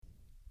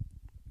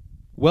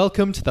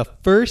Welcome to the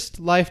first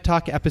Life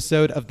Talk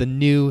episode of the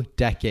new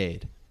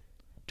decade.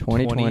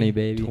 2020,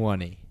 baby.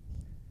 2020.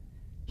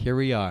 Here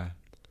we are.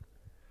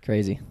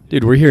 Crazy.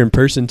 Dude, we're here in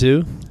person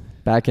too.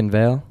 Back in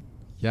Vail.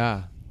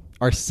 Yeah.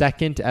 Our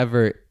second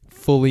ever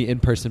fully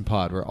in-person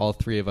pod where all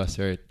three of us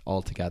are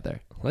all together.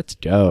 Let's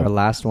go. Our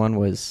last one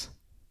was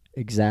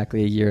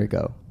exactly a year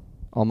ago.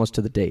 Almost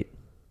to the date.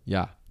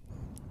 Yeah.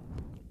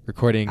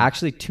 Recording.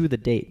 Actually, to the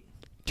date.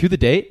 To the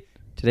date?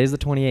 Today's the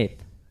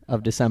 28th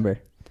of December.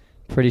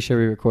 Pretty sure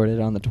we recorded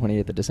on the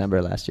 28th of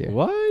December last year.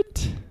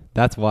 What?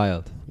 That's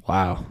wild.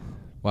 Wow.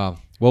 Wow.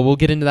 Well, we'll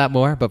get into that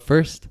more, but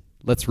first,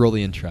 let's roll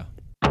the intro.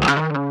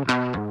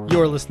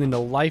 You're listening to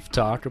Life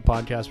Talk, a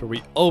podcast where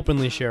we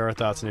openly share our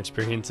thoughts and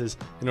experiences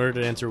in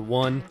order to answer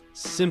one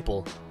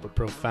simple but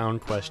profound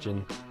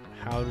question: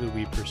 how do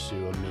we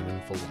pursue a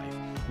meaningful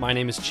life? My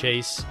name is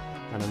Chase,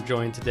 and I'm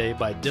joined today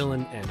by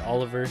Dylan and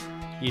Oliver.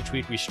 Each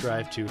week we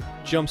strive to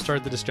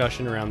jumpstart the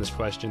discussion around this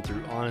question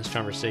through honest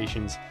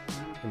conversations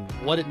and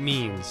what it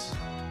means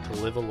to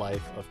live a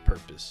life of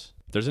purpose.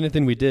 If there's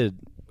anything we did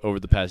over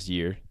the past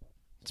year,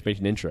 it's make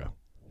an intro.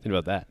 Think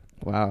about that.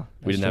 Wow.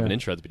 We didn't have an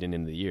intro at the beginning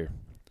of the year.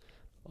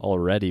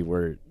 Already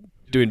we're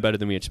doing better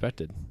than we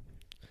expected.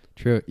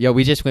 True. Yeah,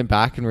 we just went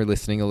back and we're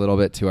listening a little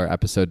bit to our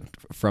episode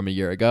from a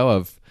year ago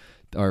of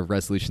our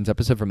resolutions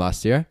episode from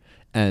last year.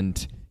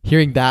 And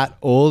hearing that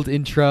old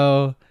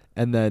intro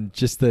and then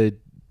just the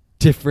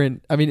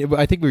different, I mean,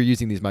 I think we were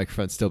using these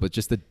microphones still, but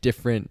just the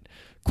different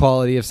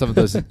quality of some of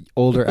those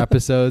older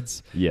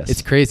episodes. Yes.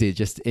 It's crazy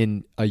just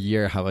in a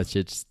year how much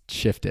it's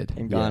shifted.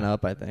 And gone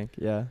up, I think.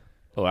 Yeah.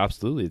 Oh,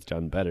 absolutely. It's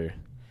done better.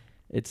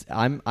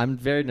 I'm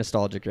very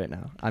nostalgic right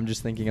now. I'm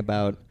just thinking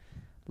about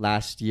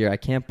last year. I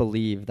can't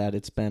believe that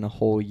it's been a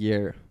whole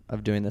year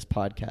of doing this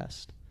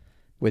podcast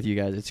with you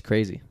guys. It's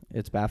crazy.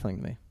 It's baffling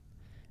to me.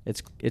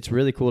 It's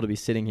really cool to be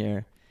sitting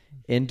here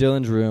in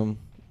Dylan's room,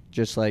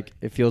 just like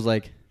it feels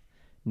like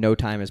no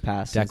time has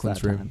passed. Declan's since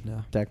that room. time.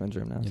 Yeah. Declan's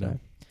room now. You Sorry. know,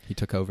 he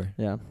took over.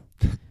 Yeah.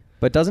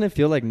 But doesn't it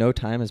feel like no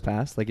time has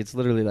passed? Like it's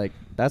literally like,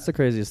 that's the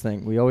craziest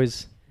thing. We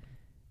always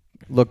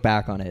look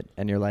back on it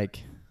and you're like,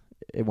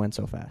 it went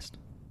so fast.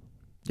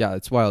 Yeah,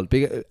 it's wild.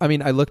 I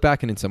mean, I look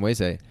back and in some ways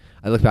I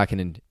look back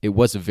and it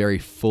was a very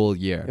full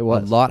year. It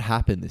was. A lot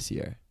happened this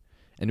year.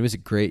 And it was a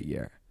great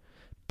year.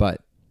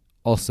 But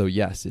also,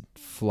 yes, it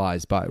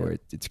flies by where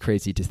it's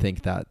crazy to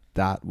think that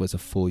that was a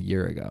full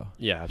year ago.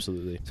 Yeah,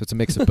 absolutely. So it's a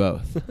mix of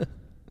both.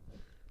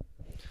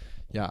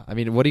 Yeah. I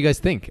mean, what do you guys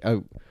think?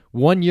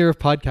 1 year of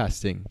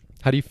podcasting.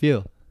 How do you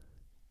feel?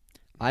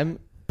 I'm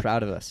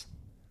proud of us.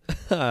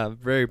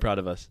 Very proud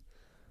of us.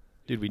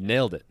 Dude, we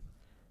nailed it.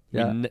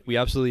 Yeah. We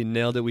absolutely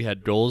nailed it. We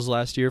had goals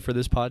last year for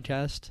this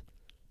podcast.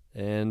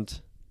 And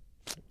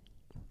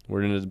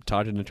we're going to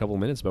talk in a couple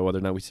minutes about whether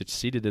or not we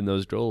succeeded in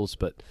those goals.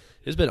 But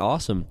it's been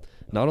awesome.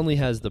 Not only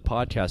has the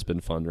podcast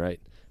been fun, right?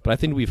 But I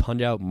think we've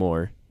hung out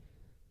more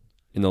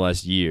in the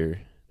last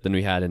year than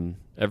we had in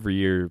every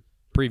year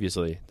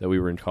previously that we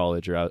were in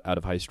college or out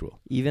of high school.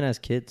 Even as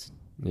kids.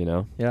 You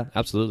know? Yeah.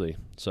 Absolutely.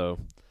 So,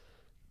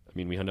 I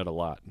mean, we hung out a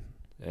lot.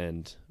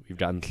 And we've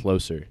gotten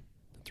closer,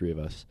 the three of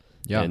us.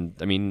 Yeah. And,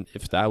 I mean,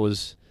 if that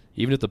was...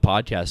 Even if the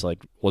podcast,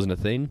 like, wasn't a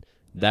thing,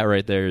 that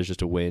right there is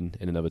just a win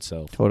in and of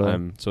itself.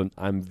 Totally. So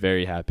I'm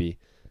very happy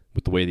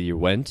with the way the year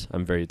went.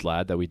 I'm very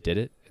glad that we did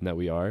it and that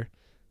we are,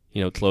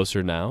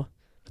 closer now.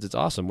 Because it's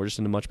awesome. We're just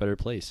in a much better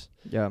place.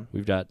 Yeah.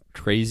 We've got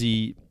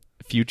crazy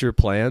future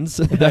plans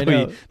that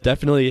we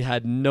definitely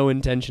had no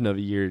intention of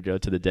a year ago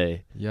to the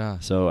day. Yeah.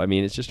 So, I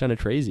mean, it's just kind of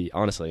crazy,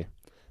 honestly.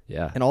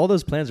 Yeah. And all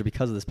those plans are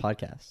because of this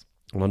podcast.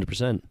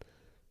 100%.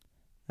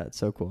 That's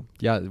so cool.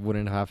 Yeah, it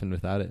wouldn't have happened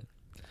without it.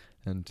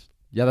 And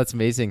yeah, that's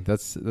amazing.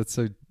 That's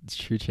so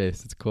true,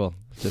 Chase. It's cool.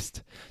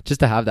 Just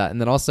to have that. And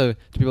then also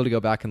to be able to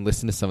go back and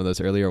listen to some of those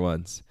earlier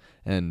ones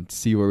and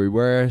see where we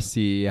were,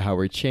 see how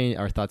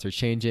our thoughts are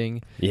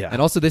changing. Yeah.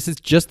 And also this is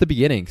just the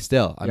beginning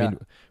still. I mean,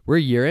 we're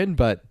a year in,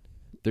 but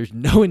there's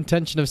no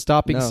intention of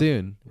stopping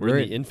soon. We're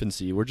in the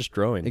infancy. We're just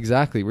growing.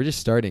 Exactly. We're just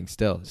starting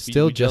still.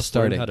 We just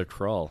starting. learned how to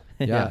crawl.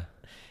 Yeah.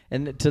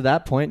 And to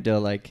that point,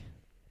 Dill, like,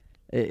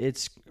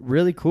 it's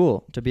really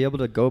cool to be able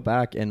to go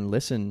back and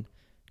listen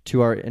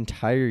to our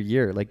entire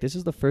year. Like, this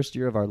is the first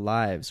year of our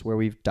lives where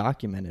we've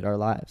documented our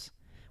lives.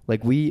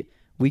 Like, we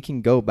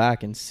can go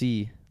back and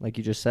see, like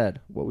you just said,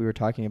 what we were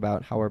talking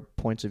about, how our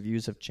points of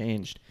views have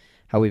changed,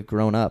 how we've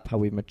grown up, how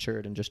we've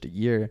matured in just a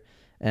year.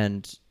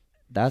 And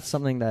that's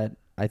something that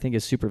I think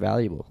is super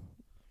valuable.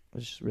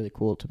 It's just really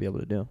cool to be able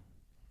to do.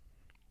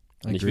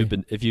 And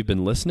if you've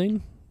been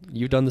listening,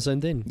 you've done the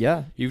same thing.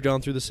 Yeah. You've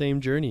gone through the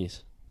same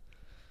journeys.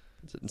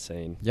 It's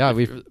insane. Yeah,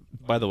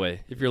 by the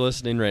way, if you're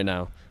listening right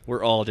now,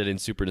 we're all getting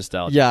super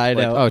nostalgic. Yeah, I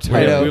know. Oh,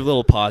 totally. We have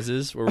little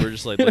pauses where we're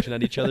just like looking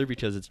at each other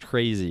because it's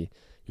crazy,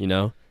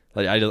 Like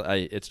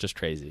it's just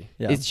crazy.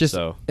 Yeah. It's just,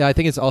 yeah, I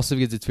think it's also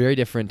because it's very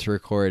different to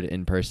record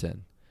in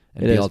person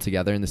and be all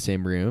together in the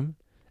same room.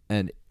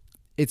 And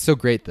it's so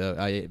great though.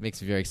 It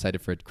makes me very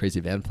excited for a Crazy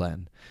Van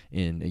Plan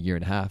in a year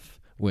and a half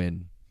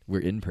when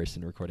we're in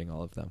person recording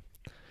all of them.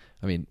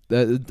 I mean,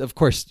 of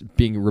course,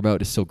 being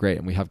remote is still great,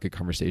 and we have good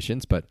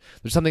conversations. But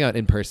there's something out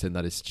in person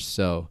that is just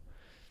so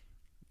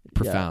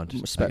profound,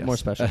 more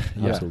special.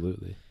 Yeah.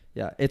 Absolutely.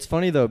 Yeah, it's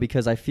funny though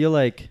because I feel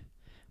like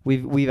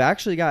we've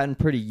actually gotten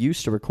pretty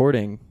used to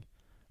recording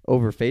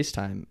over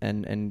FaceTime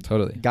and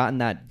Totally. gotten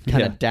that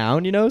kind of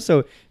down, you know.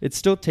 So it's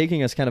still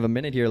taking us kind of a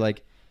minute here,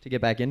 like to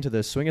get back into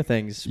the swing of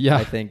things. Yeah.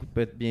 I think,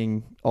 with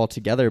being all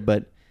together,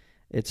 but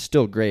it's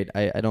still great.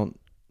 I don't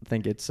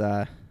think it's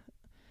a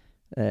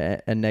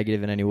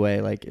negative in any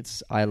way. Like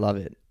I love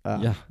it.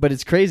 Yeah. But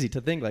it's crazy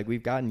to think like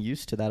we've gotten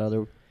used to that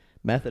other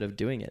method of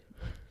doing it.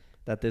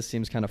 That this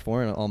seems kind of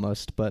foreign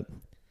almost, but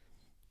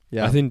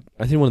yeah. I think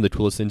one of the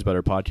coolest things about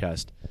our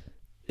podcast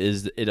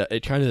is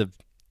it kind of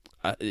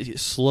it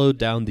slowed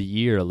down the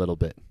year a little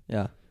bit.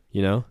 Yeah.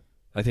 You know,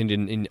 I think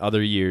in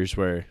other years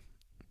where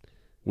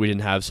we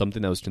didn't have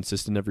something that was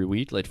consistent every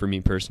week, like for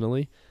me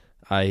personally,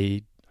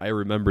 I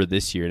remember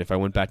this year, and if I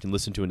went back and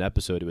listened to an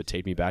episode, it would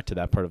take me back to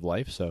that part of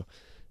life. So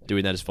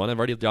doing that is fun. I've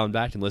already gone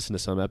back and listened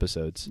to some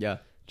episodes. Yeah.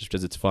 Just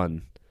because it's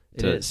fun It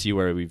to is. see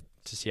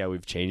how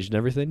we've changed and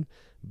everything.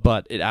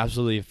 But it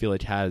absolutely, I feel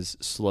like, has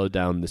slowed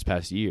down this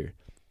past year,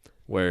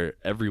 where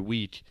every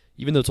week,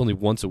 even though it's only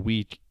once a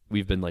week,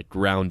 we've been like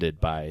grounded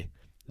by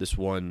this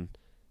one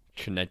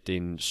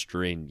connecting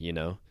string, you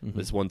know, Mhm.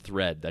 this one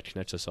thread that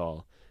connects us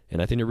all. And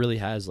I think it really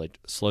has like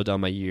slowed down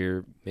my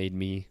year, made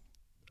me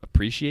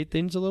appreciate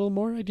things a little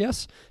more, I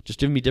guess, just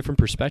giving me different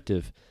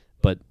perspective.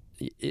 But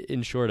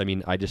in short, I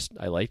mean, I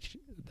like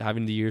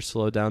having the year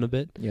slow down a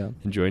bit, Yeah.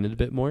 enjoying it a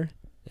bit more,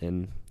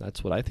 and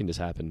that's what I think has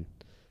happened.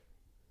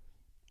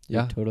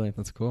 Yeah. Totally.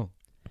 That's cool.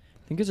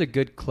 I think it's a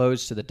good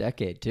close to the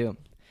decade too.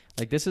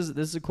 Like this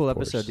is a cool Of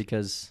episode course.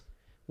 because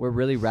we're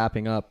really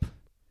wrapping up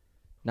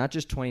not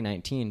just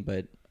 2019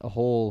 but a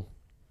whole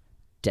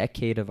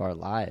decade of our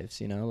lives,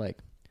 you know? Like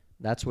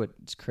that's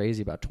what's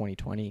crazy about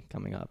 2020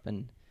 coming up,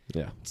 and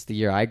Yeah. it's the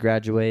year I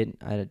graduate.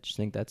 I just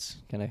think that's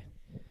kind of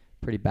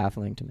pretty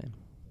baffling to me.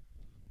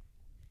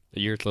 A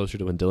year closer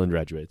to when Dylan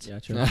graduates. Yeah,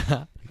 true.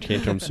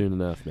 Can't come soon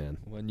enough, man.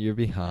 1 year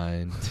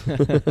behind.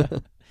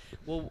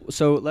 Well,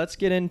 so let's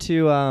get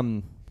into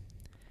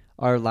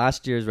our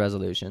last year's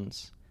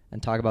resolutions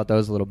and talk about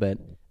those a little bit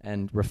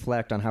and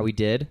reflect on how we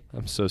did.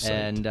 I'm so psyched.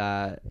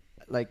 And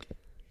like,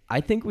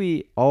 I think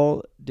we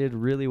all did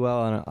really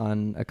well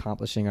on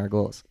accomplishing our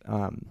goals.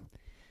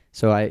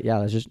 So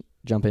let's just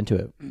jump into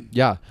it.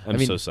 Yeah. I'm I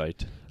mean, so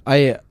psyched.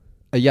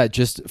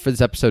 Just for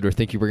this episode,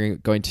 we're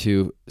going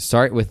to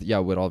start with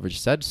what Oliver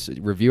just said. So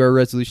review our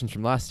resolutions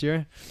from last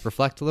year,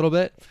 reflect a little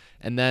bit,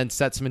 and then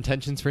set some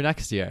intentions for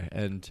next year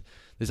and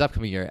this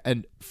upcoming year.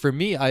 And for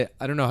me, I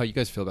don't know how you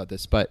guys feel about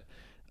this, but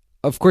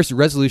of course,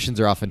 resolutions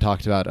are often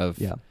talked about.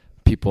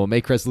 People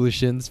make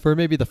resolutions for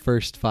maybe the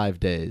first 5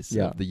 days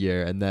of the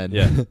year, and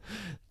then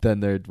then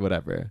they're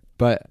whatever.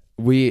 But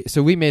we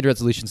made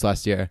resolutions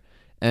last year,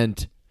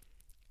 and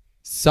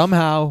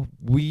somehow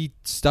we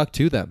stuck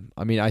to them.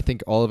 I mean, I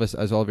think all of us,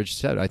 as Oliver just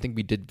said, I think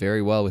we did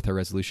very well with our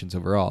resolutions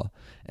overall.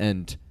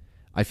 And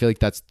I feel like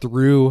that's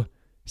through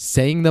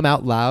saying them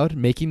out loud,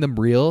 making them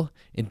real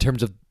in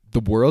terms of the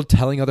world,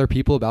 telling other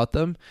people about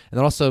them. And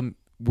then also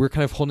we're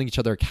kind of holding each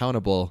other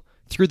accountable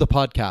through the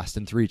podcast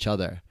and through each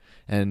other.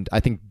 And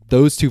I think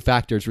those two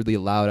factors really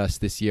allowed us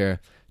this year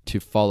to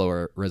follow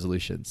our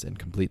resolutions and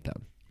complete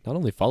them. Not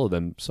only follow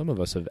them, some of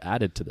us have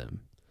added to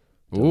them.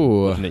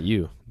 Ooh. Looking at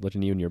you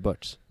in your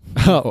books.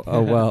 Oh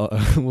well,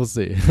 we'll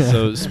see.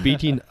 So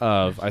speaking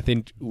of, I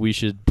think we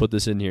should put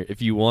this in here. If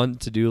you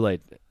want to do if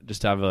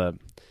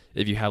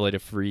you have a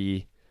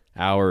free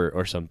hour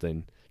or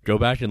something, go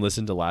back and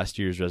listen to last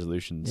year's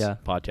resolutions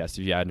podcast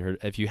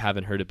if you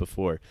haven't heard it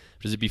before.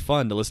 Because it'd be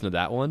fun to listen to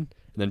that one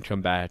and then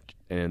come back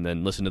and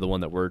then listen to the one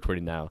that we're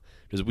recording now.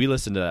 Because we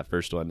listened to that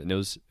first one and it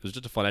was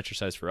just a fun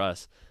exercise for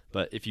us.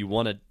 But if you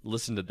want to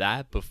listen to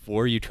that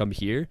before you come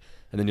here,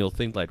 and then you'll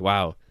think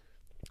wow,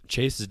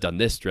 Chase has done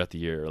this throughout the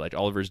year, or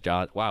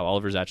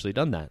Oliver's actually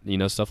done that,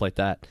 stuff like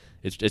that.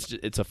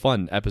 It's a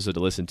fun episode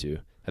to listen to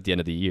at the end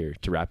of the year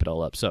to wrap it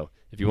all up. So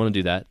if you want to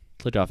do that,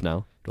 click off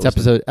now. It's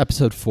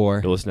episode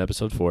 4. Go listen to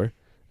episode 4,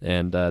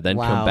 and then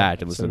come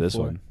back and listen to this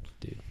one.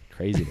 Dude,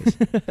 craziness.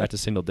 Back to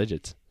single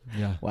digits.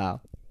 Yeah.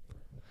 Wow.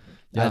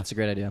 Yeah. That's a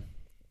great idea.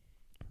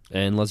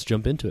 And let's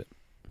jump into it.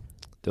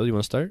 Dylan, you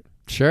want to start?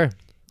 Sure.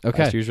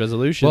 Okay. Last year's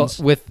resolutions.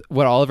 Well, with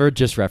what Oliver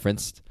just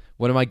referenced,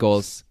 one of my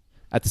goals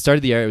at the start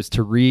of the year, it was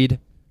to read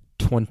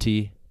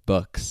 20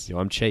 books.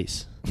 I'm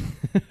Chase.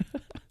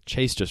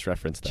 Chase just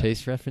referenced that.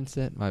 Chase referenced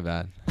it? My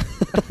bad.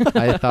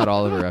 I thought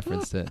Oliver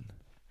referenced it.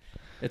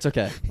 It's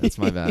okay. That's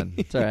my bad.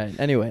 It's all right.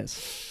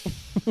 Anyways.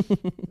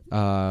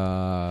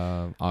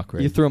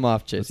 Awkward. You threw him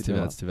off, Chase.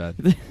 That's too bad.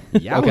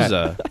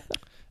 Yowza.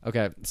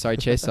 Okay. Sorry,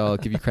 Chase. I'll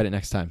give you credit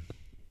next time.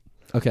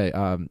 Okay,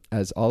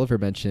 as Oliver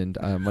mentioned,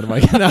 what am I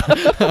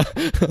gonna?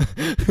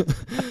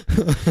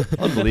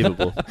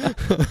 Unbelievable.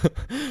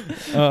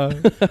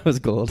 That was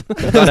gold.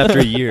 Not after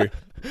a year.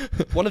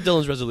 One of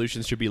Dylan's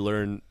resolutions should be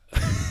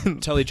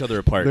tell each other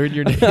apart. Learn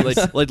your names.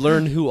 like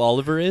learn who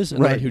Oliver is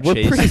and learn who We're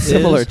Chase pretty is.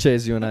 similar,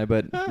 Chase, you and I,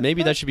 but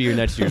Maybe that should be your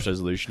next year's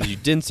resolution. You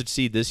didn't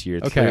succeed this year.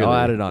 Okay, clearly. I'll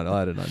add it on. Don't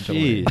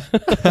worry.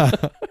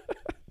 Jeez.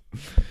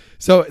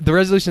 So the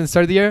resolution at the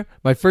start of the year,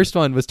 my first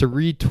one was to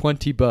read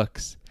 20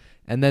 books.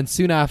 And then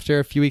soon after,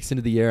 a few weeks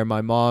into the year,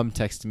 my mom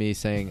texted me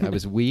saying I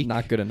was weak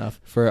not good enough.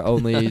 for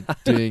only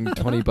doing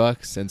 20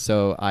 books. And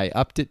so I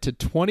upped it to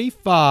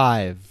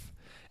 25.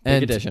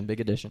 Big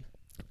addition.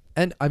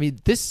 And I mean,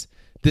 this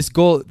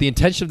goal, the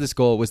intention of this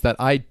goal was that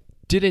I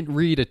didn't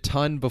read a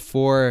ton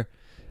before.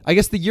 I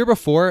guess the year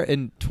before,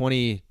 in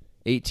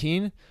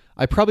 2018,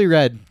 I probably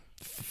read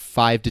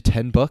 5 to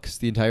 10 books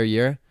the entire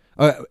year.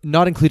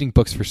 Not including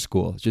books for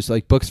school, just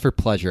like books for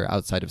pleasure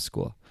outside of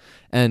school.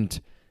 But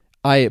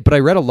I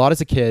read a lot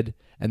as a kid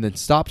and then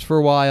stopped for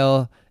a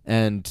while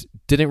and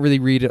didn't really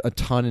read a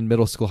ton in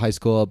middle school, high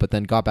school, but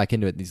then got back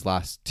into it these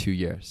last 2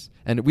 years.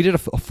 And we did a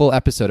full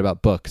episode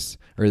about books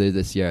earlier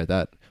this year.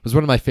 That was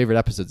one of my favorite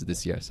episodes of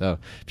this year. So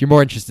if you're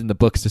more interested in the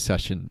books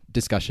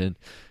discussion,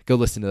 go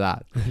listen to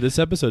that. This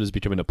episode is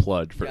becoming a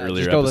plug for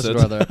earlier just go episodes.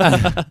 listen to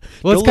other.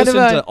 Well, Go it's kind of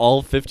listen a, to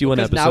all 51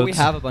 Because episodes. now we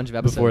have a bunch of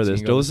episodes. before you this.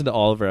 can Go listen to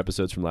all of our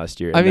episodes from last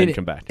year and I mean, then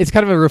come back. it's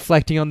kind of a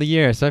reflecting on the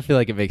year, so I feel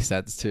like it makes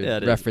sense to Yeah,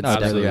 it is. reference No,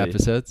 earlier absolutely.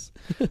 episodes.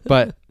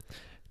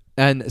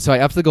 And so I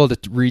upped the goal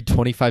to read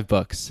 25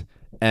 books,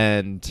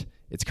 and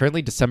it's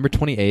currently December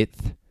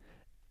 28th,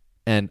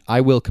 and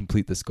I will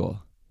complete this goal.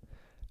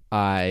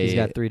 He's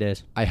got 3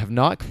 days. I have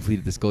not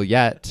completed this goal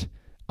yet.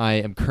 I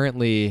am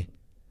currently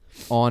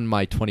on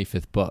my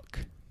 25th book.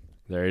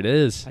 There it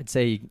is. I'd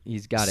say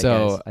he's got it,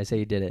 So- guys. I say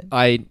he did it.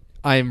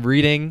 I'm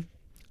reading.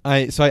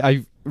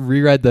 I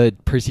reread the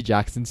Percy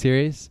Jackson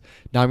series.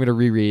 Now I'm going to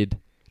reread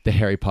the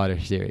Harry Potter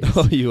series.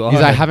 Oh, you are.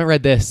 Because I haven't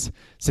read this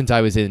since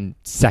I was in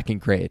 2nd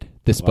grade.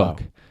 This Wow.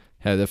 book,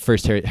 the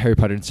first Harry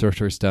Potter and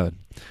Sorcerer's Stone.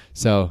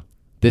 So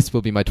this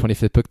will be my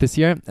 25th book this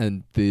year,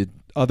 and the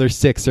other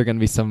 6 are going to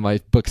be some of my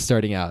books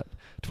starting out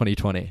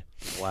 2020.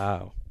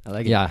 Wow. I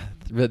like it. Yeah,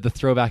 the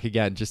throwback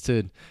again, just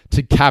to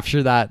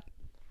capture that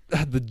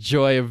the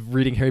joy of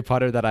reading Harry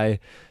Potter that I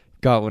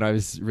got when I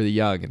was really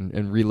young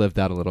and relive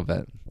that a little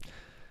bit.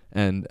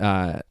 And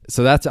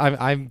so that's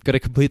I'm gonna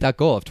complete that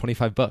goal of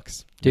 25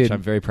 books, Dude. which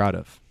I'm very proud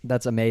of.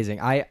 That's amazing.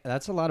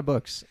 That's a lot of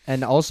books.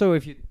 And also,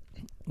 if you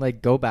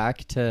like go back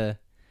to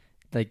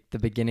like the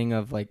beginning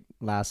of like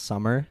last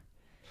summer,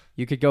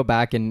 you could go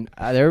back and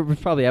there were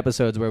probably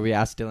episodes where we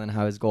asked Dylan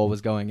how his goal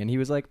was going, and he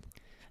was like,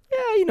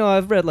 "Yeah,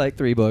 I've read like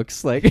 3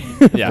 books, like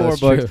Yeah, 4 that's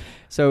books." true.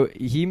 So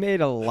he made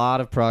a lot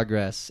of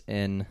progress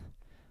in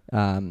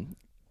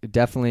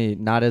definitely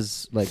not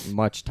as like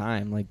much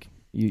time. Like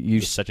you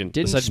The second-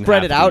 didn't the second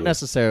spread half it of the out year.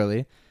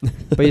 necessarily,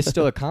 but you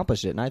still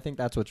accomplished it. And I think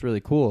that's what's really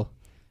cool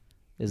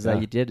is that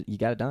Yeah. you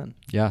got it done.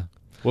 Yeah.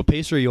 What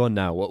pace are you on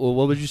now? What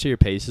would you say your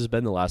pace has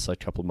been the last like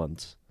couple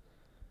months?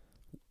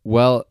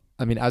 Well,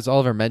 I mean, as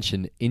Oliver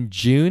mentioned, in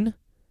June,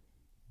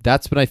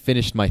 that's when I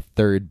finished my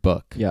 3rd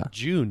book. Yeah.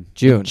 June.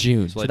 June.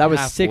 June. So, So like, that was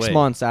halfway. 6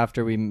 months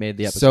after we made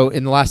the episode. So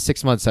in the last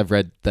 6 months, I've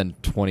read then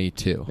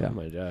 22. Yeah. Oh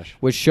my gosh.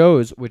 which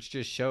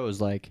just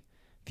shows like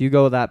if you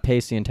go that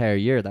pace the entire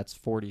year, that's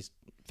 40,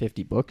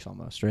 50 books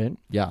almost, right?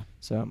 Yeah.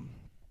 So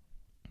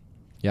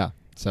Yeah.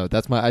 So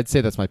I'd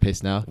say that's my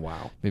pace now.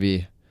 Wow.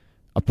 Maybe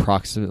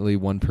approximately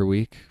 1 per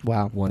week.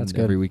 wow, One that's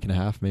good. every week and a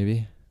half,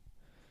 maybe.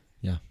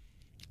 Yeah.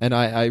 And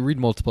I read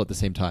multiple at the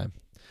same time.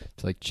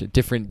 It's like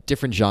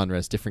different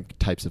genres, different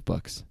types of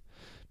books,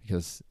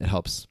 because it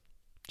helps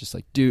just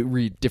like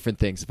read different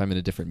things if I'm in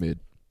a different mood.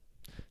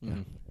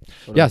 Mhm.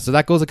 Yeah. So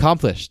that goal's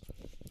accomplished.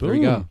 There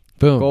we go.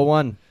 Boom. Goal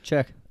 1,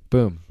 check.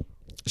 Boom.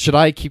 Should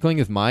I keep going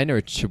with mine,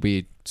 or should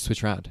we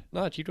switch around?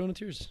 No, keep going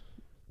with yours.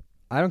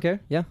 I don't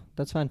care. Yeah,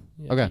 that's fine.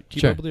 Yeah, Okay,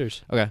 keep sure. up with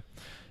yours. Okay.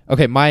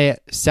 My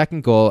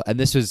second goal, and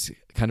this was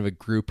kind of a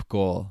group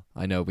goal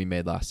I know we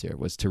made last year,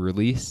 was to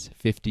release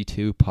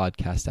 52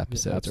 podcast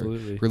episodes. or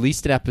absolutely.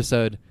 released an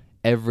episode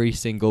every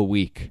single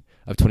week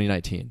of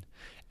 2019.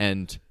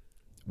 And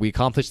we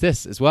accomplished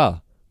this as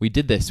well. We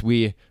did this.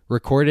 We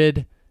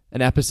recorded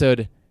an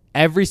episode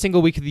every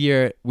single week of the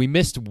year. We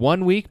missed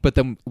 1 week, but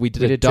then we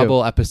did a 2.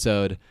 double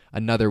episode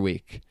another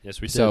week.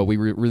 Yes, we did. So we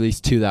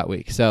released 2 that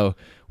week. So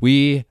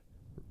we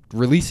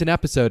release an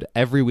episode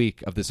every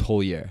week of this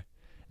whole year.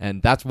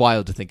 And that's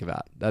wild to think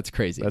about. That's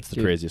crazy. That's the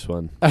Dude. craziest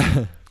one.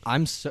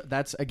 I'm so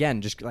that's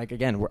again just like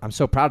I'm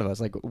so proud of us.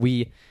 Like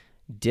we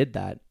did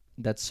that.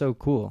 That's so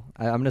cool.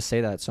 I'm gonna say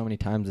that so many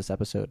times this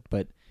episode,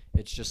 but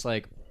it's just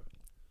like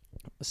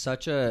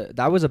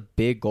that was a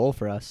big goal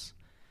for us.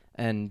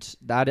 And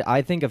that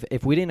I think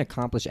if we didn't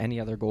accomplish any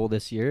other goal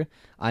this year,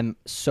 I'm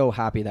so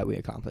happy that we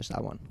accomplished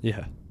that one.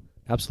 Yeah,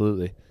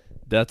 absolutely.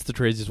 That's the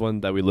craziest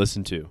one that we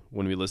listened to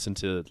when we listened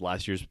to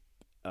last year's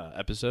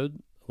episode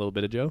a little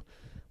bit ago.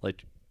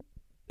 Like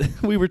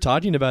we were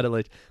talking about it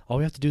like all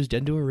we have to do is get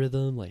into a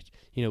rhythm. Like,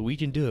 you know, we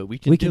can do it. We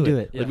can do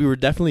it. Yeah. Like we were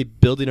definitely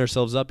building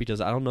ourselves up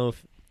because I don't know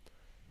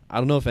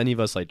if any of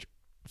us like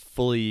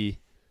fully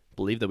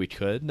believe that we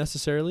could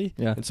necessarily.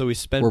 Yeah. And so we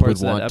spent Or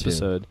parts would of that want to.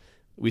 episode.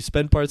 We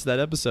spent parts of that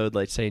episode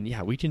like saying,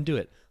 yeah, we can do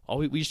it.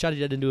 We just gotta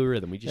get into a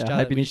rhythm. We just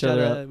Yeah, hyping each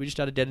other up. we just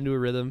gotta get into a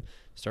rhythm.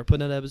 Start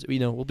putting out episodes. You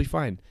know, we'll be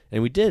fine.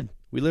 And we did.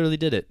 We literally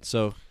did it.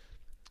 So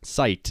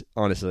psyched,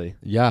 honestly.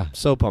 Yeah,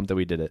 So pumped that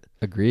we did it.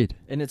 agreed.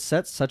 And it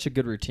sets such a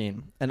good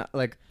routine. And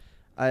like,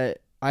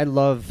 I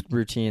love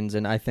routines,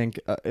 and I think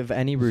of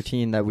any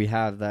routine that we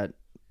have, that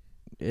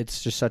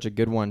it's just such a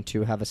good one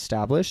to have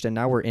established. And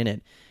now we're in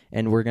it,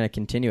 and we're gonna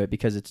continue it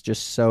because it's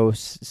just so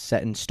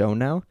set in stone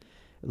now.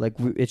 Like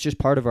it's just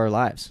part of our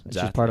lives. It's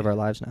just part of our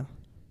lives now.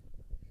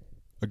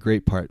 A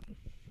great part.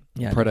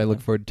 Yeah, Part I definitely.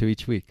 look forward to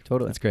each week.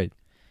 Totally. That's great.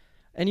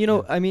 And you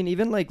know, I mean,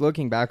 even like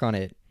looking back on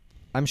it,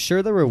 I'm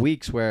sure there were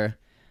weeks where,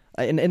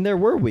 and there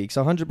were weeks,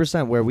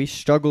 100%, where we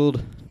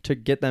struggled to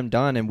get them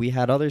done, and we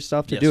had other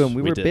stuff to Yes, do, and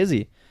we we were did.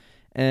 busy,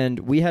 and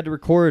we had to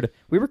record.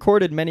 We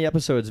recorded many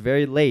episodes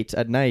very late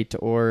at night,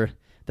 or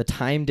the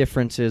time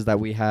differences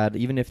that we had,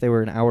 even if they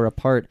were an hour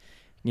apart,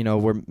 you know,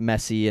 were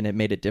messy and it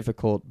made it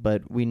difficult.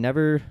 But we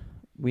never,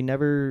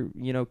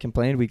 you know,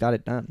 complained. We got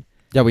it done.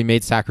 Yeah, we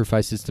made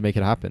sacrifices to make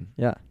it happen.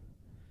 Yeah.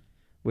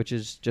 Which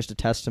is just a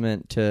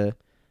testament to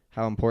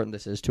how important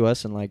this is to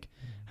us, and like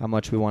how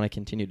much we want to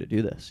continue to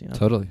do this. You know.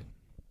 Totally.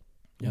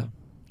 Yeah.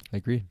 I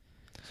agree.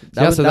 That,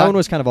 Yeah, one, so that that- one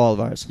was kind of all of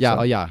ours. Yeah. so.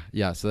 Oh,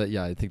 yeah. So that,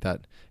 I think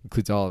that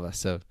includes all of us.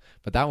 So,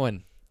 but that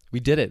one, we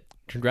did it.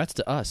 Congrats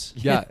to us.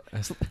 Yeah.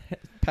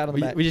 Pat on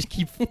the back. we just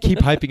keep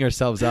hyping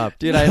ourselves up,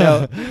 Dude, I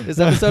know. This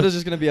episode is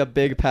just going to be a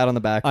big pat on the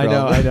back. For I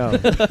know. all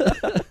of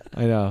us.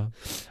 I know.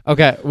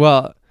 Okay.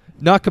 Well,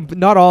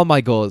 not all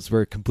my goals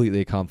were completely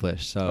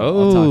accomplished. So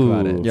I'll talk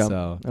about it. Yeah.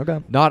 So Okay.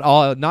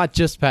 not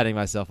just patting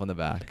myself on the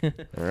back.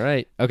 All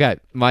right. Okay.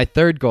 My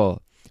third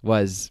goal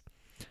was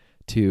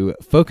to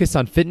focus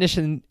on fitness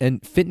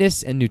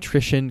and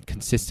nutrition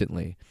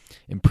consistently,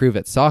 improve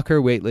at soccer,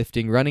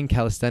 weightlifting, running,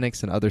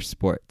 calisthenics, and other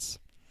sports.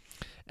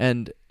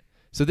 And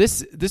so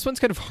this one's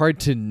kind of hard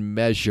to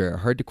measure,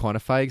 hard to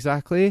quantify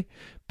exactly,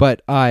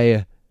 but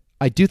I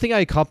do think I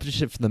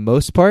accomplished it for the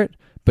most part,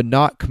 but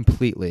not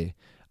completely.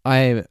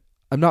 I'm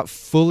not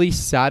fully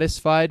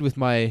satisfied with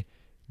my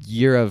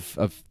year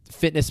of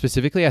fitness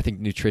specifically. I think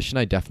nutrition,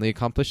 I definitely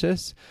accomplished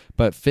this,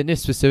 but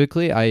fitness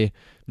specifically, I'm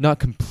not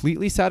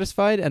completely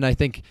satisfied. And I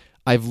think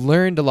I've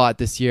learned a lot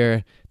this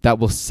year that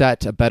will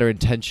set a better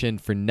intention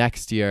for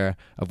next year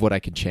of what I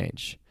can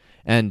change.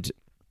 And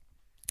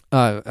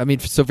I mean,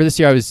 so for this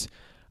year,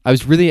 I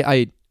was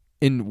really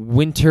in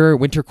winter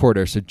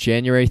quarter, so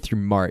January through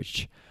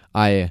March,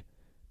 that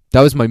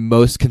was my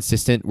most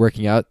consistent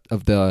working out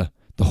of the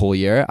whole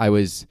year. I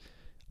was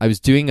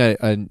doing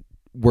a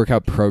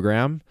workout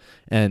program,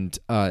 and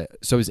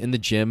so I was in the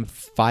gym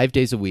 5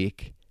 days a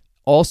week,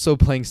 also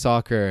playing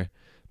soccer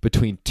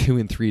between 2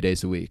 and 3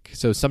 days a week.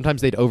 So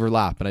sometimes they'd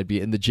overlap, and I'd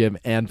be in the gym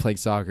and playing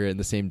soccer in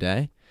the same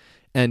day,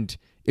 and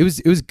it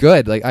was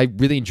good. Like I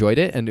really enjoyed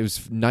it, and it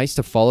was nice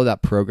to follow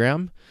that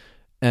program.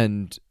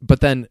 But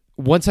then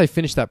once I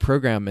finished that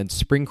program and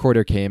spring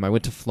quarter came, I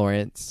went to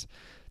Florence.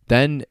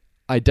 Then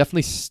I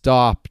definitely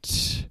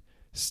stopped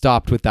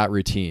with that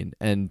routine,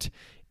 and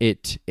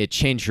it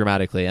changed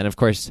dramatically. And of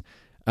course,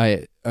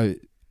 I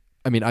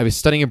mean, I was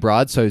studying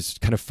abroad, so I was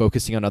kind of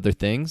focusing on other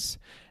things.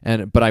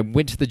 But I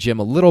went to the gym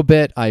a little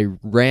bit. I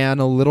ran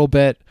a little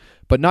bit,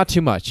 but not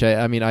too much.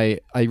 I mean, I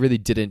really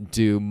didn't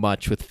do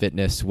much with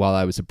fitness while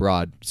I was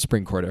abroad,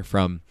 spring quarter,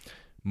 from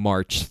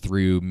March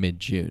through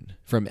mid-June,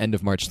 from end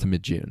of March to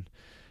mid-June.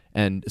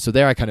 And so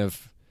there I kind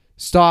of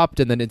stopped,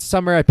 and then in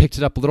summer I picked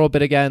it up a little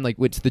bit again, like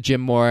went to the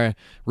gym more,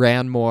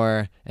 ran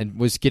more, and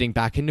was getting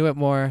back into it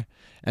more.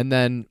 And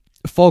then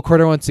fall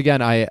quarter, once again,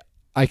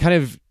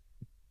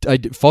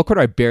 fall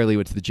quarter I barely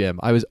went to the gym.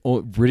 I was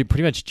really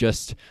pretty much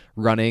just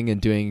running and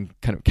doing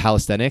kind of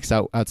calisthenics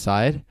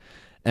outside.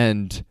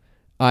 And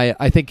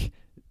I think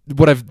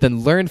what I've then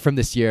learned from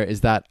this year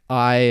is that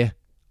I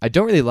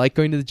don't really like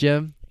going to the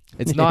gym.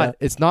 It's not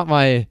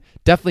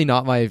definitely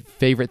not my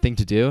favorite thing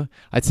to do.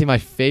 I'd say my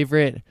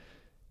favorite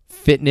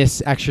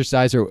fitness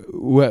exercise or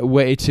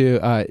way to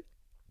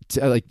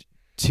Stay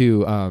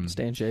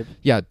in shape.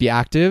 Yeah, be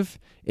active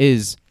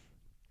is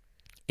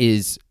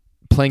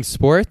playing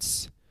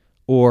sports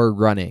or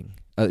running.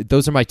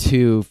 Those are my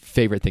two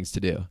favorite things to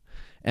do.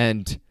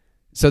 And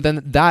so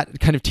then that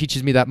kind of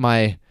teaches me that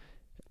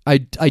I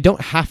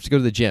don't have to go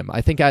to the gym.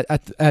 I think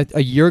at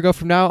a year ago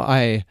from now,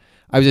 I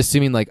was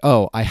assuming like,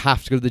 oh, I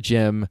have to go to the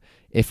gym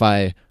if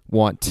I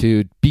want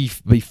to be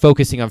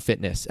focusing on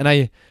fitness. And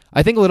I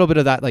think a little bit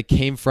of that like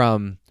came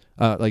from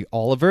like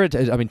Oliver.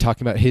 I mean,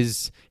 talking about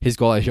his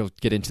goal. He'll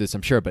get into this,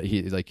 I'm sure, but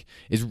he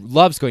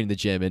loves going to the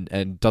gym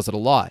and does it a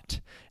lot.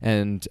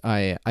 And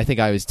I think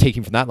I was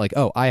taking from that like,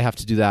 oh, I have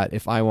to do that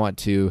if I want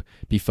to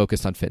be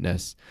focused on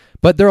fitness.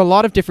 But there are a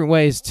lot of different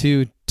ways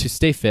to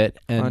stay fit,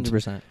 and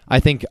 100%. I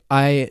think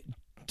I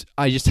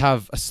just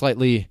have a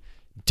slightly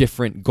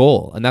different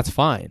goal, and that's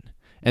fine.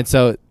 And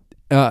so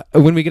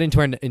when we get into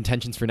our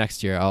intentions for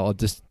next year, I'll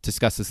just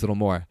discuss this a little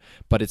more.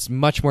 But it's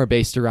much more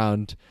based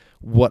around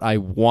what I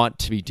want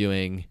to be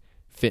doing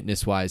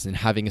fitness-wise and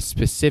having a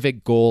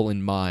specific goal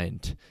in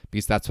mind,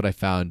 because that's what I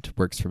found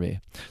works for me.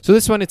 So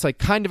this one, it's like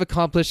kind of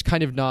accomplished,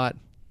 kind of not,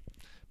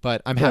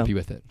 but I'm happy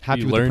with it.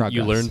 Happy with the progress.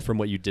 You learn from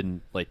what you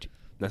didn't like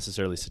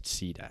necessarily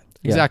succeed at.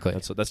 Yeah. Exactly.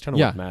 That's kind of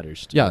what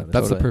matters. Yeah,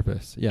 that's Totally. the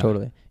purpose. Yeah,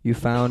 Totally. You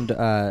found.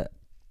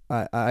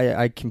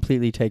 I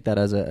completely take that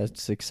as a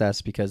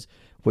success, because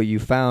what you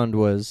found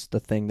was the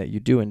thing that you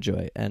do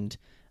enjoy, and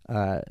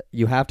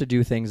you have to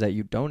do things that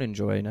you don't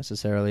enjoy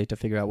necessarily to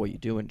figure out what you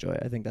do enjoy.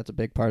 I think that's a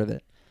big part of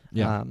it.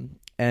 Yeah.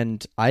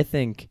 And I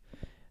think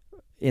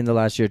in the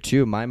last year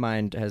too, my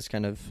mind has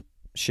kind of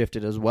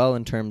shifted as well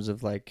in terms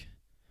of like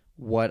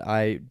what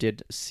I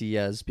did see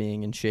as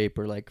being in shape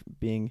or like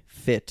being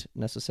fit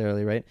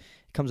necessarily, right?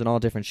 It comes in all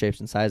different shapes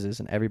and sizes,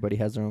 and everybody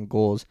has their own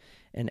goals,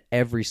 and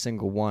every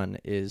single one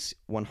is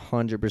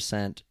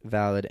 100%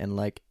 valid and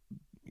like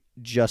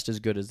just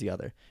as good as the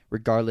other,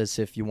 regardless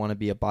if you want to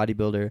be a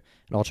bodybuilder,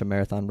 an ultra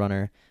marathon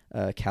runner,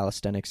 a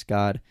calisthenics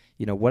god,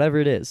 whatever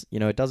it is,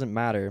 it doesn't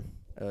matter.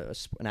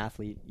 An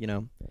athlete,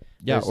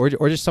 Yeah,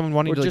 or just someone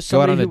wanting to like, just go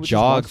out on somebody a who just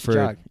jog wants to for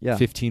jog. Yeah.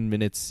 15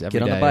 minutes every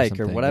get day on the bike or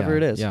something. whatever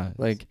it is. Yeah.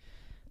 Like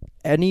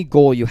any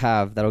goal you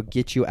have that'll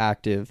get you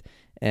active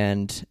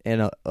and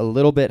in a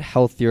little bit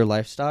healthier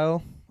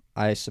lifestyle,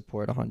 I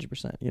support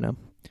 100%,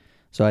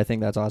 So I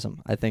think that's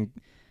awesome. I think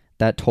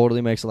that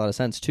totally makes a lot of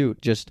sense too.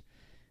 Just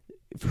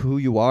who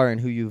you are and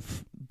who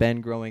you've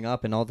been growing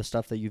up and all the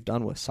stuff that you've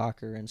done with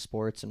soccer and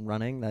sports and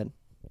running, that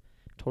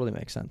totally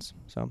makes sense.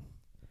 So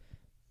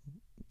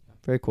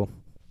very cool.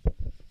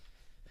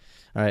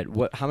 All right.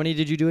 How many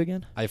did you do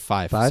again? I have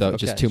 5, 5? so Okay,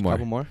 just 2 more. A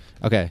couple more.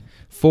 Okay.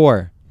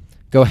 4,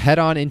 go head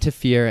on into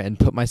fear and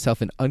put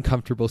myself in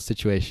uncomfortable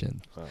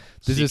situations.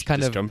 This is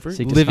kind discomfort? of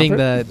Seek living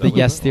discomfort? the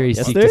yes theory,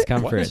 Yes seek theory?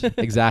 discomfort.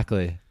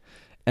 Exactly.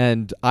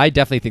 And I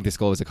definitely think this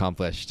goal was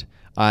accomplished.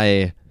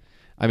 I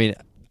mean,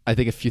 I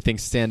think a few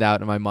things stand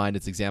out in my mind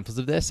as examples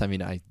of this. I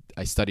mean,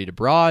 I studied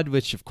abroad,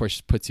 which of course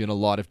puts you in a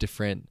lot of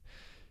different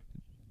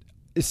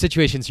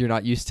situations you're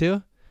not used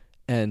to.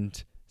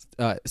 And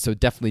so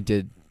definitely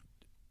did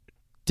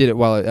it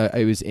while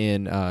I was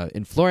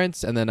in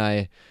Florence, and then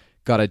I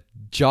got a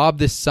job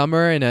this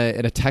summer in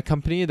a tech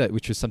company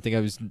which was something I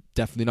was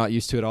definitely not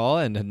used to at all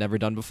and had never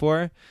done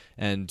before,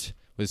 and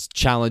was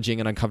challenging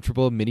and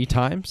uncomfortable many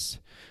times,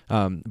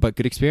 but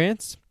good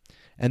experience.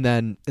 And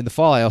then in the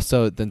fall, I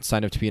also then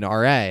signed up to be an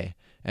RA,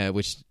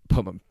 which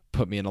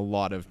put me in a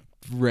lot of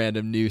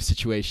random new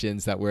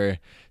situations that were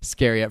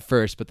scary at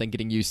first, but then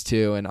getting used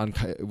to and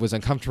was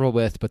uncomfortable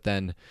with, but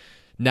then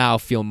now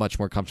feel much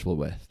more comfortable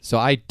with. So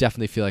I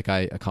definitely feel like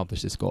I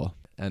accomplished this goal,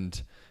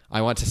 and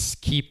I want to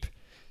keep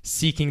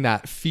seeking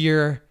that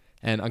fear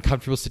and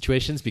uncomfortable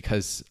situations,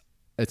 because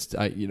it's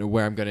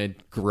where I'm going to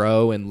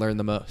grow and learn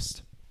the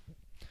most.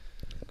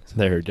 So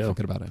There you go. feel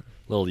good about it.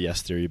 Little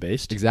yes theory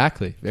based.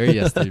 Exactly. Very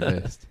yes theory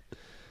based.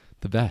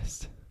 The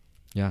best.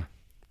 Yeah.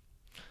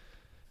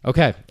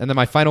 Okay, and then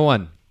my final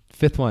one,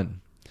 5th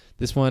one.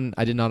 This one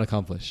I did not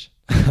accomplish.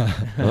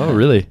 Oh,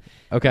 really?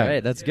 Okay. All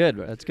right, that's good.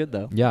 That's good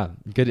though. Yeah,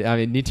 good. I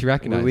mean, need to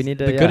recognize We need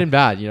to- the yeah. good and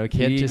bad.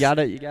 Can't You just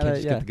gotta, can't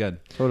just yeah, get the good.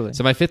 totally.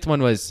 So my 5th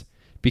one was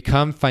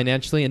become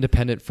financially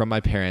independent from my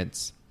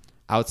parents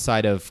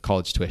outside of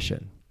college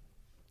tuition.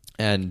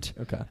 And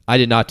Okay. I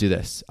did not do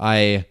this.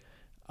 I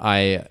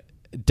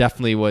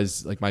definitely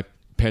was like, my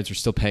parents were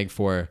still paying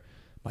for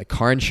my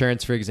car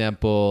insurance, for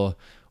example,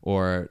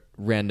 or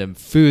random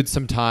food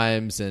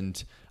sometimes,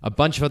 and a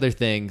bunch of other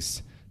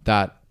things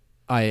that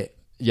I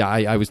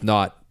was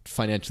not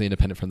financially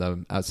independent from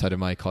them outside of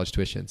my college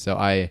tuition. So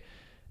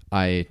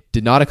I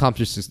did not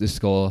accomplish this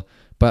goal,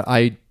 but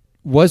I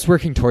was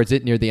working towards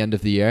it near the end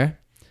of the year.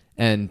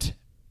 And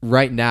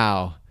right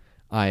now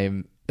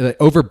I'm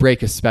over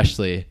break,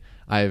 especially,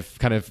 I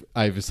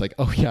was like,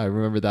 oh yeah, I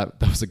remember that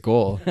was a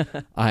goal.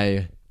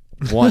 I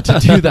want to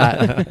do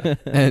that.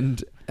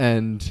 and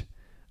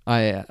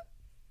I'm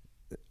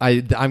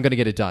going to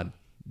get it done.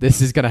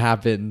 This is going to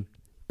happen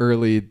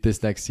early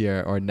this next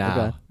year or now.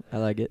 Okay. I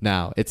like it.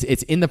 Now it's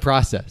in the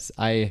process.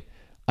 I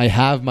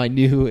have my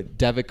new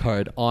debit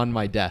card on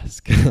my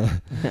desk.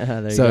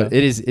 There you So go.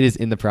 it is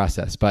in the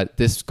process, but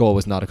this goal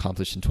was not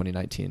accomplished in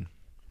 2019.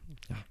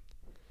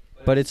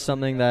 But it's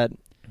something that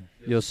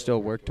you'll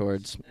still work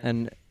towards.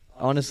 And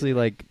honestly,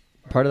 like,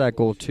 part of that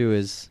goal too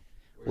is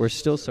we're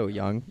still so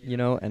young,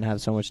 and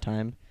have so much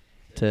time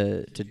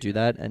to do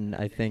that. And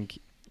I think,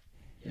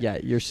 yeah,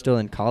 you're still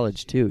in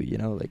college too,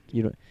 like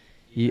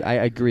I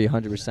agree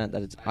 100%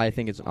 that I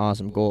think it's an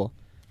awesome goal,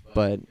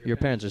 but your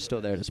parents are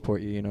still there to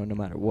support you, no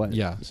matter what.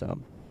 Yeah. So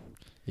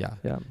Yeah.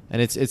 yeah.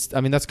 And it's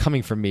I mean, that's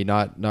coming from me,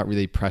 not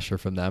really pressure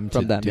from them to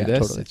do yeah, this.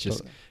 totally, It's just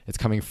totally. it's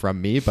coming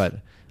from me, but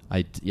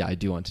I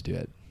do want to do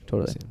it.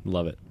 Totally.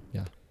 Love it.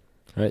 Yeah.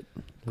 All right.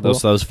 Cool.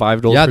 Those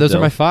 5 goals. Yeah, for those are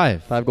Dill. my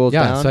 5. 5 goals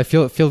Yeah, down. so I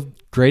feel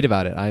great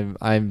about it.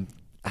 I'm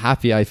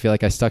happy. I feel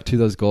like I stuck to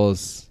those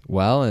goals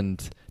well,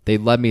 and they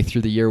led me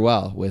through the year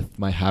well with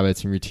my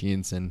habits and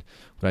routines and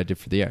what I did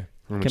for the year.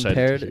 I'm excited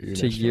to hear Compared your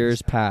to next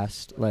years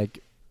past,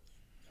 like,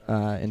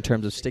 in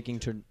terms of sticking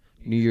to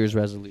New Year's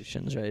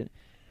resolutions, right?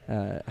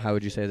 How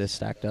would you say this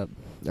stacked up?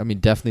 I mean,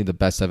 definitely the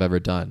best I've ever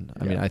done.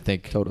 I mean, I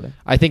think Totally.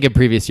 I think in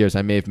previous years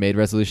I may have made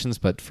resolutions,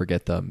 but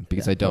forget them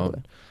because Yeah, I don't.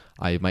 totally.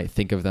 I might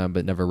think of them,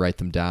 but never write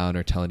them down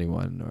or tell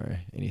anyone or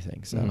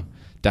anything. So Mhm.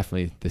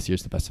 definitely this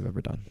year's the best I've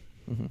ever done.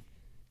 Mm-hmm.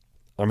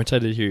 I'm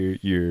excited to hear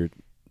your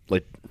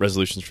like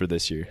resolutions for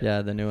this year.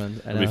 Yeah, the new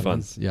ones. I It'll be know.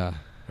 fun. Yeah.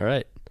 All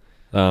right.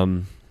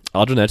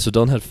 I'll do next. So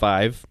Dylan had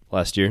 5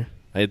 last year.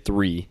 I had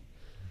 3.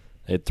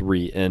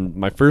 And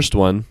my first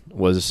one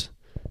was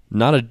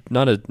not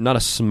a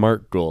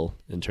SMART goal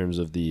in terms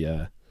of the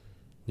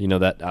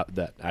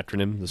that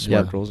acronym, the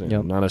SMART Yeah. goals.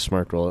 Yep. Not a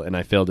SMART goal, and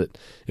I failed it.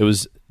 It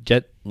was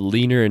get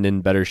leaner and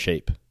in better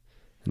shape.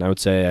 And I would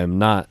say I'm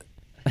not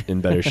in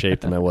better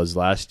shape than I was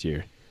last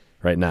year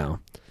right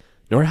now.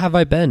 Nor have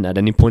I been at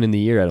any point in the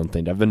year, I don't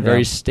think. I've been very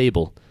Yeah.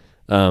 stable.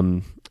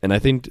 And I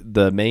think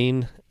the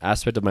main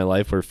aspect of my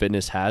life where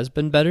fitness has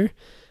been better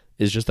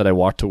is just that I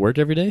walk to work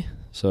every day.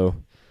 So,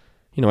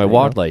 I There you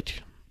walked go.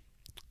 like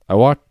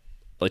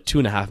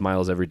 2.5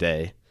 miles every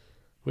day,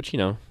 which, is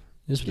what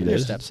Get it your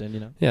is. steps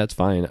in, Yeah, it's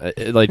fine.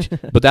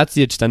 But that's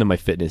the extent of my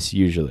fitness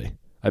usually.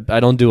 I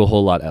don't do a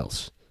whole lot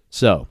else.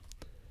 So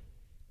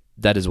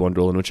that is one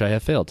goal in which I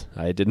have failed.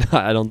 I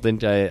don't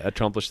think I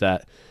accomplished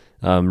that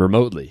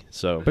remotely.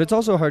 So, But it's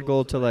also a hard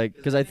goal to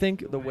because I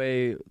think the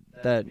way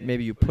that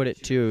maybe you put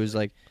it too is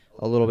like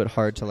a little bit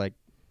hard to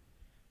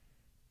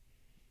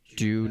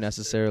do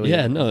necessarily.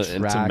 Yeah, no, and to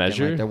track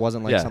measure. there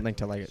wasn't Yeah. something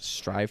to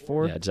strive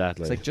for. yeah,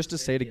 exactly. It's just to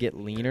say to get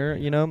leaner,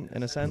 in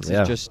a sense,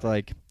 Yeah. is just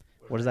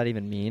what does that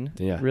even mean?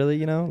 Yeah.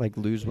 Really,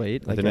 lose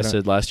weight. I think I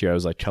said last year I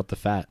was like cut the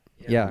fat.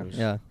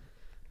 Yeah.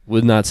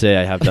 Would not say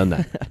I have done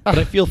that, but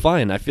I feel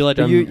fine. I feel like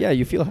But I'm.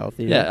 you feel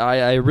healthy. Yeah,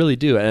 I really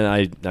do,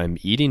 and I'm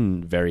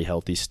eating very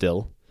healthy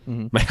still.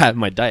 Mhm.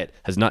 My diet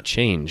has not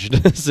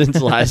changed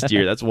since last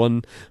year. That's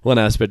one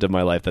aspect of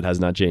my life that has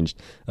not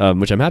changed,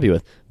 which I'm happy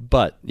with.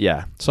 But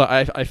yeah, so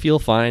I feel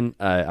fine.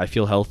 I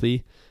feel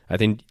healthy. I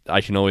think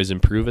I can always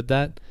improve at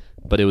that,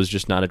 but it was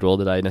just not a goal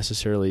that I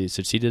necessarily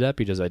succeeded at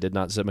because I did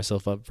not set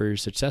myself up for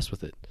success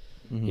with it.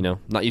 Mhm.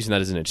 Not using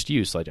that as an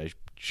excuse. Like I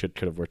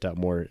could have worked out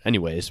more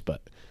anyways,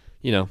 but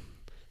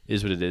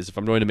is what it is. If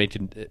I'm going to make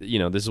it,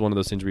 this is one of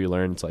those things where you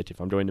learn. It's like if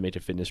I'm going to make a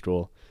fitness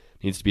goal,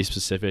 it needs to be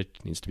specific,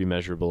 it needs to be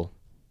measurable.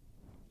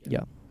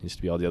 Yeah. Needs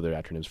to be all the other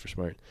acronyms for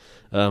SMART.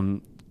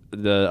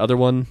 The other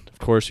one, of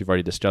course, we've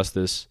already discussed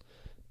this.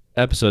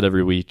 Episode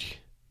every week.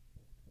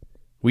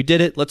 We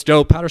did it. Let's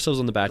go. Pat ourselves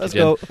on the back Let's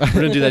again. go. We're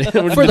gonna do that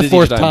we're gonna For do the this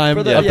fourth each time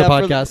For the- of the yeah,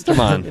 for the- podcast. Come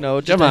on.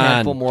 Just Come a on.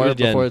 handful Do more it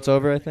again. before it's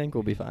over. I think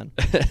we'll be fine.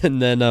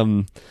 And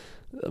then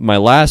my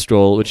last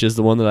goal, which is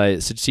the one that I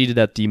succeeded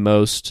at the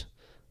most,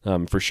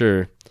 for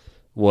sure,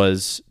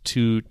 was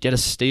to get a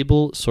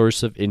stable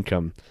source of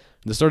income.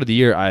 At the start of the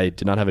year, I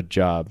did not have a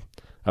job.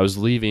 I was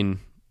leaving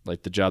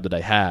the job that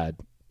I had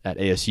at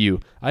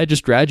ASU. I had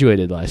just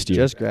graduated last year.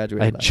 Just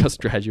graduated. I had just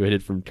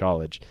graduated from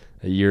college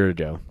a year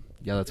ago.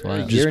 Yeah, that's You're a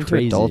why. just year into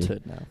crazy.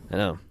 adulthood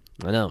now.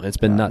 I know. It's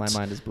been nuts.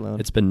 My mind is blown.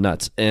 It's been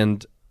nuts.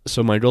 And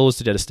so my goal was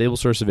to get a stable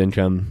source of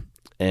income.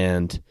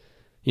 And,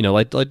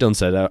 like Dylan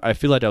said, I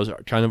feel like I was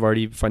kind of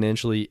already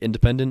financially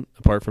independent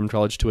apart from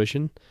college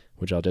tuition,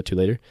 which I'll get to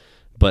later.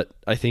 But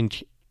I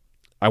think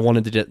I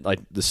wanted to get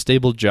the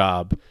stable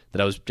job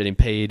that I was getting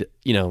paid,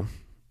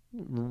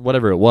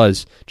 whatever it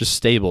was, just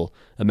stable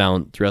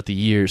amount throughout the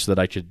year so that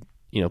I could,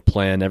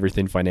 plan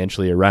everything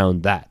financially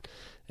around that.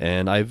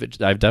 And I've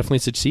definitely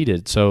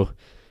succeeded. So,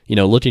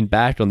 looking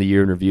back on the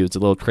year in review, it's a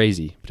little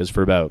crazy because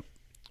for about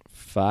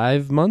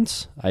 5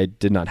 months, I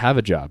did not have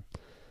a job.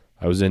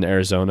 I was in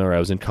Arizona or I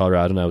was in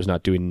Colorado and I was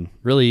not doing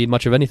really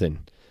much of anything.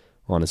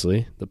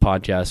 Honestly, the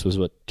podcast was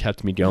what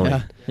kept me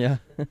going. Yeah.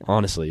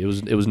 Honestly, it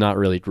was not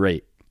really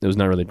great. It was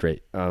not really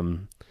great.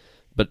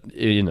 But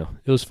it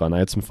was fun. I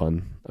had some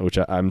fun, which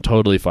I'm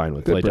totally fine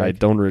with. Good I break.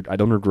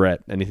 don't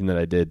regret anything that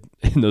I did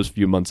in those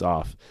few months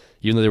off,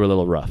 even though they were a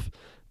little rough.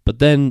 But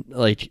then,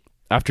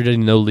 after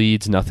getting no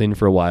leads, nothing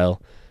for a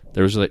while,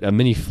 there was a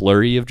mini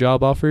flurry of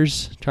job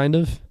offers, kind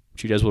of,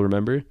 which you guys will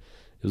remember.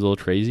 It was a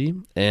little crazy,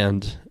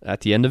 and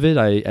at the end of it,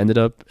 I ended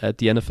up at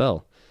the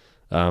NFL.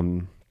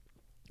 And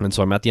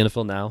so I'm at the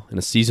NFL now in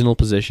a seasonal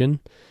position,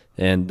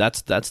 and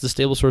that's the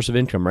stable source of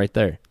income right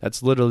there.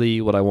 That's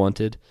literally what I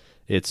wanted.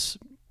 It's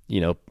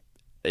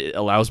it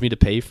allows me to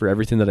pay for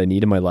everything that I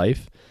need in my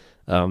life,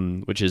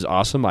 which is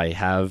awesome. I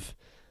have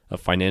a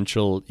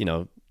financial,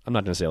 I'm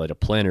not going to say a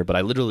planner, but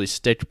I literally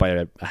stick by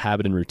a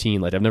habit and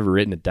routine. I've never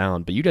written it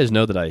down, but you guys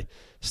know that I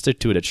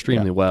stick to it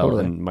extremely Yeah, well,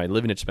 totally. and my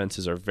living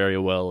expenses are very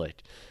well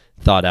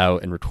thought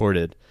out and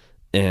recorded.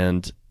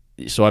 And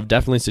so I've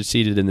definitely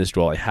succeeded in this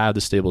goal. I have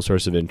the stable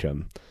source of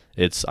income.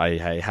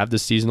 I have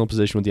this seasonal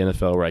position with the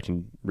NFL where I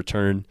can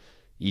return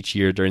each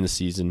year during the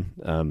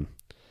season.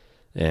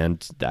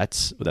 And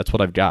that's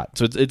what I've got.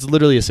 So it's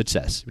literally a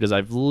success because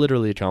I've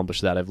literally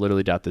accomplished that. I've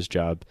literally got this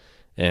job,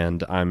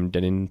 and I'm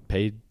getting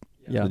paid,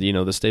 Yeah.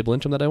 the stable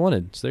income that I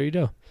wanted. So there you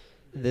go.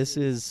 This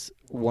is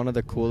one of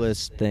the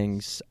coolest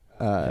things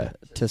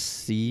to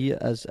see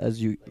as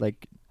you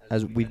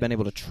as we've been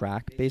able to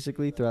track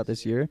basically throughout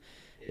this year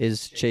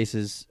is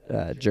Chase's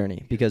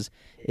journey, because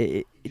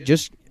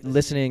just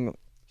listening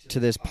to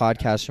this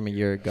podcast from a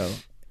year ago,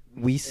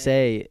 we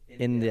say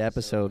in the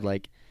episode,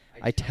 like,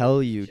 I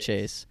tell you,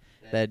 Chase,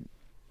 that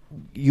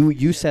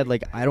you said,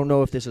 like, I don't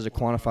know if this is a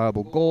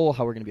quantifiable goal,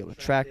 how we're going to be able to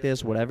track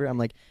this, whatever. I'm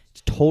like,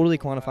 it's totally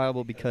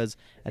quantifiable, because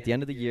at the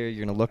end of the year,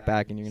 you're going to look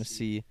back and you're going to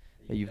see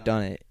that you've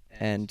done it,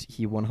 and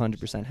he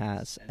 100%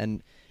 has.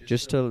 And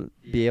just to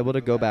be able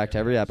to go back to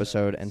every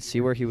episode and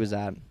see where he was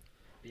at,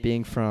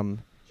 being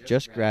from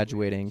just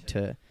graduating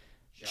to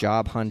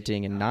job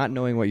hunting and not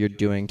knowing what you're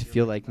doing, to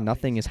feel like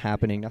nothing is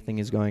happening, nothing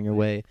is going your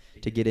way,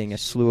 to getting a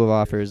slew of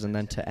offers, and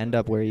then to end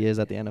up where he is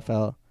at the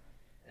NFL,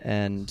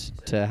 and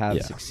to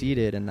have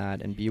succeeded in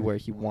that and be where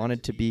he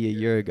wanted to be a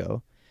year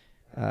ago,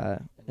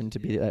 and to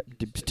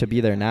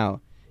be there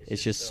now.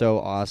 It's just so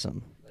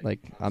awesome. Like,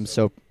 I'm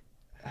so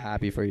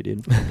happy for you,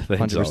 dude.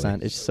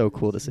 100%. It's so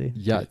cool to see.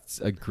 Yeah,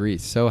 agree.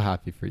 So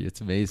happy for you.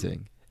 It's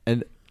amazing.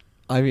 And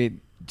I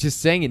mean, just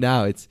saying it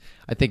now,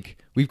 I think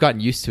we've gotten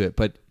used to it,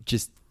 but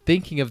just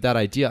thinking of that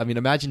idea, I mean,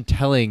 imagine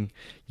telling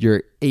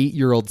your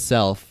 8-year-old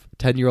self,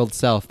 10-year-old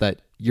self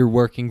that you're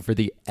working for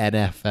the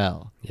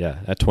NFL. Yeah,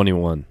 at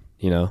 21,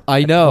 you know.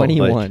 I know.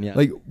 21,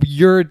 like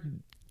your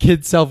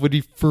kid self would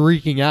be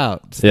freaking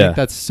out. I think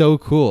that's so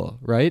cool,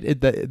 right?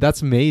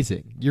 That's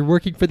amazing. You're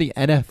working for the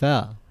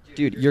NFL.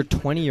 Dude, your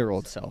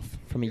 20-year-old self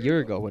from a year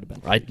ago would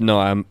have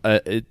been.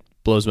 It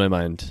blows my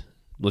mind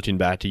looking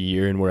back a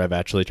year and where I've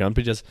actually come.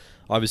 Because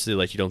obviously,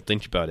 like, you don't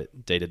think about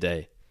it day to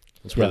day.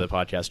 That's where the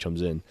podcast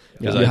comes in.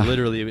 Because I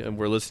literally,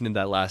 we're listening to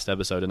that last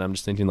episode, and I'm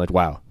just thinking, like,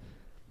 wow.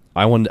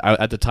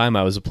 At the time,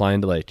 I was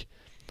applying to, like,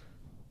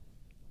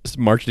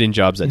 marketing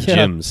jobs at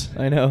gyms.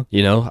 I know.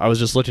 You know, I was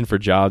just looking for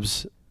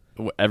jobs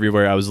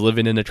everywhere. I was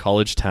living in a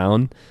college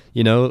town,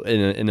 you know,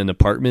 in an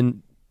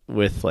apartment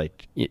with,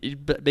 like,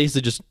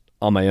 basically just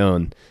on my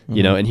own,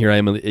 you know, and here I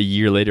am a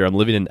year later, I'm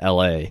living in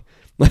LA,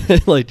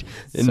 like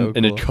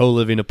in a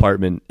co-living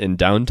apartment in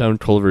downtown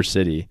Culver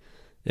City,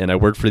 and I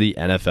work for the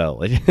NFL.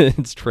 Like,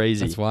 it's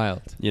crazy. That's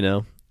wild. You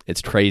know,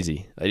 it's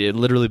crazy. It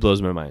literally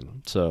blows my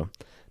mind. So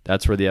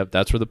that's where the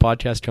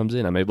podcast comes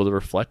in. I'm able to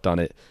reflect on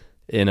it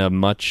in a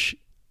much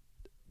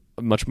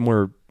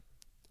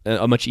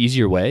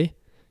easier way.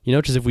 You know,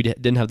 because if we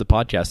didn't have the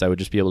podcast, I would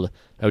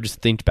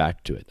just think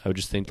back to it. I would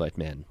just think, like,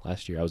 man,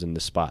 last year I was in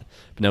this spot.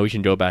 But now we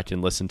can go back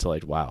and listen to,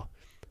 like, wow,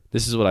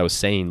 this is what I was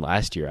saying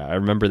last year. I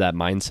remember that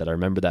mindset. I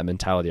remember that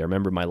mentality. I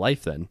remember my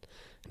life then,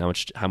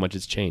 and how much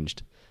it's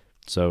changed.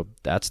 So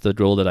that's the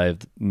goal that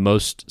I've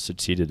most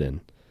succeeded in.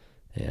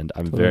 And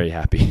I'm very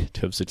happy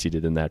to have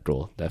succeeded in that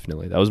goal.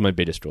 Definitely. That was my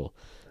biggest goal.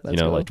 That's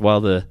you know, cool. like,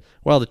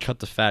 while the cut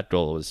the fat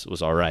goal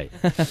was all right,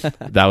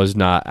 that was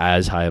not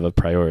as high of a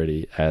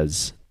priority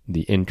as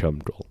the income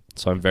goal.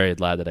 So I'm very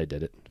glad that I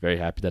did it. Very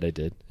happy that I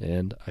did.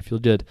 And I feel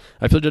good.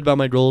 I feel good about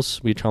my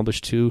goals. We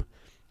accomplished 2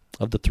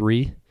 of the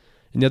 3.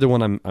 And the other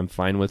one I'm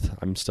fine with.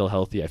 I'm still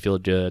healthy. I feel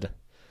good.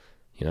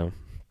 You know.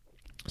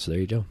 So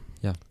there you go.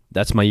 Yeah.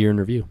 That's my year in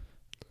review.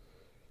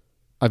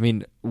 I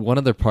mean, one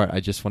other part I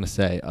just want to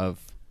say of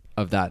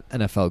that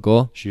NFL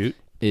goal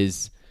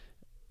is,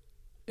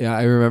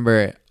 I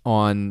remember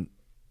on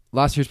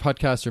last year's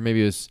podcast, or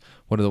maybe it was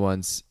one of the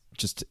ones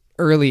just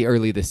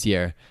early this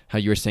year, how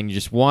you were saying you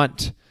just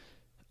want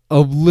a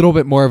little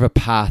bit more of a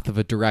path, of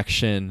a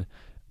direction,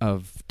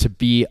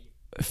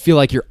 feel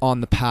like you're on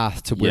the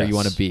path to where you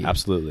want to be.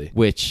 Absolutely.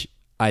 Which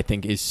I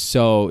think is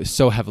so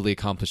heavily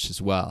accomplished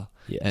as well.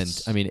 Yes.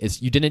 And I mean,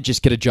 you didn't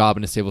just get a job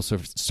and a stable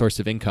source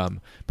of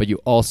income, but you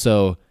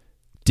also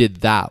did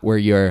that where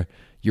you're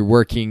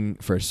working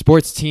for a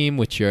sports team,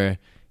 which you're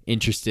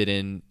interested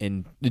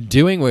in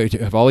doing, what you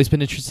have always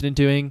been interested in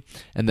doing,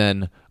 and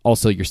then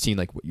also you're seeing,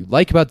 like, what you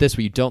like about this,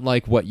 what you don't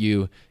like, what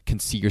you can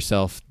see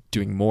yourself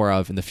doing more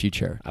of in the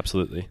future.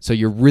 Absolutely. So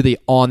you're really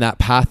on that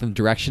path and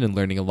direction and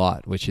learning a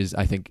lot, which is,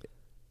 I think,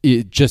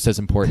 just as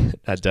important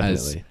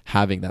as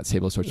having that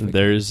stable source of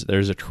income.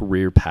 There's a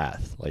career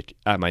path, like,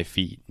 at my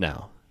feet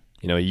now.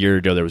 You know, a year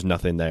ago there was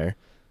nothing there.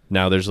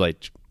 Now there's,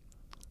 like,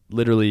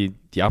 literally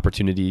the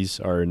opportunities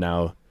are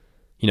now,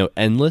 you know,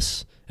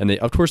 endless. And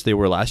of course they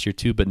were last year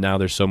too, but now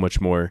they're so much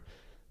more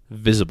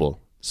visible,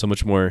 so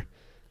much more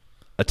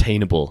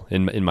attainable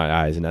in my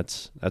eyes, and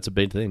that's a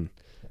big thing.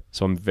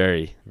 So I'm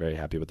very, very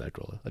happy with that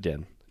goal.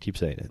 Again, keep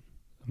saying it.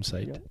 I'm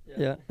psyched.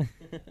 Yeah.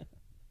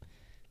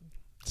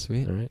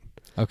 Sweet. All right.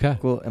 Okay.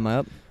 Cool. Am I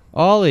up?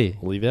 Ollie.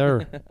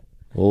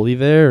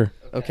 Oliver.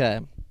 Okay.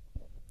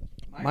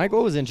 My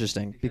goal was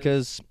interesting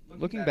because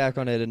looking back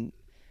on it and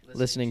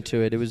listening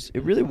to it,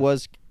 it really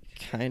was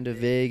kind of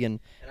vague, and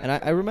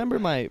I remember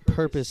my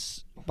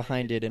purpose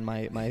behind it and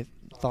my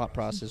thought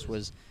process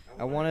was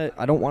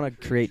I don't want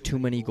to create too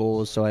many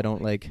goals so I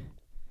don't, like,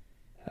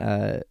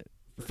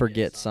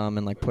 forget some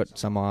and, like, put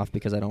some off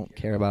because I don't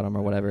care about them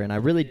or whatever. And I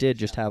really did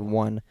just have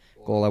one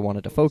goal I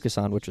wanted to focus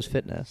on, which was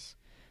fitness.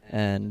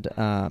 And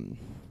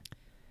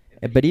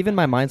but even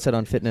my mindset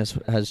on fitness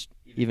has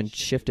even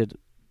shifted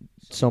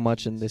so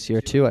much in this year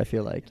too, I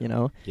feel like, you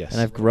know. Yes.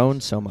 And I've grown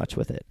so much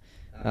with it.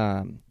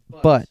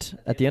 But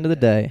at the end of the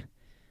day,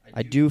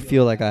 I do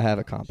feel like I have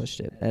accomplished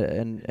it.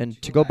 And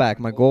to go back,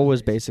 my goal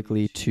was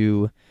basically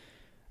to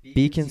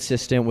be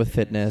consistent with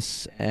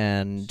fitness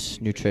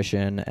and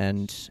nutrition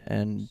and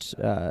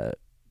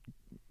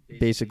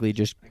basically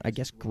just, I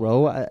guess,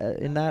 grow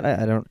in that.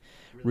 I don't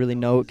really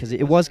know, because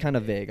it was kind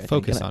of vague.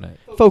 Focus on it.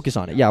 Focus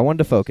on it. Yeah, I wanted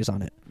to focus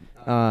on it.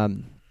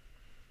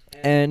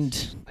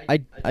 And I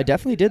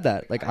definitely did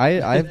that. Like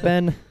I've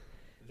been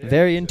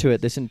very into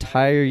it this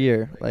entire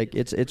year. Like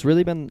it's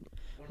really been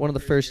one of the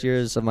first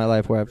years of my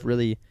life where I've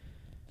really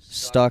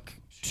stuck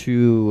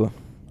to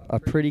a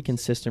pretty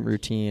consistent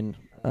routine,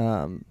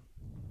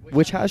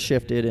 which has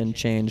shifted and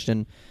changed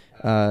and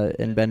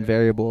been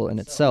variable in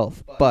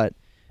itself. But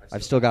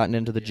I've still gotten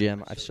into the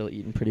gym. I've still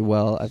eaten pretty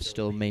well. I've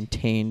still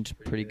maintained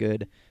pretty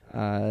good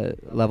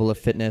level of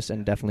fitness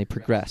and definitely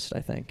progressed,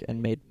 I think,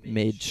 and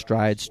made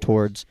strides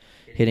towards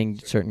hitting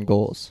certain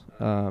goals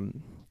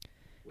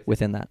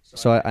within that.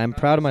 So I'm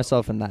proud of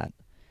myself in that.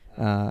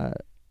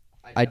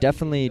 I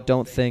definitely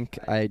don't think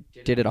I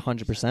did it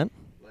 100%.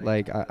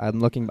 Like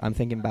I'm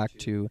thinking back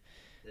to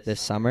this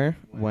summer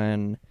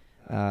when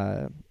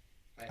I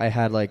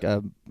had like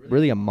a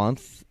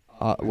month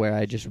where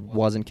I just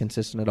wasn't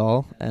consistent at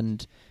all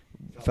and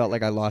felt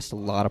like I lost a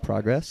lot of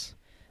progress.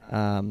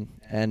 And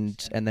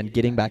then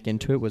getting back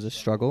into it was a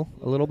struggle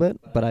a little bit,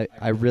 but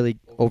I really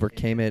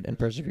overcame it and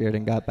persevered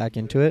and got back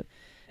into it,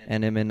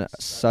 and I'm in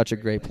such a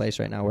great place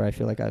right now where I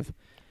feel like I've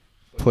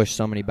pushed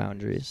so many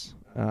boundaries,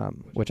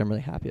 which I'm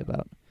really happy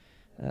about.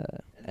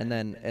 And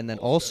then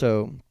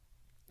also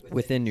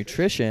within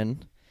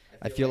nutrition,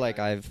 I feel like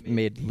I've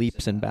made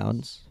leaps and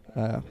bounds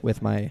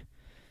with my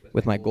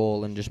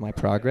goal and just my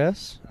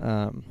progress.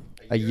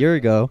 A year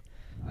ago,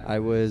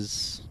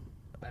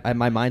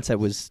 my mindset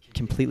was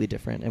completely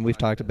different, and we've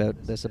talked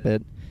about this a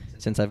bit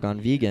since I've gone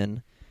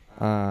vegan.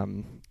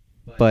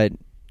 But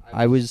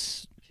I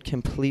was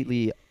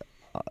completely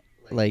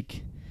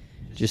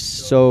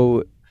just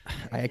so,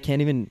 I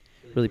can't even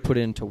really put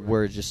it into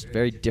words, just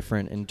very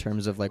different in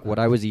terms of like what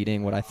I was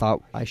eating, what I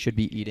thought I should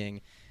be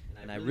eating,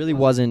 and I really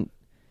wasn't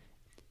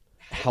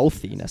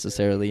healthy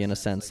necessarily in a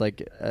sense.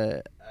 Like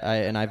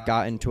I've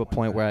gotten to a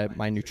point where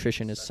my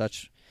nutrition is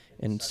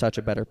in such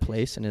a better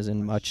place and is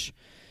in much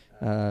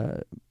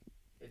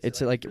it's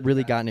like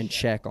really gotten in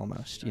check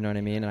almost, you know what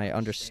I mean? And I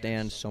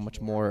understand so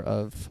much more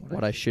of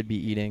what I should be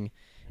eating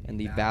and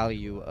the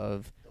value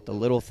of the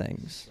little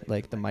things,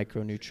 like the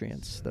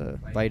micronutrients, the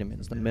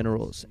vitamins, the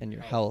minerals, and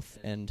your health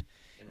and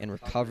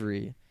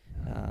recovery,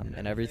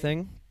 and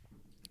everything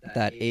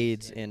that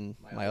aids in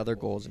my other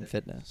goals in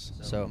fitness.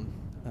 So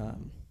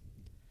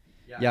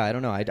yeah, I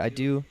don't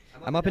know.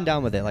 I'm up and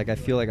down with it. Like I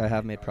feel like I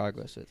have made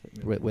progress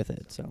with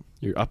it. So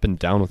You're up and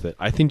down with it.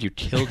 I think you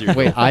killed your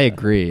Wait, I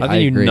agree. I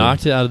think you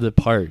knocked it out of the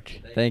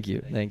park. thank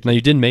you. Now,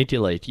 you didn't make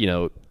it like,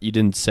 you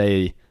didn't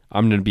say,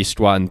 I'm going to be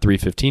squatting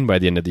 315 by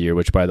the end of the year,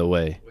 which, by the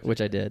way,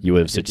 Which I did. you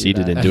would have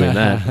succeeded in doing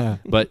that.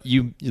 But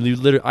you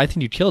literally, I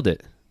think you killed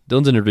it.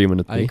 Dylan's in agreement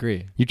with me. I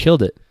agree. You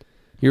killed it.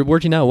 You're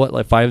working out,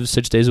 like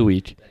 5-6 days a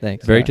week.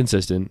 Thanks. Very yeah.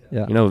 consistent.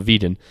 Yeah.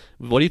 Vegan.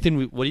 What do you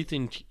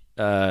think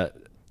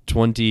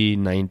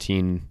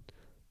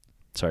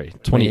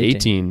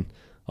 2018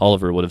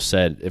 Oliver would have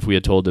said if we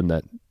had told him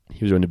that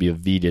he was going to be a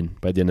vegan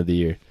by the end of the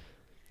year?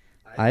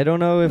 I don't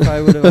know if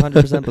I would have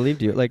 100%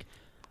 believed you. Like,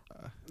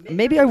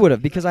 maybe I would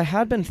have, because I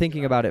had been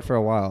thinking about it for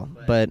a while.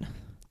 But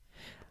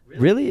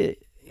really,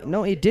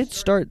 no, it did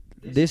start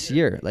this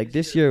year. Like,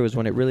 this year was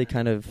when it really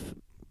kind of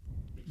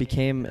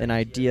became an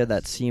idea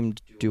that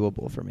seemed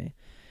doable for me.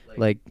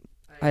 Like,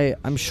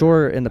 I'm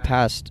sure in the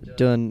past,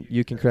 Dylan,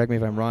 you can correct me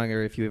if I'm wrong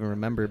or if you even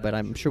remember, but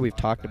I'm sure we've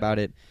talked about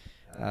it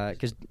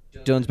because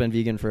Dylan's been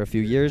vegan for a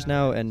few years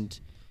now, and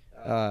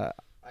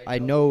I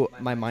know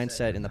my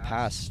mindset in the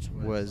past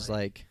was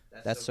like,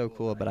 that's so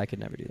cool, but I could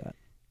never do that.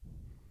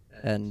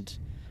 And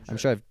I'm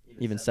sure I've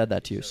even said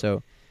that to you.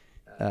 So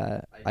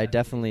I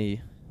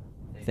definitely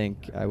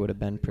think I would have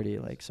been pretty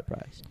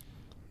surprised.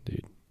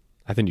 Dude,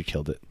 I think you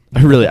killed it.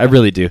 I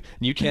really do.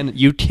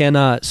 You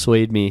cannot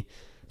sway me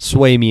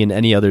in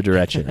any other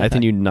direction. I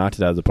think you knocked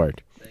it out of the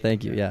park.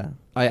 Thank you. Yeah,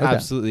 I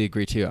absolutely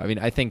agree too. I mean,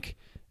 I think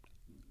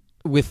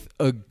with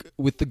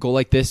the goal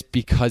like this,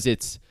 because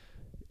it's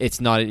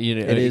not it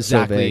is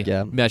exactly so vague,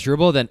 yeah.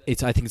 measurable, then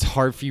I think it's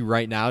hard for you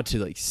right now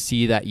to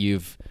see that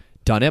you've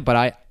done it. But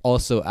I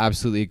also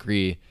absolutely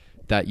agree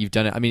that you've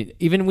done it. I mean,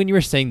 even when you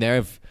were saying there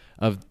of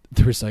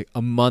there was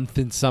a month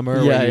in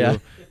summer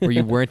where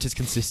you weren't as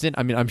consistent.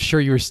 I mean, I'm sure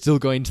you were still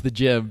going to the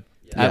gym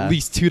at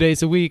least 2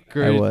 days a week,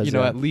 or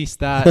at least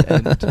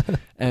that,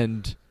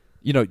 and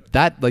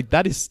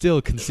that is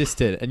still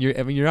consistent. And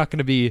you're not going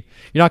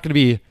to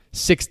be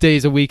 6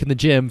 days a week in the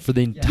gym for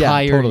the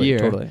entire year.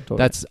 Totally.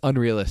 That's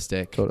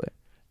unrealistic. Totally.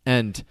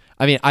 And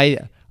I mean, I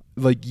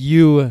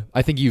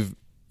think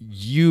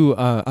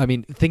I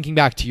mean, thinking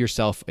back to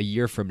yourself a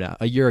year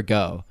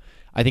ago,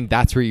 I think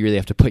that's where you really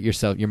have to put your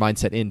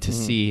mindset in to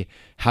see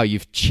how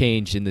you've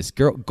changed in this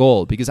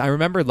goal. Because I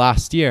remember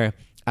last year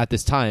at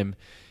this time,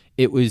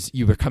 it was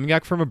you were coming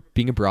back from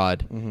being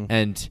abroad,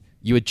 and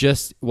you had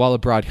just, while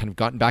abroad, kind of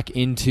gotten back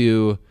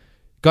into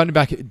gotten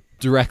back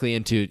directly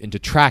into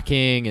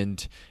tracking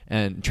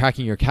and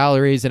tracking your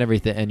calories and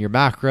everything and your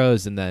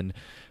macros, and then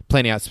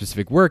planning out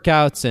specific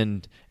workouts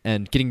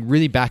and getting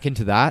really back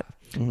into that.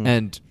 Mhm.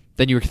 And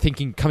then you were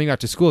thinking, coming back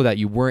to school, that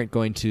you weren't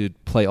going to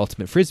play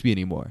ultimate frisbee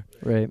anymore.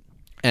 Right.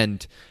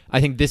 And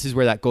I think this is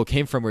where that goal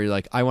came from, where you're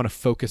like, I want to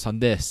focus on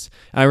this.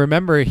 And I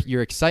remember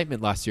your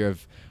excitement last year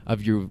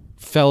of you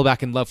fell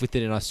back in love with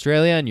it in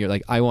Australia, and you're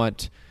like, I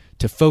want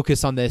to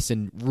focus on this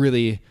and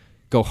really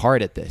go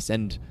hard at this.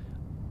 And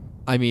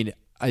I mean,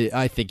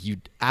 I think you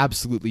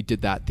absolutely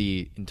did that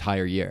the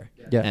entire year.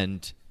 Yeah.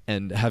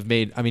 And have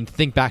made, I mean,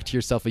 think back to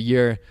yourself a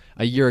year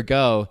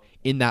ago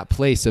in that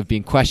place of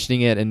being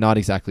questioning it and not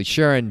exactly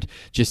sure, and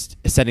just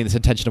setting this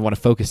intention to want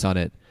to focus on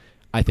it.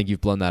 I think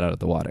you've blown that out of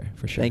the water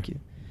for sure. Thank you.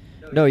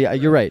 No, yeah,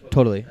 you're right,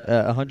 totally,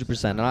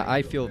 100%. And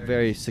I feel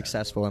very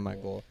successful in my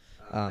goal.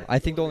 I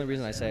think the only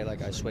reason I say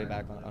like I sway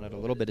back on it a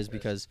little bit is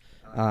because,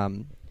 I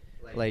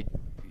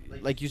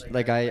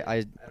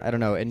don't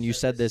know. And you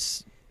said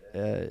this,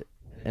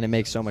 and it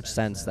makes so much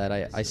sense that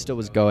I still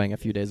was going a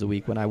few days a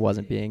week when I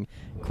wasn't being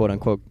quote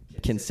unquote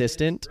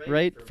consistent,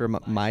 right, for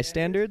my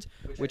standards,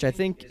 which I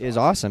think is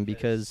awesome,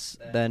 because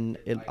then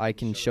I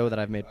can show that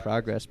I've made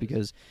progress,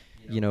 because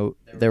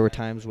there were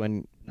times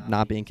when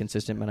not being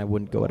consistent meant I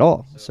wouldn't go at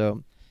all.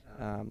 So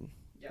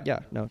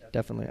yeah, no,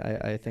 definitely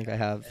I think I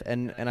have,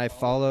 and I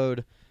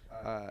followed.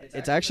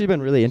 It's actually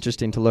been really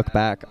interesting to look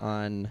back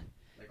on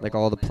like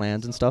all the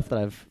plans and stuff that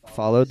I've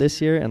followed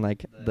this year, and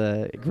like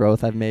the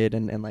growth I've made,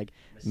 and like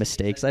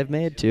mistakes I've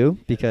made too,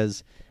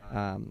 because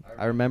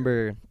I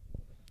remember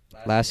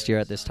last year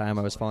at this time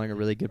I was following a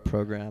really good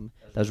program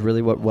that was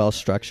really well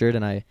structured,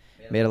 and I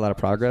made a lot of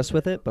progress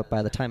with it. But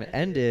by the time it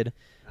ended,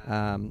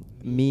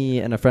 me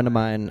and a friend of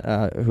mine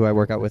who I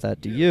work out with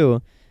at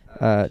DU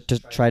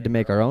just tried to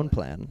make our own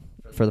plan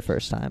for the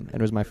first time, and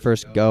it was my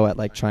first go at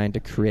like trying to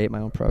create my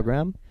own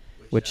program,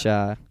 which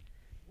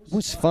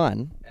was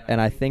fun,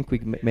 and I think we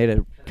made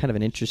a kind of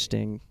an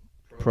interesting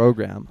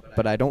program,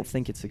 but I don't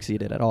think it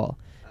succeeded at all.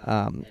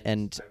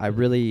 And I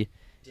really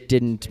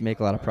didn't make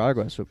a lot of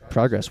progress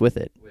with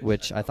it,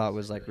 which I thought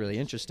was like really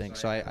interesting.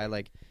 So I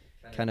like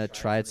kind of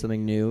tried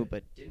something new,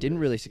 but didn't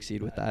really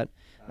succeed with that.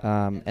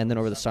 And then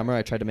over the summer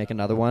I tried to make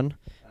another one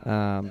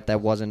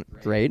that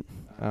wasn't great.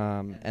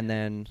 And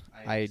then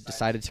I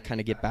decided to kind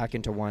of get back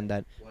into one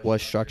that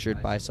was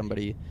structured by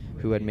somebody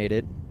who had made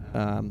it,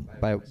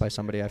 by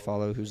somebody I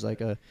follow who's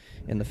like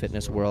in the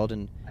fitness world,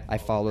 and I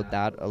followed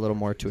that a little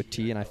more to a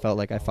T, and I felt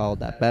like I followed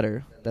that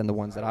better than the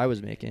ones that I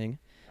was making.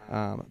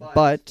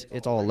 But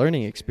it's all a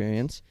learning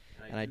experience,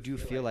 and I do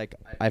feel like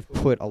I've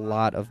put a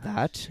lot of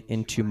that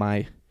into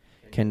my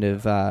kind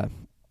of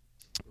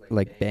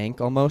like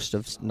bank almost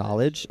of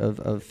knowledge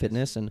of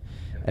fitness and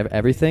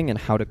everything, and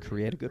how to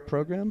create a good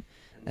program.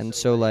 And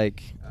so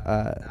like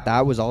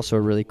that was also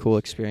a really cool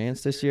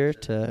experience this year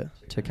to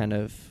kind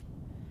of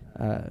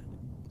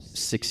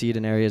succeed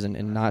in areas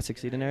and not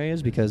succeed in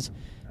areas, because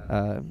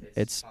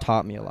it's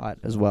taught me a lot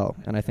as well.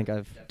 And I think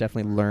I've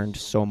definitely learned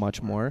so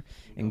much more.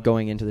 And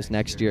going into this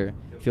next year,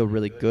 feel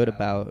really good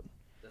about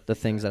the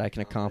things that I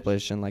can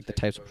accomplish, and like the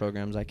types of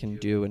programs I can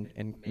do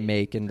and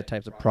make, and the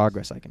types of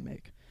progress I can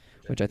make,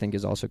 which I think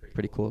is also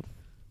pretty cool.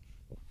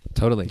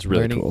 Totally. It's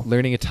really cool.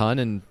 Learning a ton,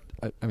 and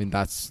I mean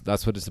that's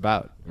what it's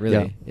about,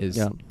 really, is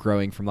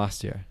growing from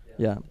last year.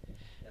 Yeah,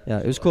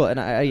 it was cool, and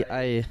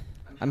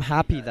I'm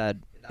happy that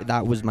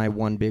was my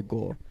one big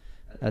goal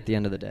at the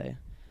end of the day.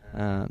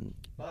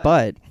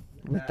 But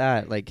with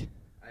that, like,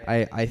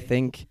 I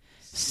think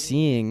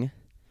seeing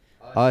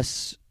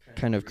us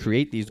kind of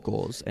create these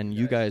goals, and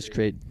you guys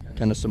create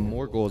kind of some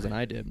more goals than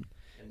I did,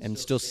 and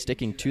still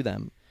sticking to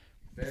them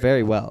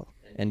very well,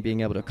 and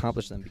being able to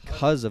accomplish them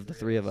because of the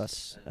three of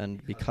us,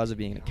 and because of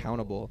being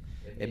accountable,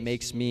 it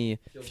makes me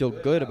feel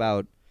good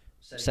about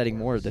setting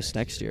more of this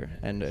next year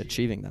and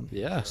achieving them.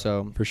 Yeah,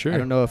 so for sure. I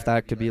don't know if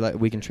that could be like,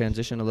 we can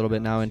transition a little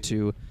bit now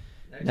into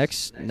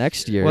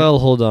next year. Well,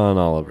 hold on,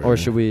 Oliver. Or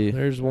should we?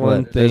 There's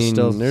one thing.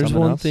 There's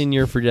one else? thing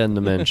you're forgetting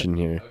to mention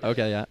here.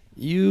 Okay, yeah.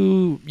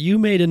 You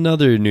made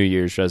another New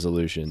Year's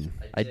resolution.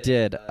 I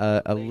did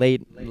a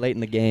late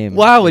in the game.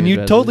 Wow, and you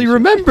totally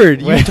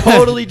remembered. You Wait.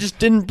 totally just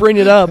didn't bring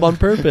it up on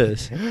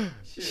purpose.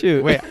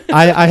 Shoot. Wait,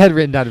 I had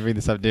written down to bring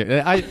this up, dude.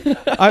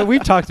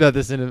 We've talked about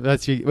this in a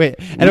last week. Wait,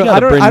 I don't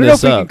know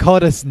if we can call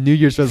it a New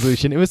Year's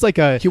resolution. It was like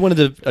He wanted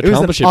to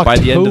accomplish it by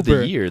the end of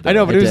the year. Though. I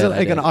know, but it was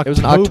like an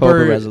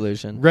October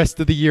resolution. Rest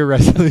of the year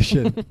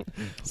resolution.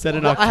 Set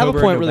in October. I have a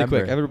point really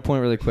November. quick. I have a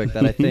point really quick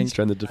that I think He's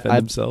trying to defend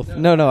himself.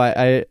 I'm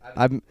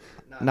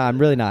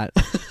really not.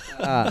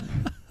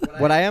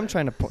 What I am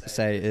trying to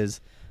say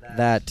is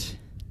that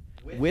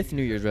with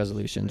New Year's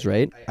resolutions,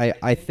 right?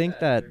 I think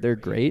that they're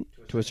great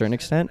to a certain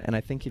extent, and I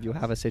think if you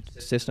have a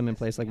system in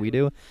place like we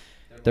do,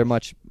 they're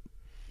much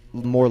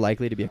more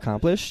likely to be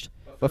accomplished.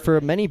 But for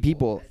many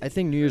people, I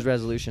think New Year's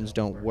resolutions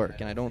don't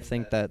work, and I don't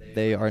think that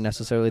they are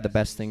necessarily the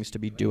best things to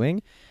be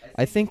doing.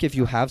 I think if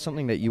you have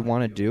something that you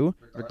want to do,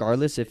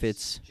 regardless if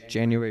it's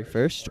January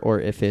 1st or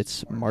if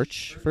it's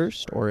March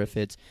 1st or if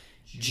it's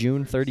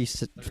June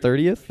 30th,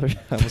 I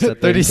almost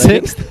said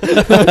 36th,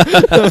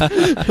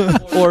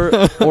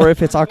 or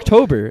if it's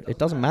October, it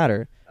doesn't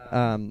matter.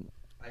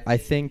 I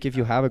think if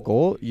you have a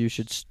goal, you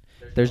should.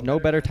 There's no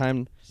better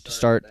time to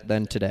start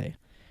than today,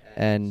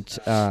 and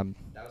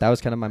that was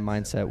kind of my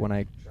mindset when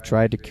I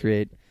tried to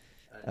create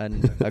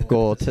a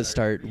goal to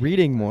start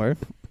reading more.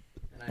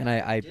 And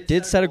I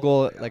did set a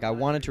goal, like I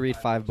wanted to read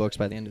 5 books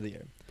by the end of the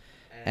year.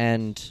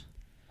 And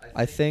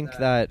I think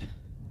that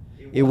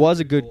it was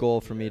a good goal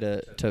for me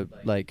to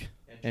like,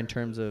 in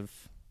terms of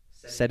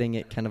setting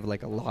it kind of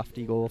like a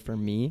lofty goal for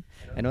me.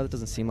 I know that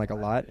doesn't seem like a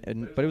lot,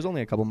 but it was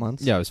only a couple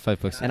months. Yeah, it was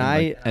 5 books. And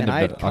in,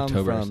 I'd come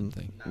October or from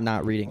something.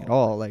 not reading at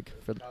all, like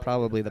for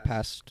probably the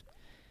past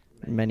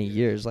many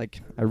years.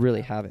 Like I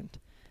really haven't.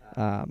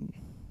 And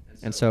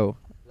so,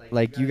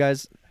 like you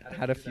guys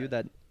had a few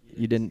that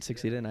you didn't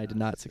succeed in. I did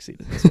not succeed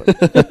in this one.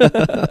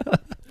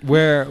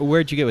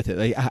 Where'd you get with it?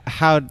 Like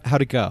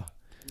how'd it go?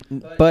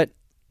 But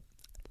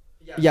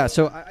yeah,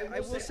 so I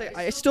will say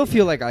I still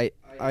feel like I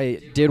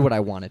did what I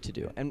wanted to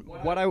do. And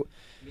what I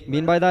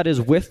mean by that is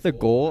with the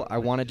goal, I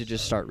wanted to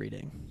just start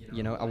reading.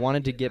 You know, I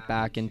wanted to get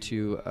back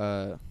into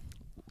a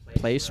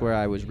place where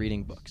I was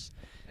reading books.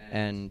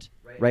 And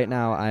right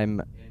now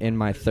I'm in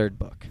my 3rd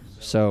book.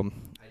 So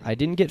I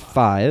didn't get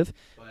 5,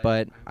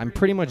 but I'm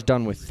pretty much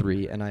done with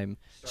 3, and I'm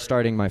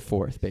starting my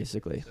 4th,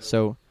 basically.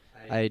 So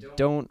I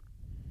don't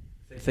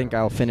think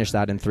I'll finish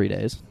that in 3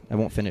 days. I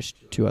won't finish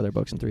 2 other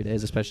books in 3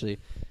 days, especially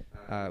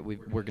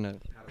we're going to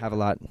have a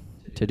lot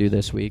to do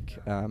this week,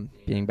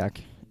 being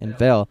back in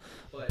Vail.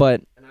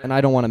 And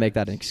I don't want to make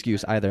that an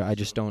excuse either. I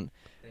just don't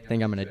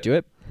think I'm going to do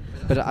it.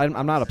 But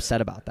I'm not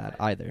upset about that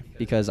either,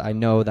 because I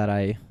know that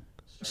I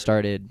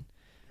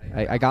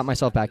got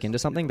myself back into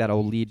something that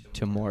will lead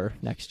to more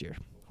next year,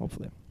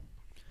 hopefully.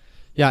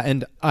 Yeah,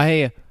 and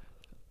I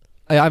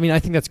mean, I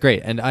think that's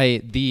great. And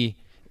I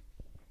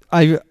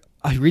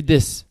read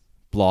this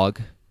blog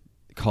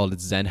called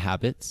Zen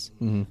Habits,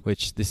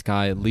 which this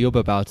guy Leo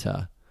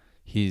Babauta,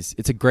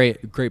 it's a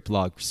great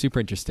blog, super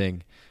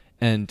interesting.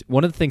 And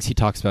one of the things he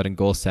talks about in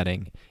goal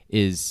setting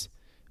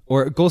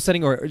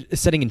or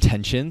setting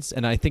intentions.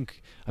 And I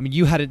think, I mean,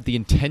 you had the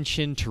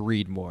intention to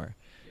read more,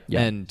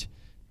 and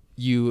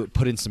you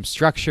put in some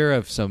structure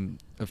of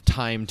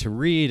time to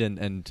read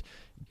and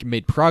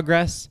made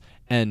progress.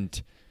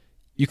 And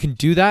you can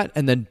do that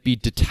and then be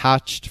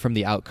detached from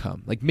the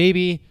outcome. Like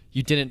maybe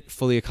you didn't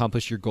fully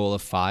accomplish your goal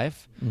of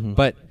 5,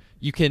 but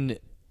you can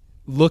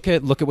look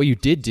at what you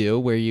did do,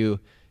 where you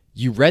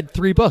read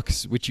 3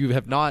 books, which you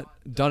have not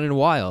done in a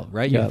while,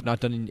 right? You have not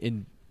done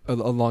in a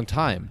long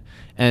time.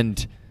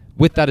 And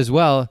with that as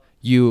well,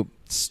 you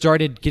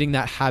started getting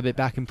that habit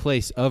back in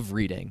place of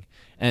reading.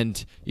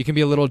 And you can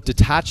be a little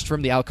detached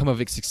from the outcome of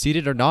it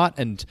succeeded or not,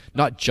 and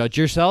not judge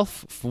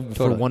yourself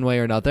for one way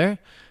or another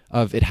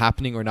of it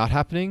happening or not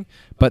happening.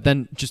 But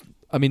then just,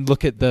 I mean,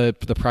 look at the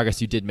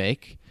progress you did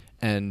make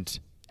and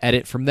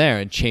edit from there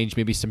and change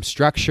maybe some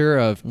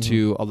structure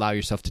to allow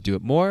yourself to do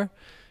it more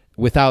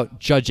without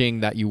judging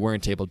that you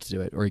weren't able to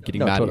do it or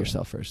getting mad at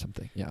yourself or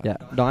something. Yeah.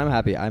 No, I'm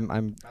happy.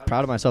 I'm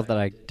proud of myself that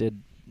I did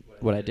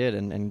what I did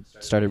and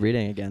started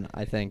reading again.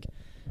 I think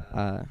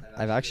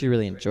I've actually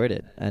really enjoyed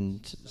it,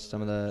 and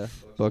some of the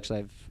books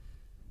I've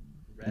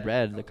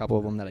read, a couple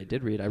of them that I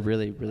did read, I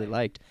really, really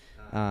liked,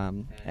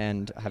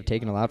 and have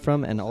taken a lot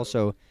from, and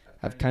also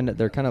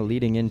they're kind of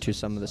leading into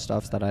some of the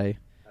stuff that I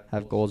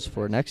have goals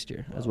for next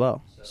year as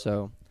well.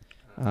 So,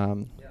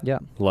 yeah.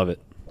 Love it.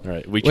 All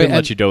right. We couldn't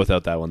let you go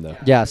without that one, though.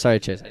 Yeah, sorry,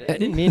 Chase. I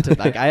didn't mean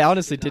to. I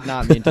honestly did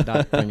not mean to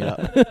not bring it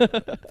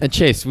up. And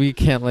Chase, we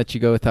can't let you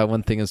go without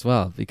one thing as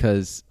well,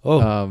 because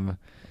I'm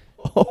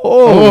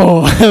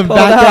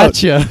back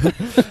at you.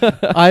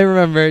 I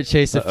remember,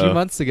 Chase, a few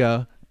months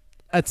ago,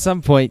 at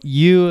some point,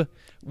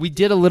 we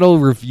did a little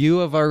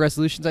review of our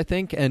resolutions, I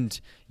think, and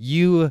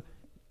you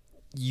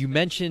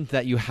mentioned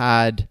that you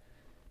had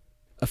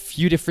a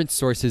few different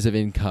sources of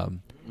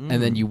income,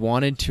 and then you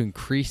wanted to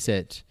increase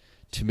it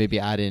to maybe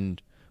add in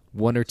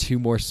 1 or 2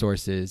 more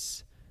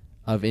sources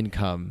of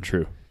income.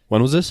 True.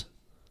 When was this?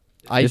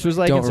 This was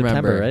like don't in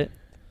September, remember. right?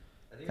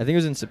 I think it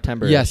was in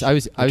September. Yes, I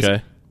was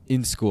Okay.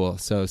 in school,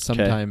 so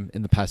sometime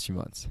in the past few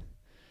months.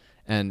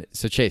 And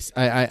so, Chase,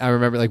 I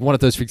remember, like, one of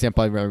those, for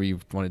example, I remember you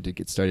wanted to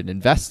get started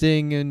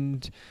investing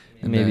and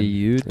maybe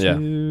you too.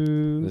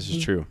 Yeah, this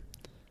is true.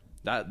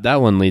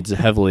 That one leads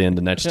heavily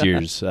into next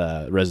year's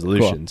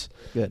resolutions.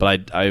 Cool. Good.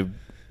 But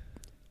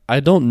I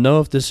don't know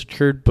if this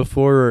occurred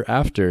before or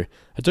after.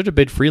 I took a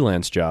big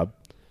freelance job.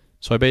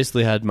 So I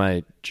basically had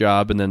my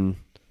job and then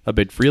a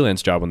big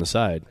freelance job on the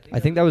side.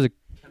 I think that was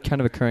kind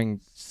of occurring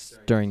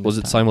during this Was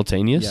it time.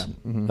 simultaneous? Yeah.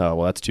 Mm-hmm. Oh,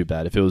 well, that's too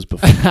bad. If it was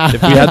before,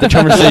 if we had the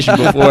conversation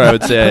before, I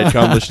would say I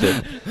accomplished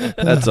it.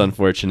 That's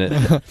unfortunate.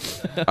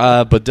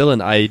 But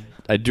Dylan,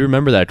 I do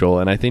remember that goal,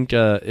 and I think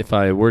if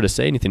I were to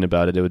say anything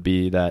about it, it would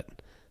be that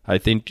I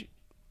think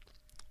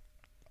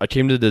I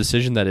came to the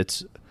decision that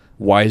it's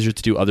wiser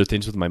to do other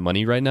things with my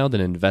money right now than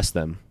invest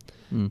them.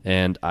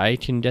 And I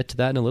can get to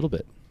that in a little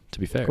bit, to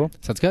be fair. Cool.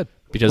 Sounds good.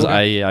 Because Cool.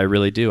 I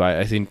really do.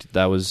 I think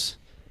that was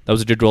a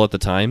good goal at the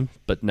time,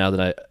 but now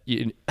that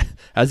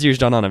as the years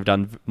gone on, I've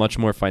gotten much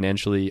more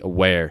financially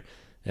aware,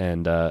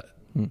 and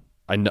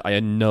I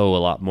know a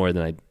lot more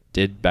than I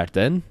did back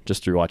then,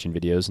 just through watching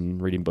videos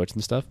and reading books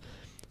and stuff.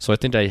 So I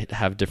think I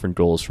have different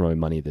goals for my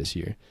money this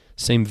year.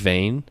 Same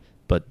vein,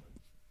 but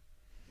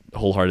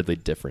wholeheartedly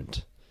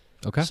different.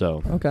 Okay.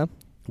 So Okay.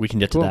 we can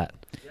get Cool. to that.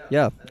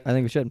 Yeah, I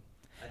think we should.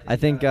 I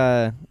think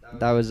that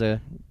was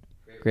a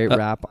great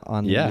wrap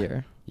on the yeah.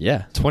 year.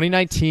 Yeah.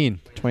 2019.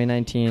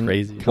 2019.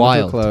 Crazy. Come to a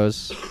Wild.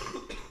 close.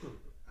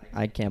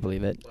 I can't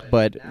believe it.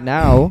 But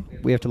now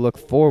we have to look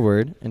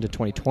forward into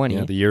 2020.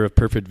 Yeah, the year of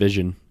perfect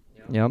vision.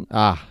 Yep.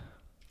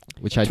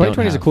 Which I 2020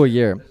 don't is a have. cool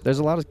year. There's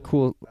a lot of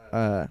cool.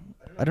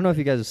 I don't know if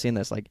you guys have seen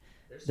this. Like,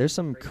 there's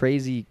some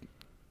crazy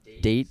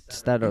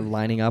dates that are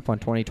lining up on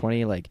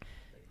 2020. Like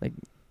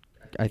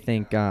I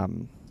think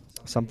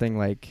something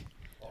like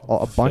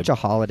a bunch of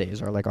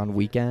holidays are like on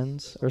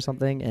weekends or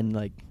something, and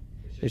like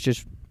it's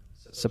just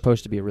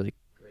supposed to be a really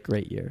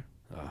great year.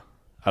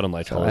 I don't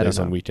like So, I holidays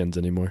don't on know. weekends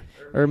anymore.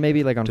 Or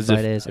maybe like on 'Cause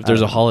Fridays. if I there's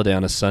a don't know. holiday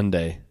on a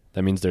Sunday,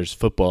 that means there's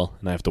football,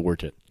 and I have to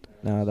work it.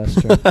 No, that's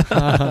true.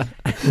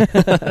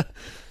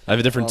 I have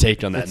a different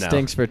take on that it now.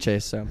 stinks for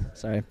Chase, so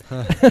sorry.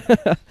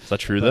 Is that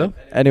true though?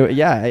 Anyway,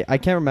 yeah, I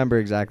can't remember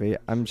exactly.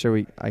 I'm sure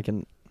we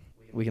can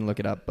look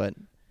it up, but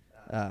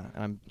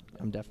I'm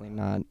definitely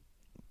not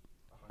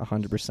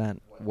 100%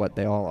 what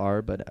they all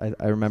are, but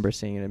I remember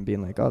seeing it and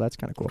being like, oh, that's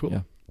kind of cool. Cool.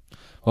 Yeah.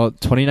 Well,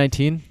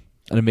 2019,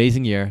 an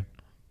amazing year.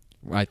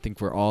 I think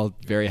we're all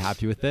very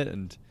happy with it,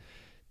 and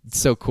it's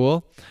so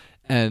cool.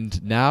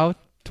 And now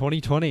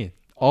 2020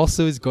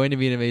 also is going to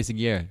be an amazing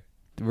year.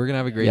 We're gonna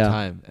have a great Yeah.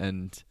 time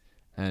and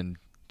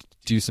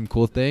do some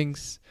cool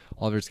things.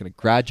 Oliver's gonna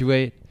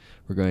graduate.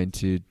 We're going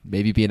to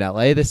maybe be in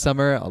LA this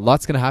summer. A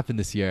lot's gonna happen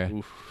this year,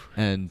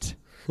 and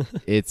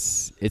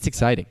it's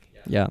exciting.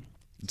 Yeah,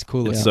 It's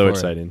cool. It's looking so forward.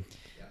 exciting.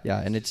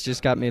 yeah, and it's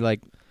just got me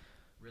like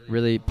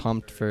really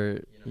pumped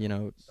for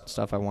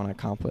stuff I want to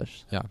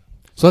accomplish. Yeah.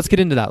 So let's get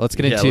into that. Let's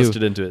get Yeah, into let's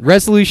get into it.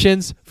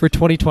 resolutions for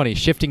 2020.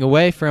 Shifting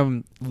away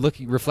from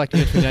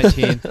reflecting on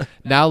 2019,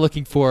 now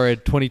looking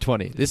forward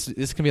 2020. This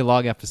can be a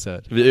long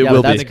episode. It Yeah,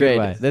 will but that's be. great.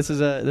 Way. This is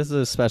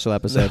a special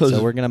episode, That was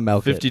so we're gonna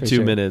milk it. for 52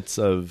 sure. minutes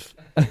of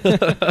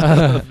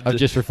Of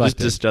just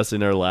reflecting.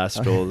 discussing our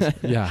last goals.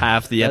 Yeah.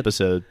 Half the That-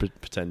 episode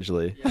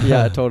potentially.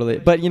 Yeah, totally.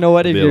 But you know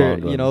what? If It'll be a you're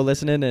long run.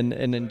 listening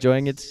and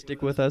enjoying it,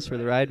 stick with us for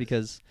the ride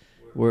because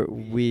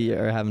we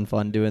are having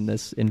fun doing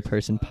this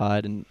in-person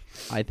pod, and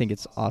I think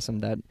it's awesome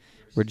that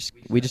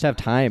we just have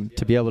time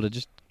to be able to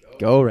just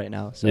go right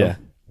now. So Yeah.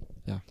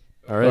 Yeah.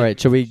 All All right. right,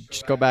 should we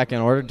just go back in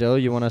order? Dill,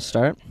 you want to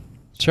start?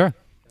 Sure.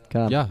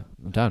 Come. Yeah,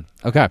 I'm down.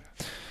 Okay.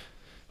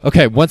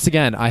 Once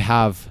again, I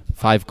have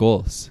 5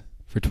 goals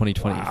for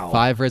 2020. Wow.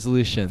 5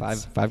 resolutions.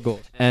 Five goals.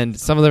 And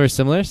some of them are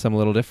similar, some a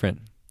little different.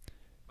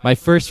 My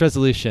first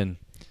resolution,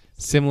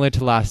 similar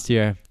to last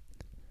year,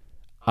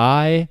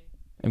 I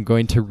am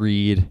going to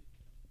read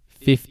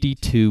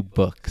 52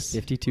 books.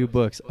 52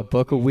 books, a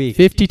book a week.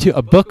 52,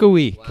 a book a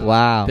week.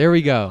 Wow. There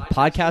we go.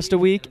 Podcast a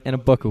week and a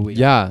book a week.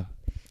 Yeah.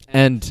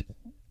 And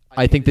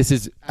I think this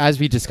is, as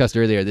we discussed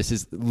earlier, this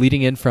is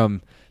leading in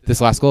from this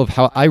last goal of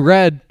how I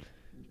read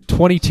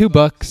 22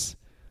 books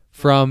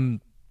from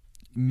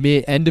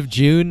end of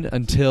June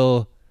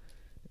until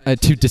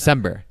to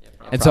December.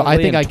 And so I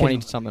Probably think in I 20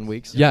 can something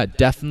weeks. yeah,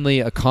 definitely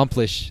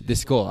accomplish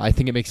this goal. I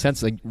think it makes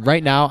sense. Like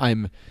right now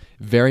I'm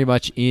very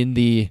much in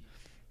the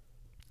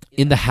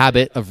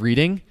habit of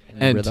reading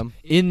and rhythm.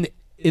 in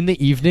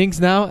the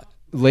evenings now,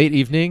 late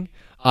evening,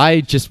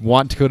 I just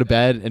want to go to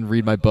bed and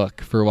read my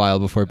book for a while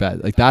before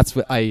bed. Like that's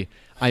what I'm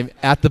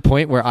at the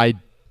point where I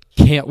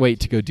can't wait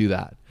to go do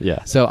that.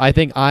 Yeah. So I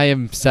think I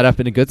am set up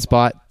in a good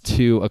spot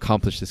to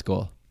accomplish this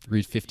goal.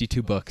 Read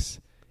 52 books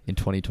in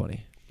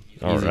 2020.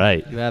 All Easy.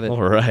 right. You have it.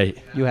 All right.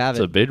 You have It's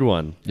a it. big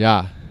one.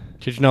 Yeah.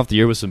 Kicking off the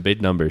year with some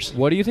big numbers.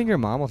 What do you think your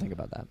mom will think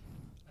about that?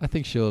 I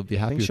think she'll be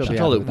happy think with she'll that. be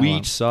Call happy it with that one.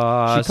 wheat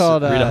sauce. She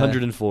called, read uh,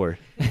 104.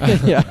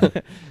 Yeah.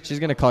 She's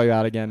going to call you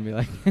out again and be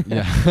like,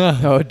 Yeah.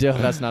 oh, Dill,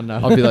 that's not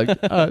enough. I'll be like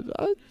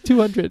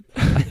 200.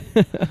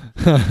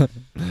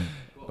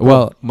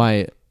 Well,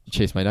 my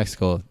next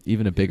goal,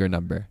 even a bigger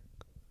number,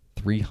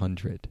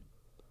 300.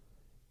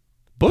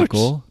 My Books,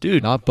 goal,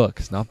 dude. not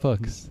books.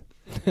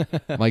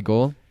 My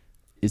goal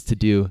is to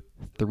do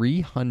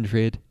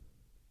 300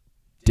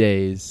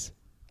 days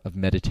of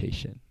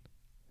meditation.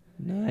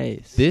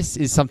 Nice. This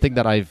is something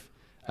that I've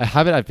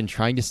been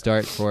trying to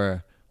start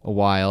for a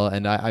while,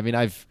 and I mean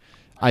I've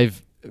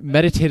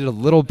meditated a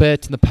little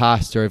bit in the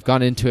past, or I've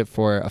gone into it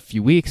for a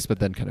few weeks, but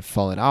then kind of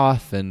fallen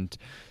off and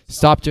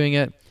stopped doing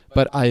it.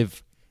 But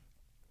I've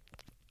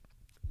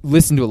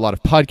listened to a lot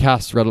of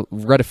podcasts,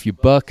 read a few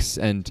books,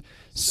 and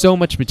so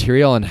much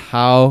material on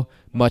how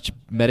much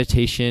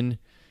meditation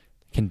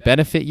can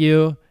benefit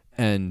you,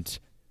 and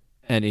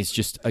it's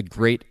just a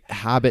great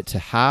habit to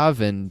have,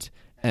 and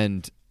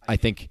I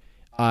think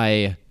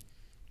I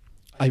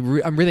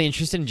I'm really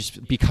interested in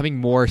just becoming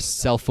more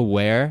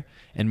self-aware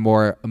and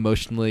more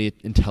emotionally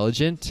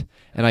intelligent.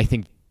 And I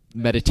think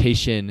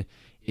meditation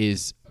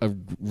is a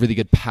really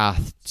good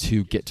path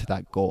to get to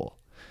that goal.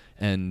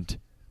 And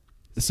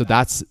so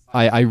that's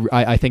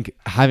I think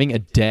having a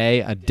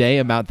day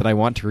amount that I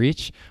want to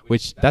reach,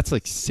 which that's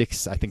like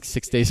 6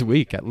 days a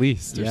week at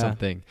least or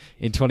something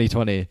in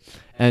 2020.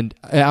 And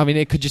I mean,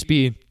 it could just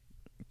be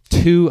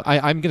 2.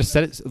 I'm going to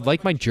set it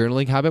like my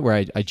journaling habit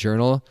where I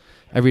journal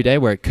every day,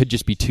 where it could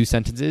just be 2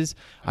 sentences.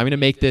 I'm going to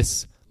make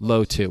this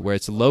low 2, where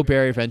it's a low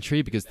barrier of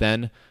entry, because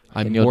then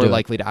I'm more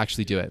likely to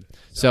actually do it.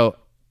 So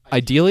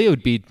ideally it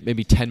would be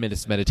maybe 10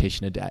 minutes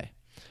meditation a day,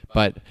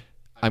 but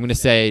I'm going to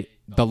say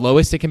the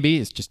lowest it can be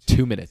is just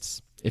 2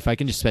 minutes. If I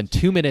can just spend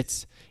 2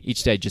 minutes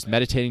each day just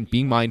meditating,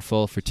 being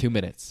mindful for 2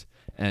 minutes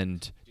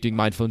and doing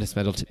mindfulness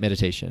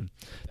meditation,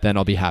 then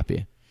I'll be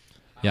happy.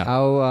 Yeah.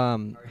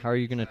 How are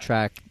you going to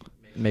track,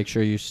 make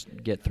sure you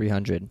get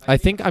 300? I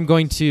think I'm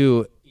going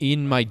to,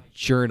 in my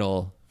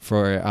journal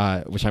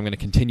for which I'm going to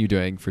continue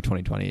doing for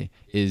 2020,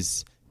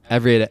 is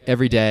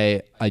every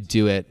day I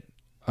do it,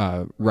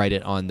 write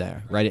it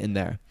in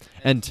there.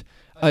 And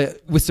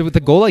with the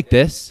goal like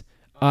this,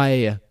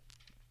 I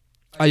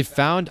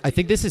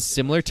think this is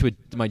similar to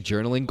my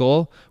journaling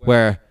goal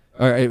that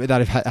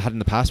I've had in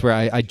the past, where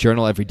I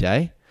journal every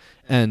day,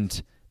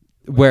 and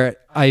where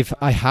I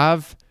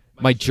have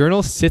my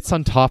journal sits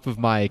on top of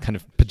my kind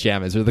of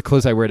pajamas or the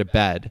clothes I wear to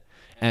bed.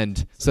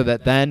 And so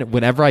that then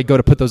whenever I go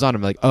to put those on,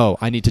 I'm like, oh,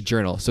 I need to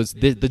journal. So it's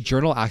the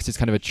journal acts as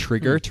kind of a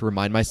trigger to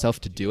remind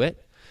myself to do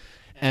it.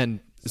 And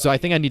so I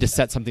think I need to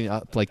set something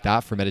up like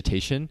that for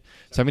meditation.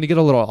 So I'm going to get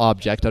a little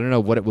object. I don't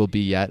know what it will be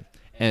yet.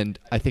 And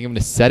I think I'm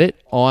going to set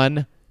it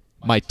on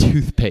my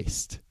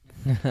toothpaste.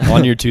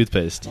 On your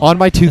toothpaste. On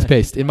my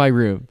toothpaste in my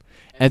room.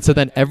 And so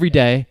then every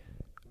day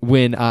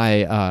when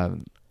I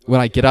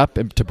get up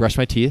to brush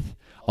my teeth,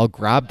 I'll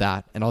grab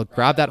that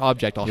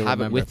object. I'll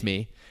have it with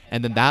me.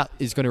 And then that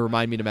is going to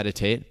remind me to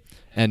meditate.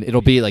 And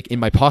it'll be like in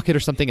my pocket or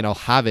something, and I'll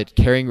have it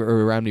carrying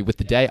around me with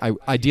the day. I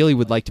ideally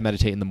would like to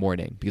meditate in the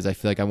morning, because I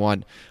feel like I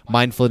want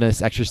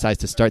mindfulness exercise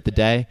to start the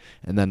day,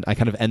 and then I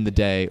kind of end the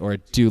day, or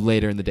do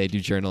later in the day, do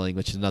journaling,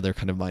 which is another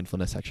kind of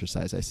mindfulness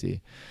exercise I see.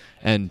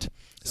 And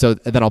so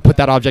then I'll put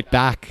that object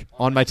back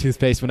on my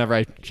toothpaste whenever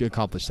I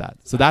accomplish that.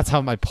 So that's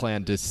how my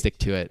plan to stick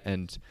to it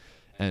and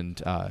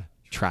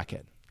track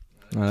it.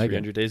 I like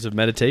 300 days of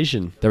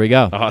meditation. There we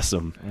go.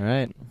 Awesome. All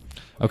right.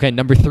 Okay,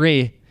 number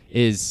 3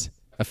 is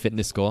a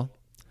fitness goal,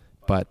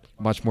 but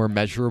much more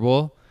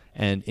measurable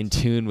and in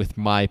tune with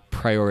my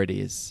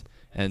priorities,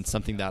 and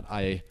something that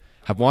I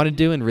have wanted to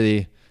do and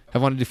really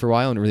have wanted to do for a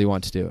while and really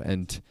want to do.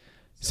 And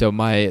so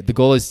the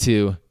goal is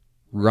to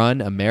run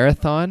a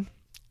marathon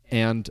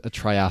and a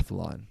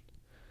triathlon.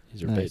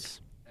 These are Nice. big.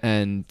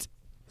 And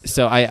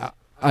so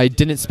I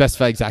didn't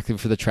specify exactly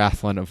for the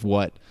triathlon of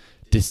what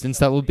distance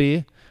that will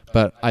be,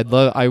 but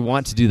I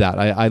want to do that.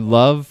 I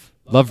love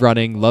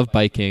running, love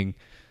biking.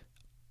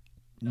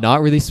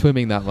 Not really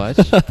swimming that much,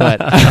 but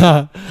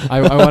I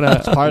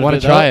want to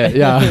try it.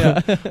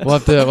 Yeah, we'll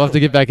have to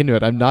get back into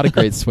it. I'm not a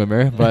great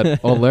swimmer, but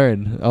I'll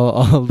learn.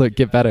 I'll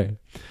get better.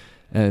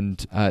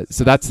 And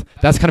so that's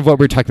kind of what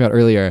we were talking about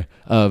earlier,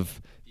 of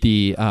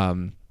the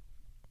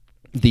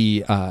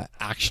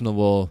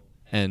actionable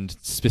and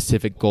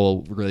specific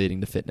goal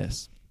relating to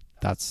fitness.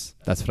 That's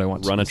what I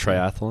want. Run to a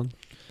triathlon?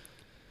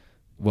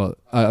 Well,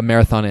 a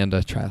marathon and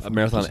a triathlon. A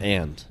marathon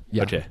and?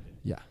 Yeah. Okay.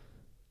 Yeah.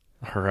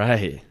 All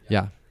right.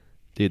 Yeah.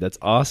 Dude, that's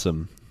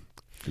awesome.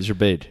 These are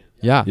big.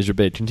 Yeah. These are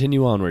big.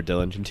 Continue onward,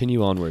 Dylan.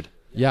 Continue onward.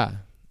 Yeah.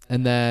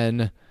 And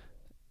then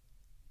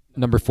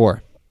number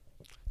 4,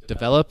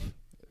 develop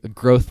a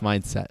growth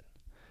mindset.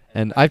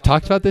 And I've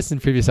talked about this in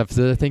previous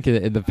episodes, I think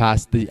in the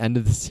past, the end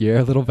of this year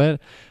a little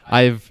bit.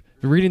 I've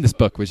been reading this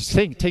book, which is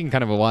taking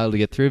kind of a while to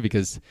get through,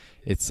 because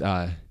it's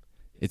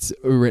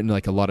written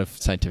like a lot of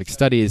scientific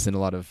studies and a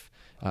lot of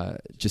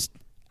just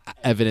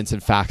evidence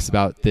and facts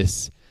about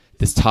this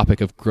topic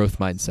of growth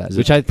mindset,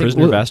 which I think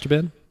Prisoner of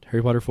Azkaban?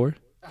 Harry Potter 4?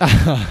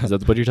 Is that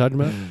the book you're talking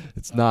about?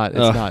 It's not.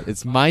 It's not.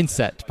 It's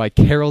Mindset by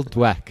Carol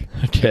Dweck.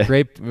 Okay.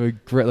 Great,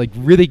 like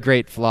really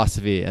great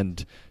philosophy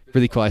and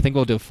really cool. I think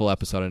we'll do a full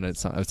episode on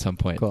it at some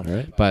point. Cool. All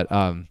right. But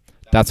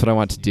that's what I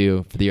want to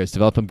do for the year, is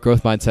develop a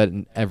growth mindset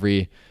in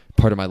every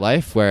part of my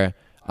life, where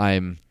I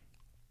am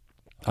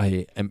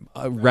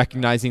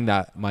recognizing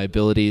that my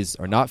abilities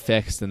are not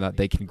fixed and that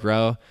they can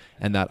grow,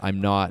 and that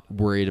I'm not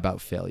worried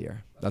about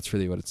failure. That's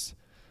really what it's.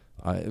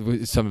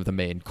 Some of the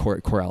main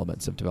core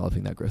elements of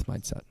developing that growth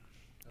mindset.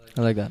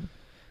 I like that.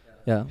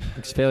 Yeah,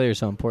 because failure is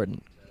so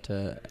important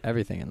to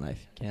everything in life.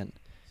 You can't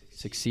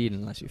succeed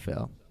unless you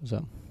fail.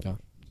 So Yeah,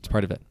 it's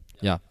part of it.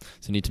 Yeah,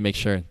 so I need to make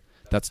sure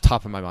that's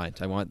top of my mind.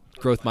 I want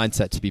growth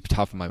mindset to be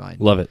top of my mind.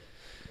 Love it.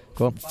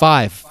 cool.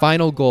 5,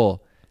 final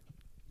goal.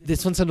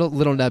 This one's a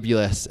little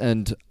nebulous,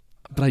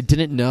 but I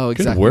didn't know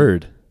exactly. Good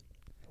word.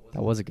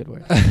 That was a good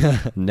word.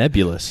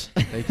 Nebulous.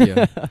 Thank you.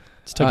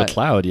 It's type of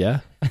cloud, yeah?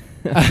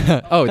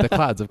 Oh, the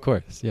clouds, of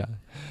course. Yeah.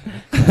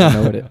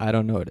 I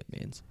don't know what it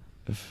means.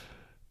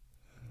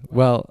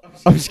 Well,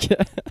 I'm just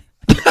kidding.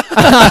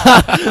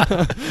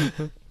 I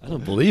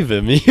don't believe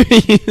him.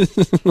 He's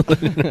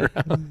looking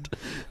around.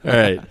 All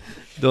right.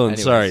 Dylan,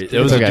 Anyways, sorry. It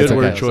was okay, a good it's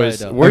word okay. choice.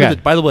 Sorry, Dylan. Word Okay. of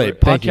the, by the way,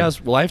 Thank you.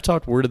 podcast live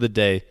talk word of the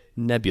day,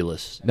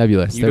 nebulous.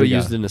 Nebulous. You There go we go.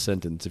 use it in a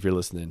sentence if you're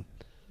listening.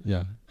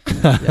 Yeah.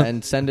 Yeah,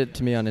 and send it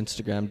to me on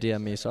Instagram.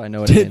 DM me so I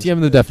know what it means.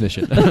 DM the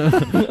definition.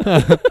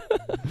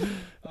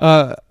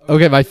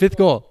 Okay, my fifth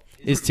goal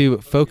is to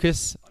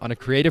focus on a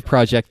creative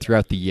project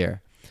throughout the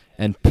year,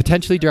 and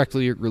potentially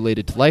directly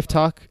related to Life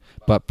Talk,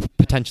 but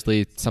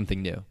potentially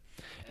something new.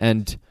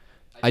 And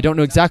I don't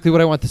know exactly what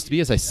I want this to be,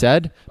 as I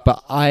said,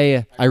 but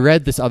I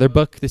read this other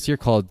book this year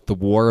called The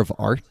War of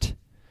Art,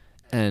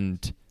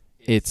 and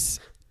it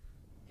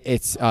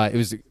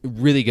was a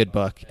really good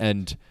book,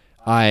 and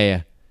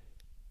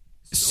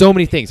so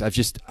many things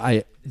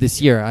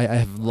this year I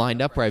have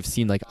lined up where I've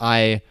seen like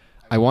I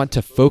want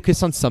to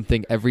focus on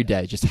something every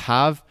day, just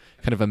have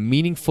kind of a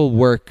meaningful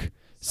work,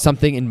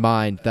 something in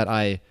mind that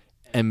I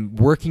am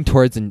working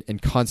towards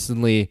and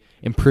constantly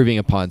improving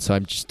upon. So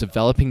I'm just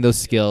developing those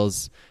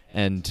skills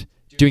and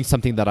doing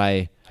something that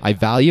I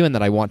value and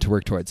that I want to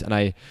work towards. And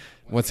I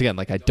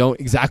don't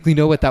exactly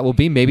know what that will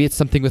be. Maybe it's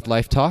something with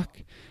Life Talk,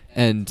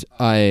 and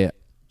I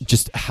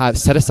just have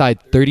set aside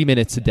 30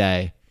 minutes a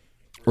day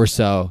or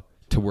so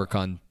to work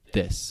on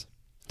this,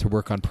 to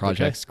work on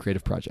projects,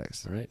 creative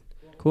projects. All right.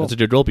 Cool. That's a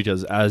good goal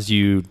because as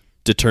you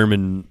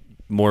determine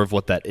more of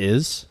what that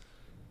is,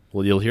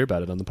 well, you'll hear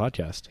about it on the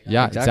podcast.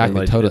 Yeah, Exactly. exactly.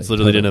 Like, Totally. It's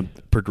literally totally. going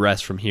to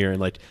progress from here. And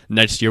like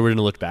next year, we're going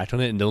to look back on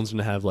it, and Dylan's going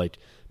to have like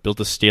built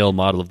a scale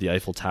model of the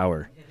Eiffel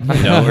Tower,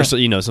 or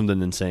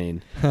something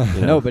insane.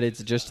 No, but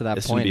it's just to that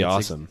It's gonna point. be It's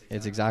awesome.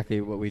 It's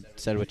exactly what we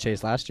said with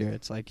Chase last year.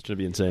 It's like It's going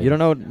to be insane. you don't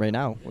know right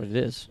now what it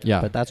is.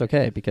 Yeah. But that's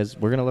okay because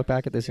we're gonna look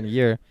back at this in a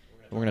year. And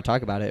we're gonna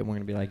talk about it, and we're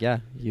gonna be like, yeah,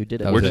 you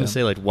did it. That We're was going it. to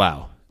say like,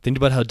 wow. Think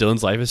about how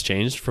Dylan's life has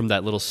changed from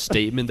that little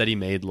statement that he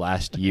made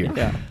last year.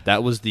 Yeah.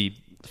 That was the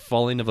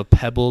falling of a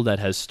pebble that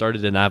has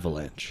started an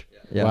avalanche.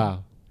 Yeah.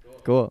 Wow.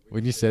 Cool.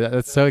 When you say that,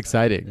 that's so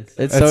exciting. It's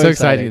that's so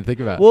exciting to think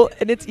about. Well,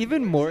 and it's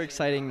even more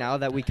exciting now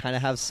that we kind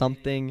of have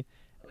something,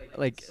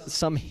 like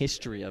some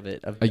history of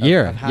it, of A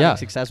year, of having yeah.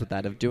 success with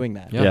that, of doing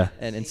that, Yeah.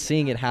 and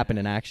seeing it happen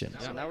in action.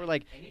 So now we're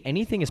like,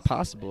 anything is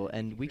possible,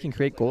 and we can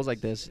create goals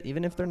like this,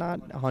 even if they're not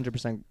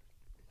 100%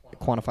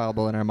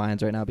 quantifiable in our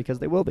minds right now, because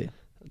they will be.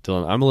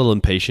 Dylan, I'm a little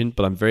impatient,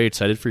 but I'm very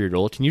excited for your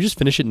goal. Can you just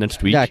finish it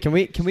next week? Yeah. Can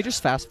we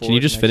just fast forward? Can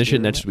you just to finish year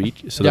it next right now?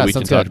 week so Yeah, that we can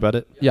sounds talk good. about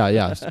it?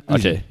 yeah. Easy,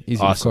 Okay,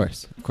 easy, awesome.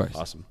 of course.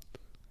 Awesome.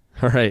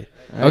 All right.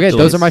 Okay, Dylan,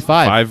 those are my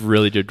five. 5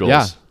 really good goals.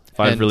 Yeah.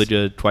 5 And- really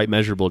good, quite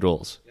measurable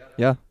goals.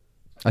 Yeah.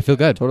 I feel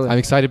good. Totally. I'm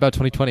excited about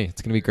 2020.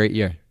 It's going to be a great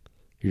year.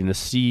 You're going to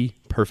see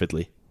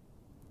perfectly.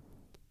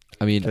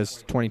 I mean, Because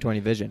 2020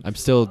 vision. I'm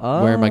still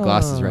wearing my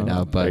glasses right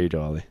now, There you but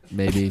go, Ollie.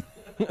 maybe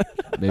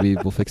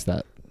we'll fix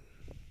that.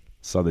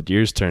 Saw the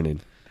gears turning.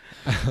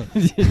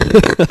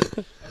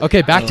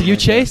 Okay, back to Oh you, my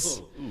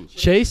Chase.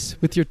 Chase,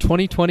 with your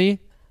 2020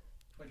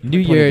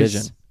 New 2020 Year's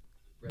vision.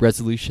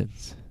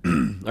 resolutions.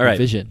 All right.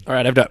 Vision. All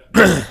right, I've got...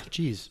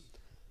 Jeez.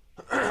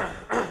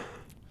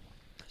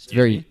 It's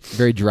very,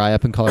 very dry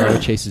up in Colorado.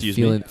 Chase is Excuse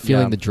me.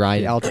 feeling Yeah, the dry.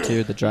 the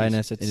altitude, the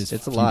dryness. It is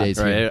It's a few lot. days.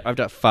 All right, I've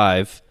got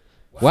 5.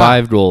 Wow.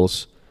 5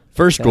 goals.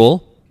 First Okay.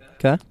 goal,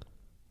 Okay.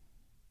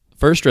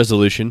 first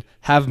resolution,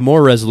 have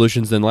more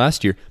resolutions than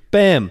last year.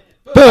 Bam.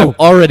 Boom. I've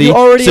already, You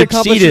already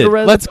accomplished succeeded.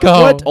 your Let's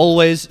go. What?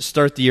 Always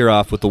start the year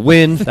off with a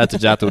win. That's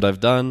exactly what I've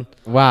done.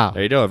 Wow.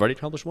 There you go. I've already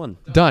accomplished one.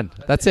 Done.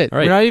 That's it. All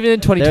right. We're not even in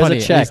 2020.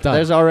 There's a check. It's done.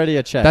 There's already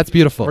a check. That's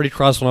beautiful. Already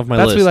crossed one off my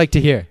That's list. what we like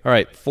to hear. All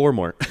right, 4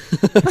 more.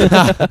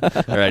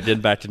 All right,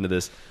 getting back into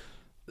this.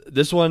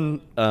 This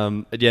one,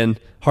 again,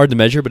 hard to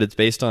measure, but it's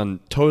based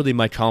on totally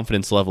my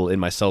confidence level in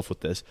myself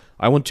with this.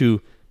 I want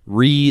to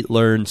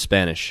relearn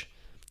Spanish.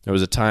 There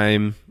was a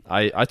time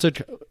I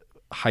took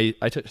high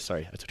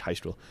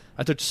school.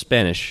 I took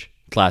Spanish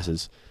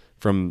classes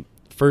from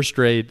first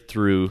grade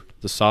through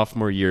the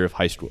sophomore year of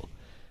high school.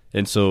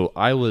 And so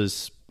I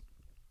was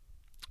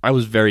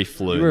very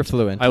fluent. You were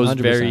fluent, I was 100%.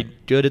 very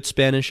good at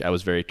Spanish. I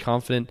was very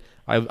confident.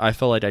 I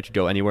felt like I could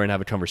go anywhere and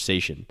have a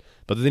conversation.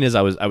 But the thing is,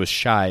 I was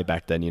shy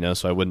back then,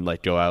 so I wouldn't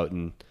like go out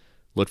and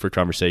look for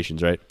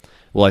conversations, right?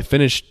 Well, I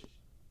finished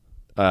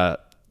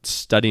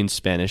studying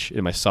Spanish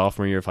in my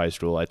sophomore year of high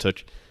school. I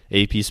took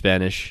AP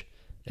Spanish,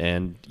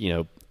 and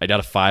I got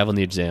a 5 on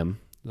the exam,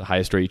 the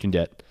highest rate you can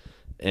get,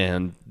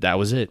 and that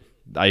was it.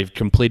 I've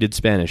completed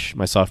Spanish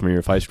my sophomore year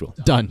of high school.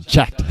 Done.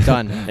 Checked.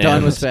 done. Done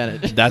And with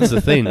Spanish. That's the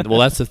thing. Well,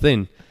 that's the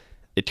thing.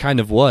 It kind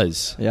of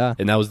was. Yeah.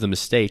 And that was the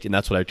mistake, and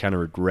that's what I kind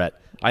of regret.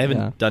 I haven't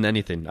Yeah. done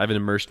anything. I haven't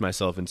immersed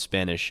myself in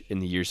Spanish in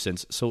the years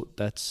since. So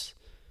that's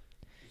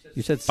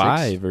You said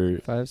 5 6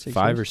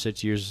 or years?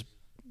 6 years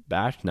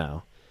back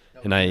now.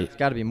 And It's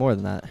got to be more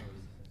than that.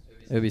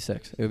 It would be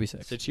 6. It would be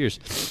 6. 6 years.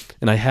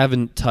 And I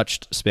haven't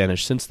touched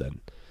Spanish since then.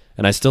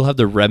 And I still have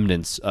the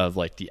remnants of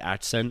like the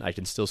accent. I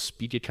can still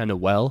speak it kind of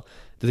well.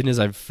 The thing is,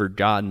 I've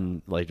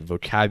forgotten like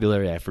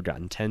vocabulary. I've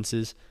forgotten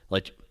tenses.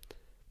 Like,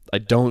 I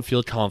don't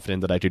feel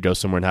confident that I could go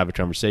somewhere and have a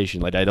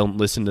conversation. Like, I don't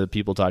listen to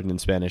people talking in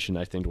Spanish and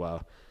I think,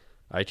 wow,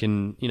 I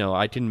can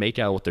make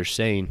out what they're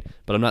saying,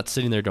 but I'm not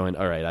sitting there going,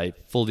 all right, I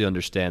fully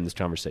understand this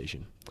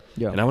conversation.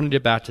 Yeah. And I want to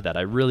get back to that.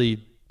 I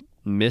really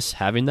miss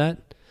having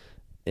that,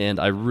 and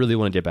I really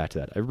want to get back to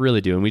that. I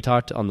really do. And we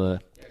talked on the...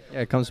 Yeah,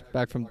 it comes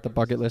back from the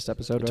bucket list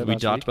episode. Right, we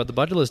talked about the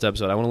bucket list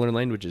episode. I want to learn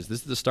languages. This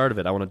is the start of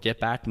it. I want to get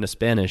back into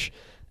Spanish,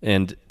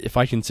 and if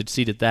I can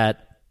succeed at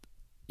that,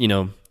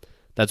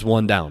 that's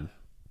one down.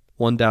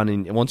 One down,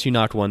 and once you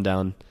knock one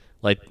down,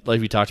 like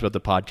we talked about the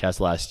podcast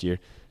last year,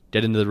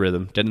 get into the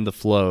rhythm, get into the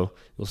flow.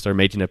 You'll start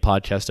making a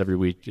podcast every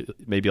week.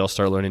 Maybe I'll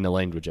start learning a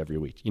language every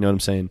week. You know what I'm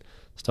saying?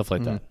 Stuff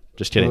like that.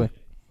 Just kidding.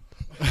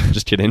 Totally.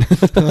 Just kidding.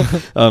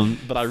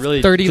 But I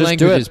really 30 Just do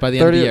languages it. by the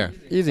end of the 30 year.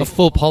 easy. A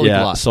full polyglot.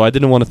 Yeah, so I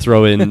didn't want to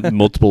throw in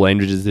multiple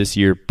languages this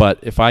year, but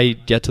if I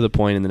get to the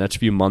point in the next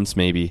few months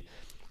maybe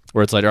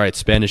where it's like, all right,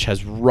 Spanish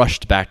has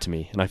rushed back to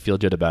me and I feel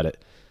good about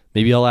it,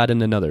 maybe I'll add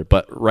in another.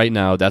 But right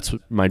now, that's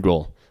my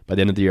goal. By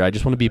the end of the year, I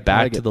just want to be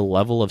back to the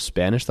level of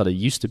Spanish that I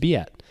used to be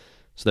at.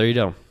 So there you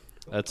go.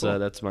 That's cool.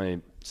 That's my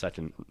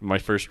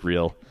first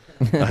real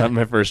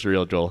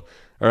goal.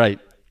 All right,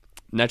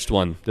 next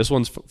one. This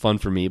one's fun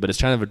for me, but it's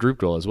kind of a group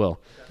goal as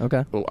well. Okay.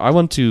 Let's go. I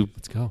want to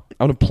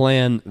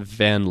plan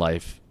van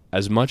life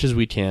as much as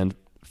we can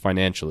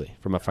financially,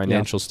 from a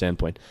financial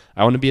standpoint.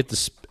 I want to be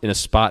in a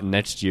spot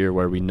next year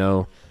where we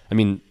know,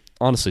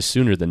 honestly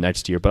sooner than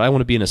next year, but I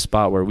want to be in a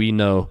spot where we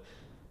know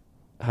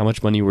how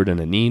much money we're going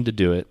to need to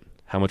do it,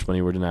 how much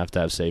money we're going to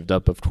have saved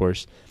up, of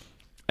course,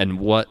 and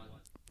what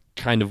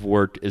kind of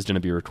work is going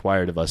to be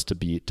required of us to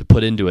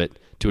put into it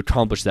to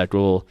accomplish that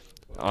goal,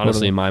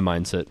 honestly, in my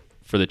mindset,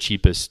 for the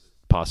cheapest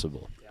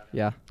possible.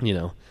 Yeah.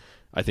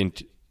 I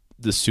think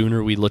the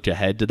sooner we look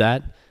ahead to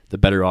that, the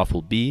better off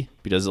we'll be,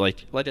 because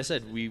like I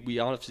said, we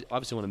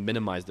obviously want to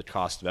minimize the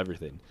cost of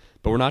everything,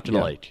 but we're not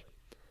going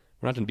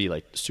to be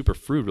like super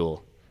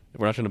frugal.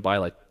 We're not going to buy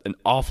like an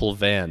awful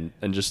van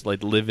and just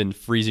like live in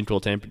freezing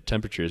cold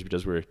temperatures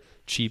because we're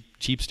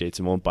cheap states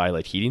and won't buy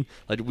like heating.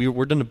 Like we're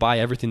going to buy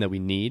everything that we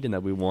need and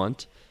that we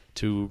want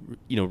to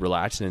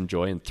relax and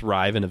enjoy and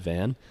thrive in a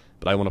van.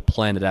 But I want to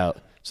plan it out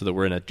so that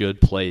we're in a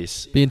good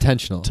place. Be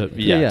intentional.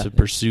 To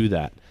pursue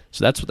that.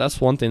 So that's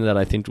one thing that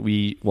I think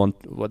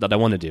that I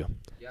want to do.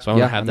 So I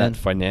want to have that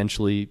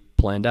financially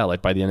planned out,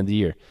 like by the end of the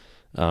year.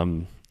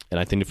 And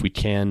I think if we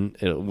can,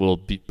 it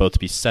will both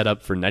be set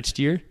up for next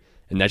year.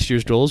 And next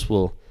year's goals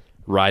will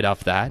ride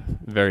off that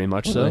very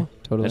much so.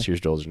 Totally. Next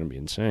year's goals are going to be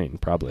insane,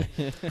 probably.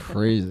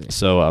 Crazy.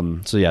 So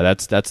yeah,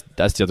 that's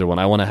the other one.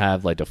 I want to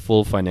have like a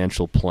full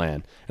financial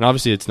plan, and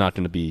obviously it's not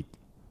going to be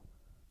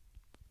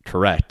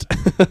correct,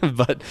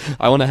 but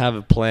I want to have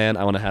a plan.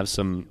 I want to have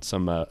some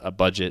a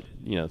budget,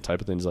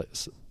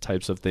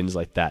 types of things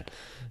like that,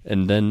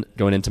 and then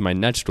going into my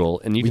next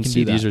goal, and you can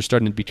see these are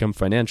starting to become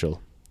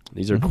financial.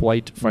 These are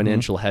quite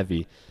financial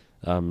heavy.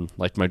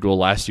 Like my goal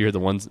last year,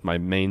 my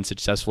main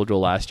successful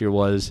goal last year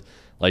was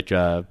like,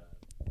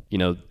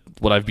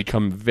 what I've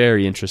become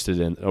very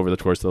interested in over the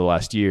course of the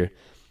last year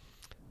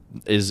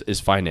is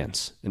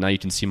finance. And now you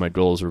can see my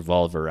goals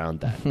revolve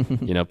around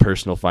that,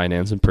 personal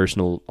finance and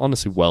personal,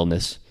 honestly,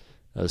 wellness,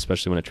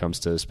 especially when it comes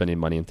to spending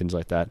money and things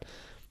like that.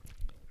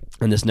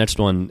 And this next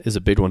one is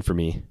a big one for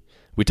me.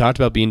 We talked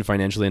about being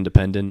financially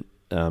independent.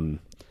 I'm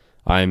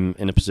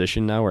in a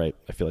position now where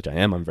I feel like I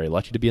am. I'm very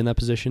lucky to be in that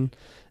position.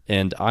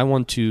 And I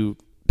want to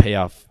pay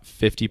off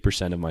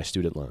 50% of my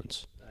student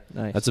loans.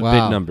 Nice. That's a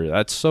big number.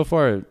 That's so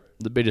far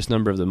the biggest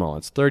number of them all.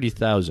 It's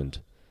 $30,000.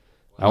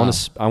 Wow.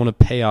 I want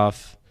to pay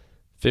off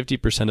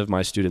 50% of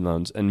my student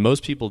loans, and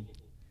most people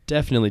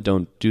definitely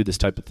don't do this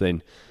type of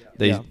thing.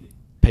 They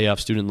pay off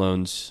student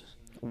loans,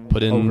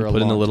 put in a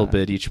little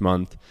bit each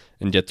month,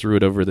 and get through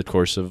it over the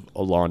course of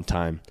a long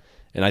time.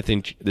 And I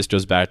think this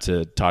goes back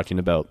to talking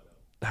about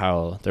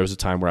how there was a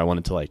time where I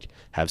wanted to like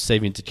have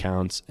savings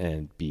accounts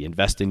and be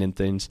investing in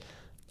things.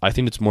 I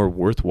think it's more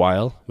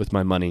worthwhile with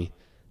my money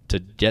to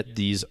get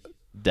these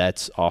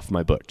debts off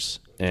my books.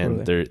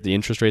 And the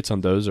interest rates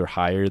on those are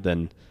higher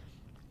than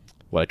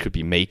what I could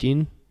be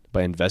making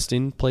by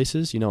investing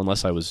places,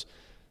 unless I was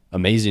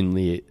amazing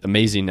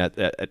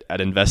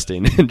at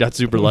investing and got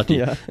super lucky.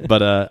 Yeah.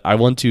 But I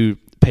want to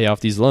pay off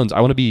these loans.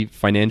 I want to be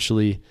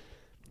financially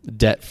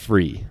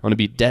debt-free. I want to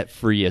be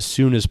debt-free as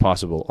soon as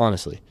possible,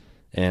 honestly.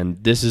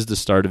 And this is the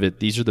start of it.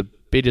 These are the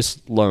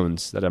biggest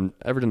loans that I'm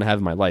ever going to have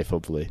in my life,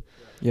 hopefully.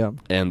 Yeah.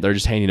 And they're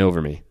just hanging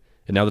over me.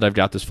 And now that I've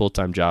got this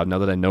full-time job, now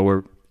that I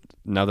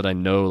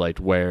know like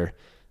where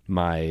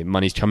my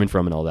money's coming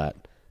from and all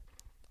that,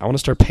 I want to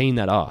start paying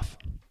that off.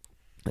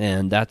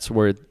 And that's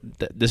where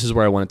this is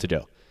where I want it to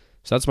go.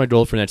 So that's my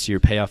goal for next year,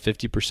 pay off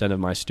 50% of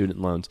my student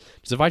loans.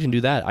 Because if I can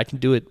do that, I can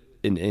do it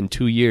in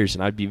 2 years,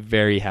 and I'd be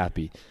very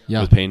happy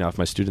with paying off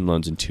my student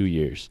loans in 2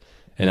 years.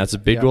 And that's a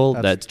big goal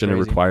that's going to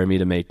require me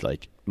to make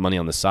like money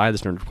on the side.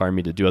 That's going to require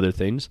me to do other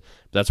things.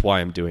 But that's why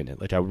I'm doing it.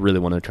 Like I really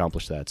want to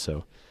accomplish that.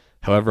 So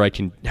however I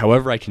can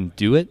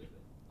do it,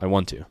 I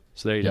want to.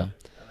 So there you go.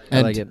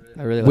 I like it.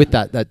 I really like with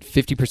that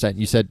 50%,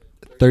 you said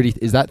 30.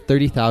 Is that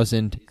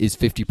 30,000 is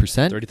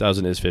 50%?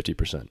 30,000 is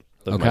 50%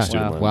 of my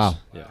student loans. Wow.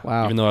 Yeah.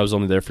 Wow. Even though I was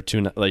only there for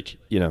 2,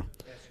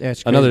 Yeah,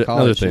 it's crazy. another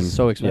College thing. is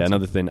so expensive. Yeah,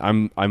 another thing.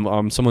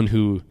 I'm someone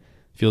who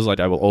feels like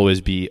I will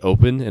always be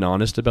open and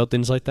honest about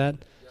things like that.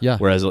 Yeah.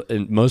 Whereas a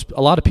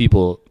lot of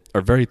people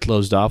are very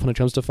closed off when it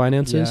comes to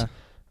finances. Yeah.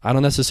 I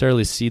don't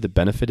necessarily see the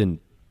benefit in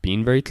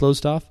being very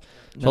closed off.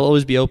 So No. I'll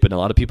always be open. A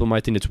lot of people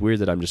might think it's weird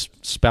that I'm just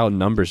spouting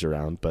numbers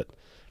around, but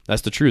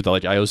that's the truth.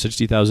 Like I owe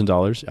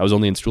 $60,000. I was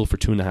only in school for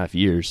 2.5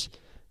 years,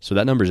 so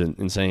that number's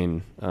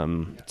insane.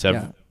 To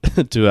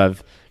have to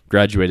have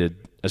graduated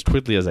as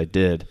quickly as I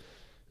did,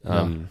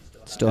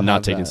 Still and not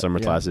have taking that, summer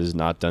yeah. classes,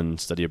 not done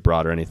study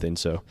abroad or anything.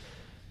 So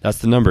that's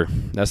the number.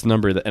 That's the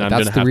number that, and I'm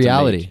That's gonna the have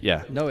reality. to make.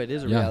 Yeah. No, it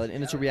is a Yeah. reality,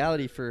 and it's a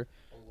reality for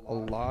a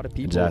lot of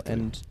people, Exactly.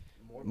 and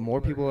more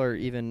people are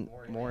even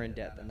more in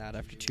debt than that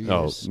after 2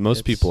 Oh, years. most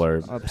It's people are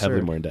absurd.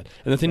 heavily more in debt.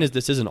 And the thing is,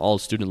 this isn't all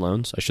student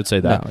loans. I should say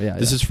that. No, yeah,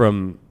 this yeah. is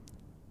from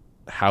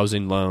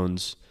housing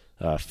loans,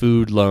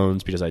 food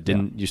loans, because I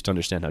didn't used to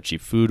understand how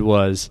cheap food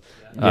was,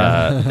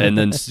 and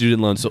then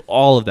student loans. So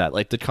all of that,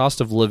 like the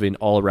cost of living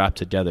all wrapped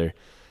together,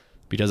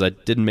 because I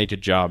didn't make a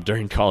job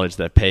during college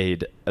that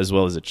paid as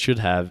well as it should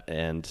have,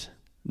 and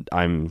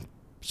I'm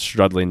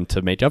struggling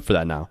to make up for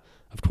that now,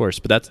 of course.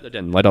 But that's,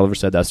 again, like Oliver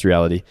said, that's the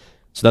reality.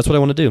 So that's what I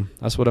want to do.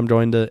 That's what I'm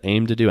going to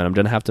aim to do. And I'm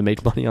going to have to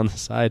make money on the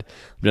side.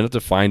 I'm going to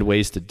have to find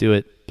ways to do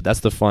it. But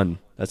that's the fun.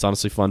 That's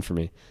honestly fun for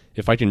me.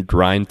 If I can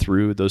grind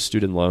through those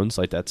student loans,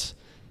 like that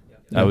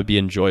would be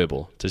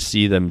enjoyable to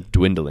see them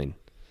dwindling,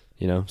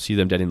 see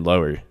them getting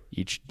lower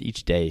each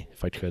day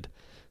if I could.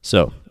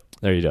 So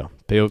there you go.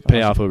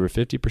 Pay off over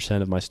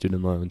 50% of my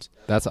student loans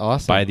That's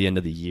awesome. by the end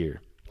of the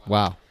year.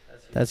 Wow.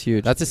 That's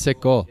huge. That's a sick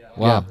goal. Yeah,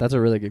 Wow. that's a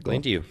really good goal.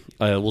 Thank you.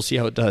 We'll see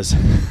how it does.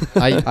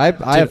 I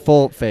I have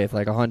full faith,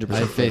 like 100%. I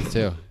have faith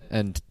too.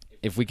 And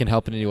if we can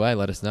help in any way,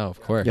 let us know, of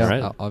course. Yeah. All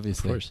right.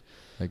 Obviously. Of course.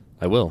 Like-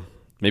 I will.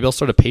 Maybe I'll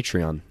start a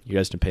Patreon. You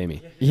guys can pay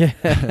me. Yeah.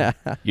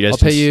 You guys I'll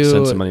can pay you-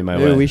 send some money my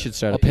Maybe way. we should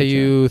start. I'll a pay Patreon.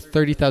 you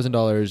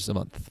 $30,000 a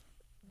month.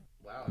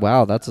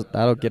 Wow,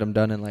 that'll get them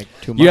done in like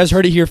 2 months. You guys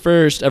heard it here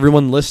first.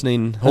 Everyone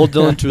listening, hold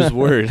Dylan to his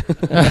word.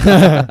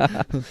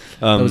 That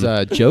was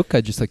a joke,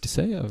 I'd just like to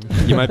say.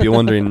 You might be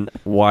wondering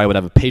why I would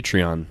have a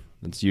Patreon.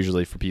 That's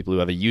usually for people who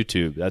have a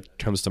YouTube. That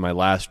comes to my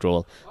last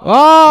goal.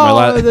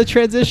 Oh, the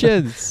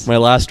transitions. My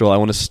last goal, I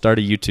want to start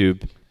a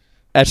YouTube, !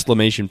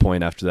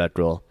 After that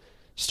goal.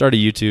 Start a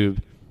YouTube.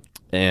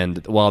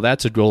 And while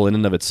that's a goal in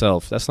and of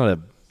itself, that's not a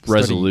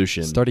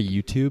resolution. Start a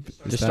YouTube?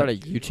 Just start a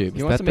YouTube. He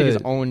is wants that to make his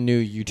the- own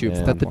new YouTube. Yeah.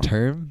 Is that the platform.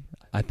 term?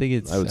 I think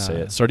it's... I would say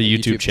it. Start a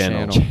YouTube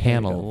channel.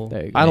 Channel.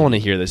 There you go. I don't want to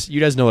hear this.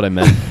 You guys know what I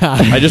meant.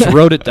 I just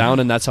wrote it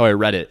down, and that's how I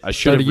read it. I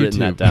should Start have a written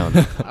that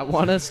YouTube. down. I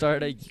want to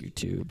start a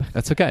YouTube.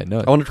 That's okay. No.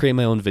 I want to create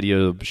my own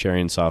video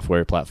sharing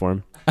software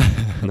platform.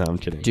 No, I'm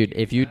kidding. Dude,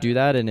 if you do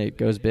that and it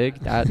goes big,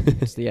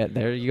 that's the end.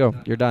 There you go.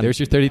 You're done. There's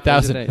your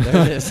 30,000.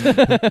 There it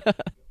is.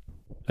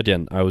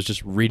 Again, I was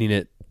just reading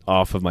it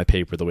off of my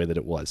paper the way that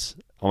it was.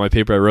 On my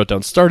paper, I wrote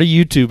down, start a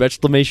YouTube, !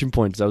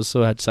 I was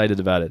so excited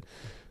about it.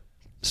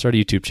 Start a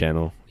YouTube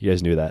channel. You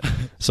guys knew that.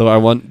 So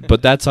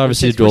but that's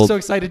obviously a We're goal. so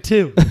excited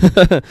too.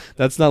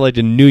 That's not like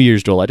a New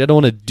Year's goal. I don't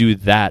want to do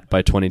that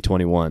by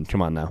 2021.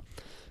 Come on now.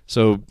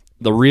 So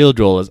the real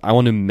goal is I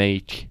want to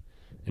make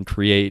and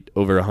create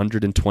over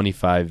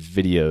 125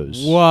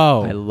 videos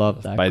Whoa. I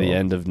love that. by the goal.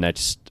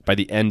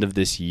 end of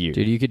this year.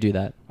 Dude, you could do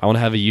that. I want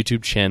to have a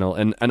YouTube channel,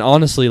 and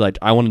honestly, like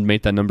I want to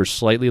make that number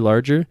slightly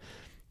larger.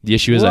 The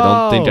issue is I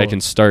don't think I Whoa.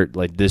 can start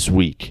like this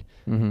week.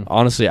 Mm-hmm.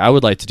 Honestly, I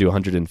would like to do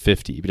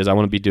 150 because I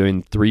want to be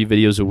doing 3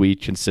 videos a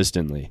week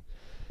consistently.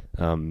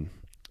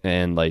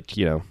 And like,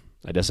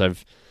 I guess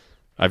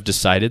I've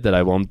decided that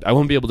I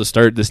won't be able to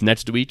start this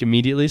next week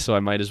immediately, so I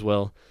might as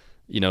well,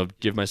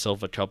 give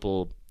myself a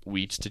couple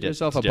weeks to Give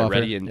yourself a get buffer.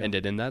 ready and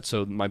get in that.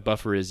 So my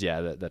buffer is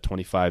that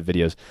 25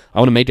 videos. I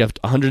want to make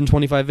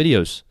 125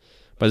 videos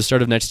by the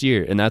start of next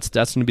year, and that's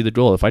going to be the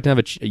goal. If I can have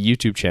a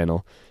YouTube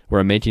channel where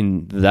I'm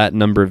making that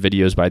number of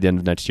videos by the end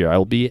of next year,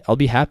 I'll be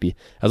happy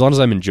as long as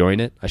I'm enjoying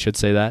it. I should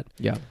say that.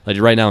 Yeah. Like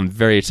right now, I'm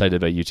very excited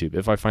about YouTube.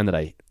 If I find that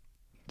I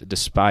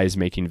despise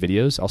making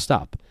videos, I'll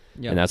stop.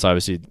 Yeah. And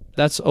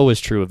that's always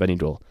true of any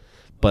goal.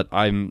 But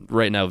I'm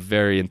right now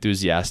very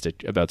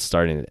enthusiastic about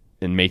starting it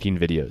and making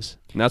videos.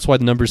 And that's why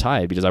the number's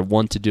high, because I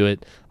want to do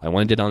it. I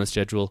want to get on the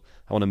schedule.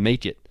 I want to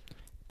make it. I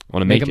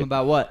want to make them it.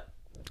 about what?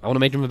 I want to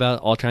make them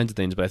about all kinds of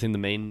things, but I think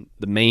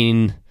the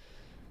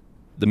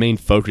main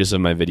focus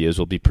of my videos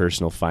will be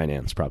personal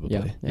finance,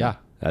 probably. Yeah.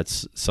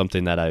 That's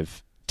something that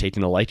I've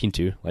taken a liking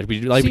to. Like we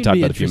Seem talked to be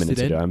about a few minutes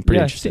interested ago. in. I'm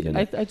pretty interested in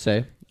it. I'd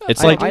say.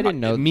 It's I- like I didn't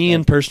know me that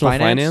and personal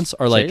finance finance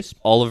are like chase?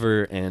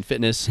 Oliver and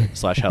fitness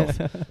 /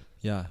 health.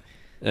 Yeah.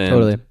 And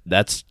Totally.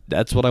 That's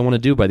what I want to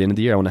do by the end of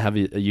the year. I want to have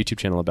a YouTube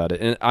channel about it,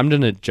 and I'm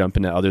gonna jump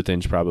into other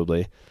things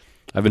probably.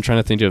 I've been trying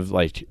to think of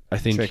I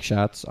think Trick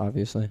shots,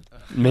 obviously.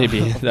 maybe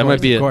that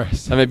might be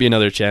that might be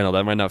another channel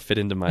that might not fit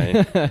into my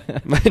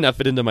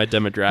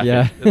demographic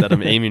Yeah. that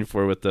I'm aiming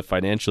for with the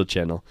financial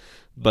channel.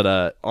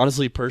 But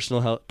honestly,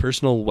 personal health,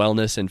 personal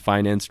wellness, and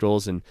finance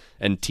goals, and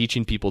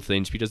teaching people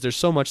things, because there's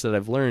so much that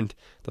I've learned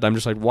that I'm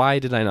just like, why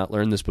did I not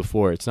learn this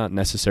before? It's not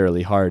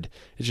necessarily hard.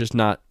 It's just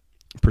not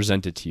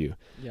presented to you.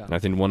 Yeah. And I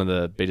think one of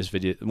the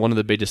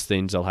biggest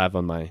things I'll have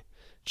on my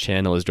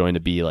channel is going to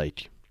be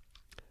like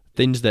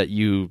things that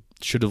you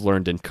should have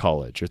learned in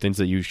college or things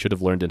that you should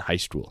have learned in high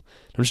school.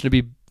 I'm just going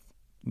to be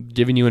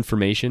giving you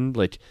information.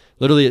 Like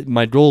literally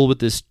my goal with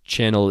this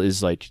channel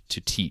is like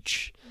to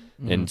teach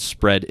and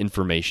spread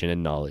information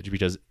and knowledge,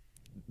 because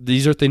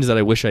these are things that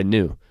I wish I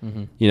knew.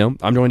 You know,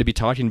 I'm going to be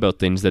talking about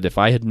things that if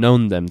I had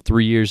known them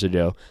 3 years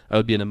ago, I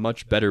would be in a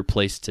much better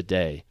place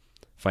today,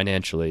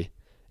 financially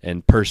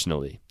and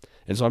personally.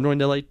 And so I'm going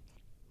to like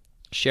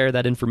share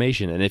that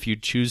information. And if you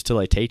choose to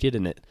like take it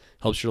and it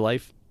helps your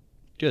life,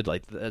 good.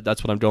 Like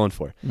that's what I'm going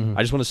for.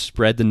 I just want to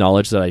spread the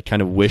knowledge that I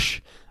kind of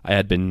wish I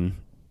had been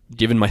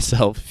given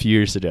myself a few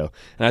years ago.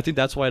 And I think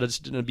that's why it's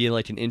going to be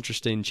like an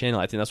interesting channel.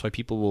 I think that's why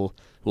people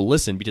will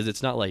listen, because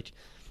it's not like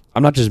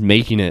I'm not just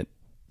making it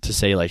to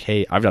say like,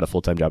 hey, I've got a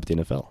full-time job at the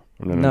NFL.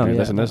 I'm going to do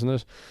this and this and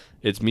this.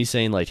 It's me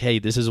saying like, hey,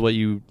 this is what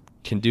you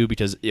can do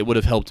because it would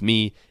have helped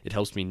me. It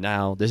helps me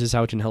now. This is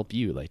how it can help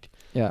you. Like,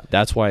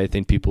 that's why I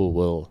think people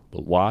will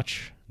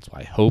watch. That's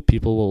why I hope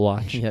people will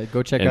watch. Yeah,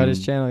 go check out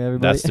his channel,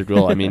 everybody. That's the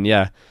goal. I mean,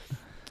 yeah.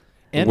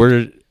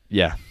 And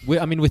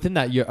I mean, within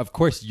that,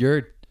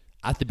 you're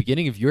at the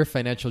beginning of your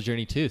financial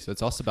journey too. So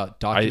it's also about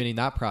documenting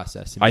that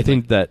process. I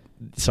think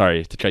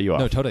sorry to cut you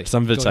off. No, totally.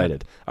 I'm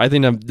excited. I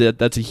think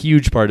that's a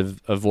huge part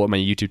of what my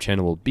YouTube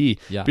channel will be.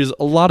 Yeah. Because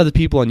a lot of the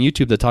people on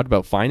YouTube that talk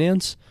about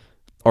finance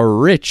are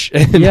rich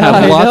and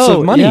have lots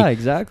of money. Yeah,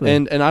 exactly.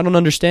 And I don't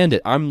understand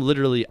it.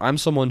 I'm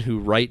someone who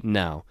right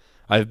now,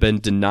 I've been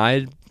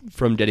denied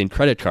from getting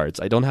credit cards.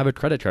 I don't have a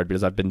credit card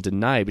because I've been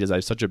denied because I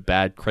have such a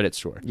bad credit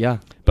score. Yeah.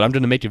 But I'm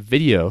going to make a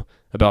video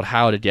about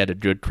how to get a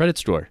good credit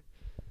score,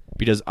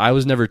 because I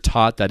was never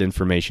taught that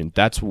information.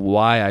 That's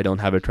why I don't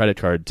have a credit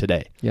card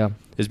today. Yeah.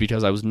 Is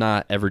because I was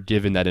not ever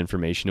given that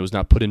information. It was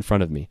not put in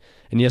front of me.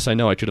 And yes, I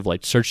know I could have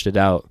like searched it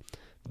out,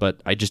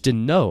 but I just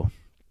didn't know.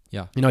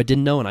 Yeah. You know, I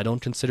didn't know, and I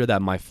don't consider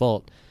that my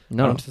fault.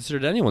 No. I don't consider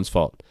it anyone's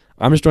fault.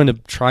 I'm just trying to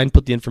try and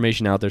put the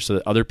information out there so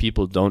that other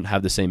people don't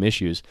have the same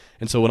issues.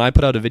 And so when I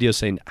put out a video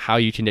saying how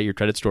you can get your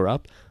credit score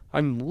up,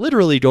 I'm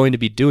literally going to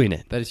be doing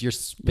it. That is your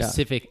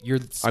specific. You're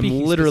speaking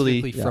I'm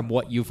literally specifically from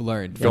what you've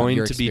learned.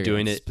 Going to be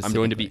doing it. I'm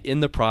going to be in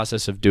the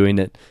process of doing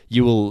it.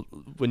 You will,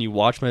 when you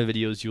watch my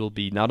videos, you will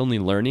be not only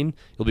learning,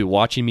 you'll be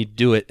watching me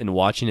do it and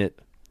watching it.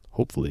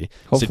 Hopefully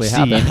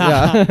succeed. Happen.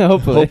 Yeah,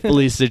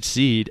 hopefully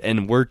succeed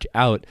and work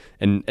out,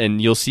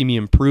 and you'll see me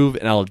improve.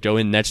 And I'll go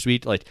in next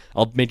week, like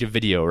I'll make a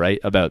video right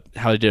about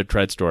how to do a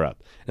credit score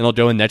up, and I'll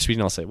go in next week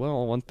and I'll say,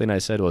 well, one thing I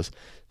said was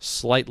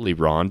slightly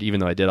wrong, even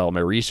though I did all my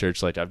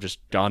research. Like I've just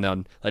gone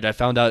down, like I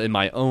found out in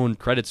my own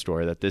credit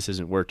score that this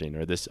isn't working,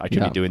 or this I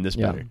could be doing this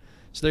better.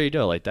 So there you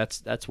go. Like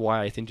that's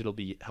why I think it'll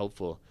be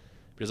helpful,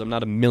 because I'm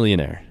not a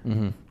millionaire.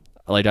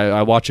 Like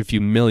I watch a few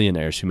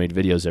millionaires who made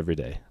videos every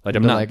day. Like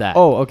I'm not like, that.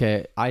 Oh,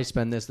 okay. I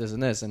spend this,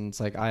 and this, and it's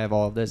like I have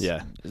all of this.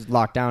 Yeah.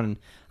 Locked down, and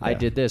I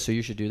did this, so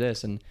you should do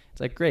this, and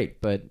it's like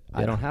great, but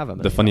I don't have them.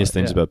 The funniest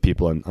things about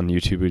people on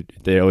YouTube,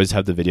 they always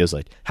have the videos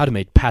like how to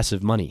make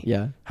passive money.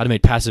 Yeah. How to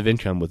make passive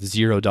income with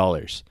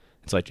 $0.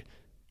 It's like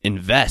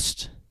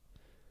invest.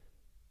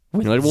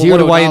 You're like, well, what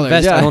do I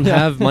invest? Yeah. I don't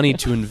have money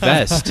to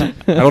invest.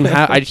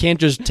 I can't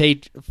just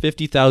take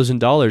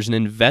 $50,000 and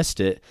invest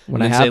it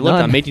when and I say, have look,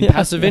 none. I'm making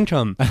passive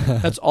income.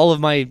 That's all of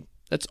my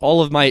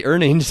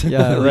earnings.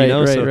 Yeah,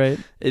 right, right.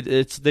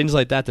 It's things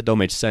like that don't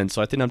make sense.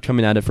 So I think I'm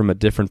coming at it from a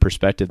different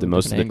perspective than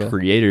most of the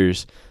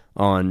creators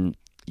on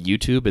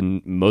YouTube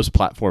and most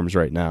platforms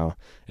right now.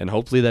 And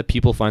hopefully that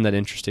people find that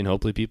interesting.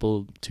 Hopefully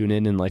people tune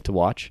in and like to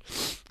watch.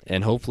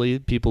 And hopefully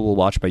people will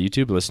watch my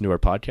YouTube and listen to our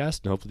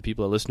podcast. And hopefully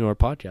people that listen to our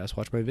podcast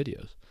watch my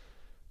videos.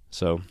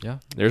 So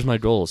there's my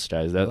goals,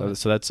 guys.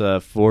 So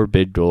that's 4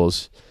 big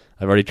goals.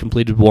 I've already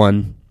completed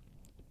 1.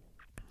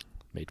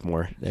 Made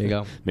more. There you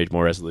go. Made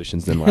more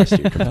resolutions than last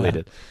year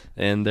completed.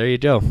 And there you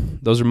go.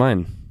 Those are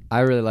mine. I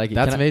really like it.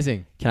 That's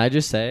amazing. Can I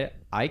just say,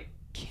 I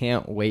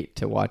can't wait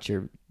to watch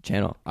your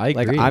channel. I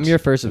agree. Like, I'm your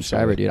first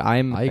subscriber, dude. I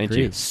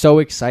agree. So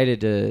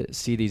excited to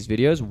see these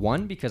videos.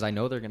 1, because I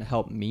know they're going to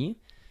help me.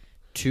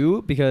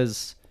 2,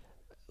 because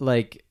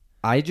like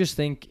I just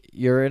think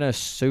you're in a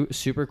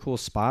super cool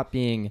spot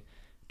being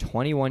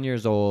 21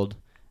 years old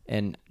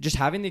and just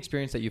having the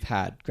experience that you've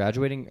had,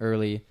 graduating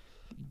early,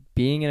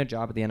 being in a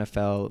job at the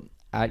NFL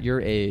at your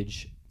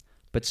age,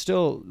 but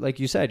still, like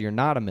you said, you're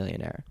not a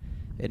millionaire,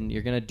 and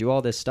you're gonna do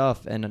all this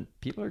stuff, and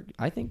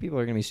I think people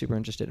are gonna be super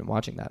interested in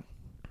watching that,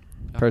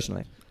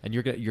 personally. And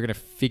you're gonna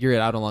figure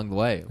it out along the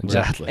way.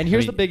 Exactly. And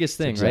here's the biggest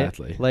thing,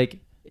 right? Like,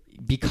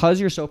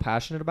 because you're so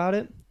passionate about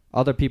it,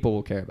 other people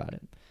will care about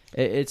it.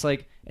 It's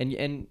like,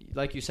 and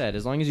like you said,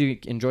 as long as you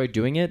enjoy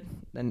doing it,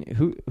 then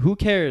who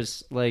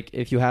cares? Like,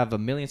 if you have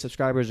 1 million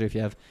subscribers or if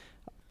you have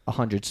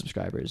 100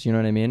 subscribers, you know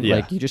what I mean? Yeah.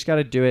 Like, you just got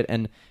to do it,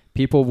 and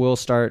people will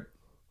start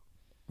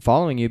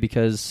following you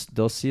because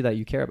they'll see that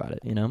you care about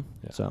it, you know?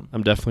 Yeah. So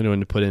I'm definitely going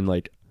to put in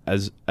like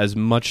as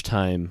much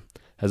time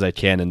as I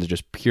can into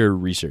just pure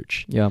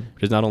research. Yeah.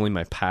 Because not only am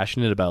I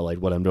passionate about like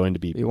what I'm going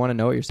to be you want to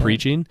know what you're saying.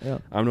 preaching, Yeah.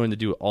 I'm going to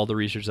do all the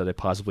research that I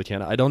possibly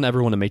can. I don't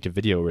ever want to make a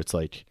video where it's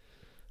like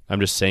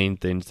I'm just saying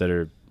things that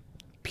are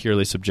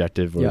purely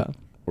subjective or, Yeah.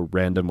 or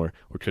random or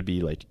could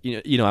be like,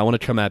 I want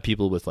to come at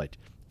people with like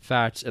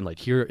facts and like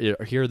here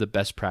are the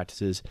best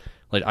practices.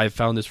 Like I've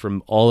found this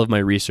from all of my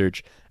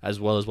research as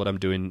well as what I'm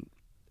doing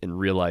in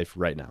real life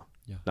right now.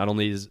 Yeah. Not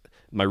only is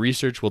my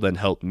research will then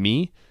help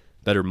me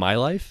better my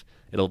life,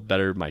 it'll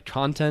better my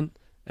content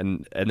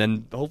and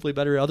then hopefully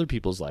better other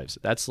people's lives.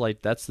 That's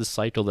the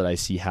cycle that I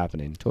see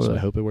happening. So Totally.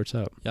 I hope it works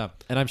out. Yeah,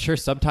 and I'm sure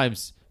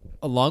sometimes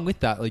along with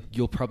that, like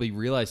you'll probably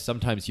realize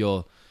sometimes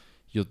you'll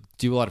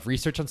do a lot of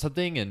research on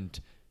something and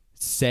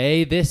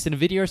say this in a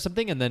video or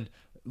something, and then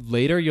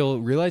later you'll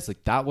realize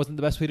like that wasn't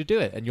the best way to do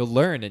it, and you'll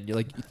learn, and you're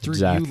like through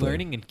Exactly. you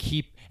learning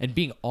and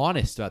being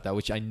honest about that,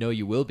 which I know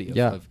you will be.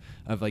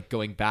 Of like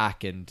going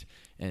back and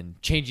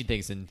changing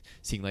things and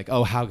seeing like,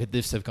 oh, how could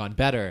this have gone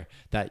better?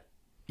 That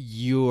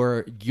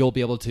you'll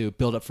be able to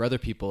build up for other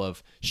people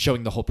of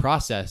showing the whole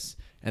process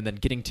and then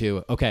getting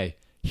to, okay,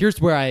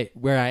 here's where I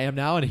am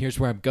now, and here's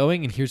where I'm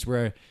going, and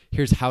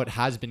here's how it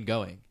has been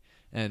going,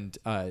 and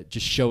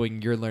just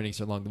showing your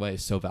learnings along the way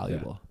is so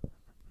valuable.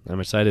 I'm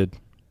excited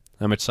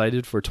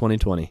for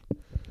 2020.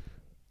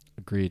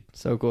 Agreed.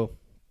 So cool.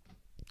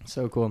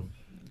 So cool.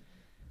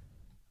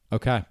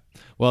 Okay.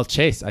 Well,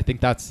 Chase, I think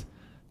that's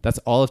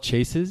all of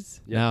Chase's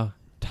now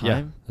time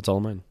Yeah, that's all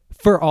mine.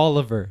 for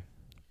Oliver.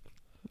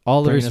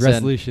 Oliver's us in.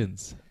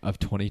 resolutions of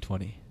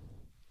 2020.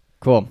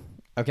 Cool.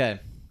 Okay.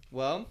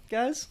 Well,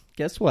 guys,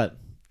 guess what?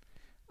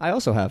 I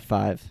also have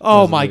 5.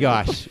 Oh my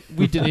resolutions. gosh.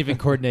 We didn't even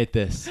coordinate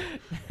this.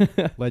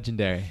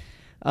 Legendary.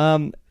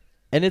 And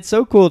it's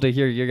so cool to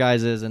hear your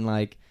guys's, and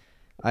like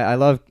I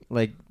love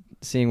like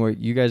seeing what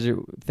you guys are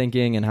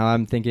thinking and how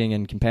I'm thinking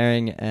and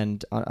comparing,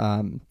 and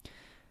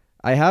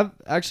I have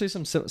actually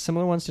some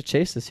similar ones to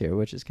Chase this year,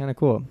 which is kind of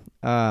cool.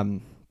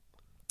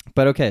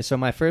 But okay, so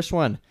my first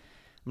one,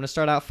 I'm going to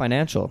start out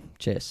financial,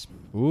 Chase.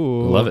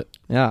 Ooh. Love it.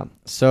 Yeah.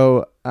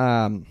 So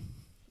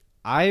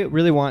I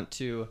really want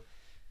to.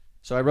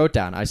 So I wrote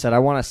down. I said I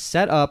want to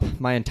set up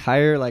my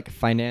entire like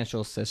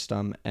financial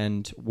system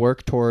and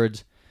work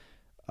towards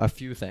a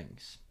few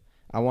things.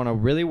 I want to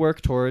really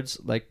work towards,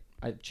 like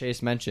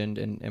Chase mentioned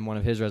in one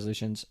of his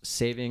resolutions,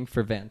 saving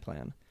for van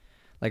plan.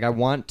 Like I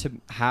want to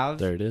have.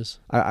 There it is.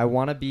 I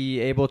want to be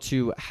able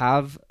to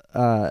have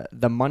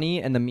the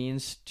money and the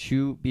means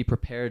to be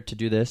prepared to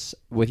do this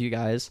with you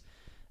guys,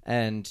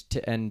 and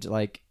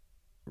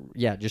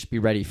just be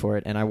ready for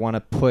it. And I want to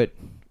put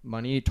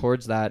money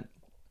towards that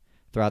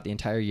throughout the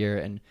entire year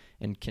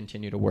and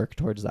continue to work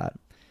towards that,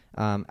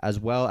 as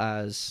well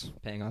as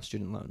paying off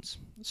student loans.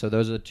 So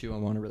those are the two I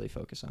want to really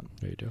focus on.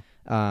 There you do.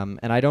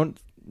 And I don't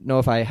know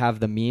if I have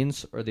the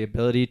means or the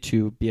ability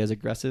to be as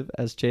aggressive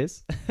as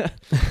Chase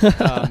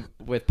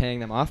with paying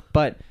them off.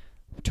 But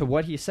to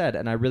what he said,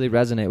 and I really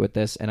resonate with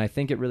this, and I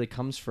think it really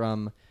comes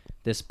from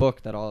this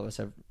book that all of us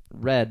have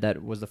read,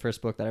 that was the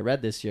first book that I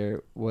read this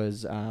year,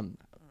 was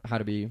How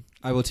to Be...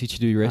 I Will Teach You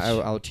to Be Rich.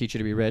 I'll Teach You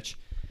to Be Rich.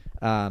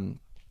 And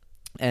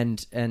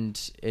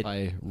it...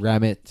 By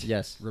Ramit.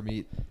 Yes.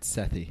 Ramit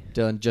Sethi.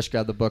 Dylan just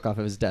grabbed the book off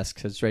of his desk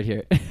because it's right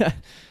here.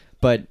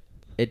 But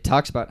it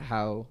talks about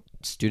how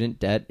student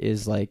debt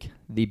is like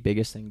the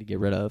biggest thing to get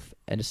rid of,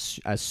 and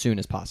as soon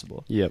as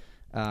possible. Yep.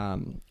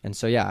 And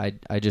so yeah,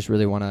 I just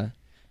really want to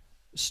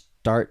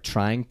start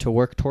trying to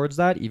work towards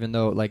that, even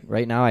though like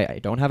right now I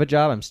don't have a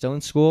job. I'm still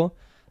in school.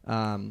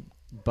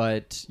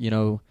 But you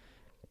know,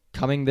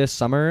 coming this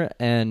summer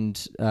and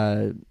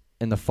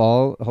in the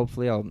fall,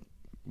 hopefully I'll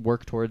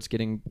work towards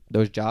getting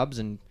those jobs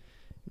and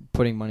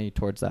putting money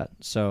towards that.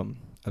 So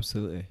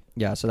Absolutely.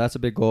 yeah, so that's a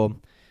big goal.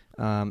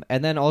 And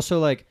then also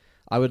like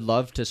I would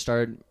love to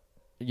start,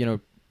 you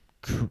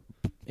know,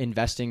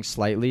 investing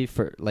slightly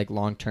for like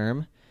long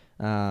term.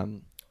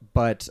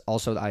 But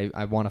also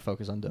I want to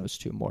focus on those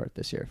two more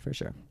this year for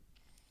sure.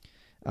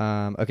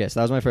 Okay, so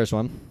that was my first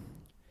one.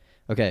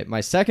 Okay,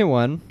 my second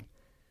one,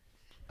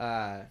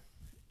 I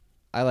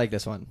like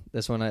this one.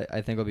 This one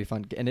I think will be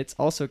fun. And it's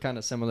also kind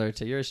of similar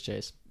to yours,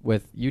 Chase,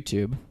 with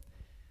YouTube.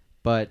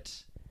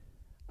 But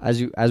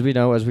as we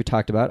know, as we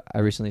talked about, I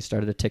recently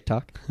started a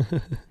TikTok.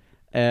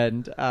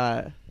 And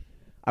I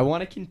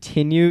want to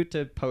continue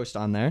to post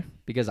on there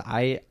because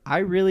I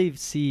really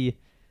see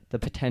the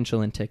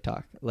potential in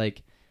TikTok.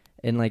 Like,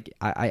 and like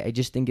I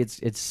just think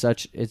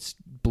it's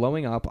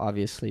blowing up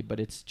obviously, but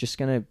it's just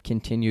gonna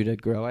continue to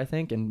grow, I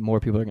think, and more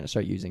people are gonna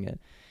start using it.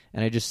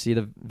 And I just see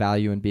the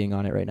value in being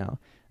on it right now.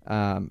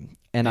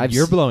 And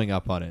you're blowing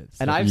up on it. So.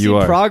 And I've You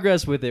seen are.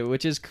 progress with it,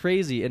 which is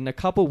crazy. In a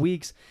couple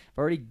weeks, I've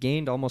already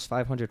gained almost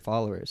 500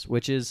 followers,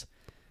 which is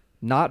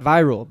not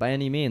viral by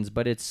any means,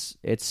 but it's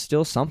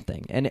still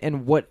something.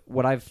 And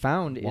what I've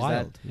found is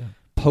that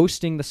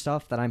posting the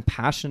stuff that I'm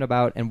passionate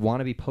about and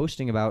want to be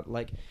posting about,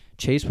 like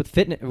Chase with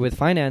fitness, with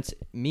finance,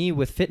 me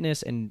with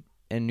fitness and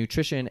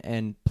nutrition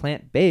and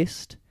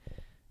plant-based,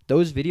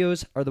 those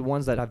videos are the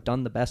ones that I've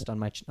done the best on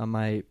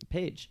my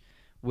page,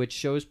 which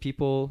shows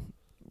people,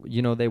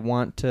 you know, they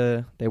want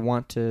to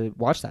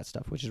watch that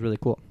stuff, which is really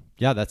cool.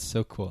 Yeah, that's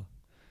so cool.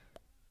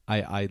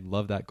 I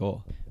love that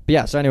goal. But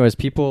yeah, so anyways,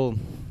 people,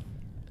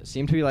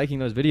 seem to be liking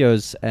those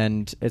videos,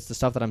 and it's the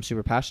stuff that I'm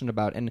super passionate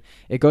about. And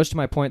it goes to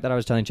my point that I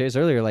was telling Chase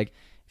earlier, like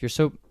if you're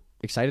so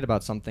excited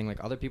about something,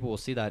 like other people will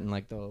see that and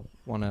like they'll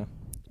want to.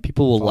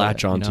 People will follow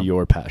latch it, on to know?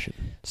 your passion.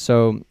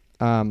 So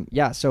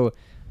so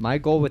my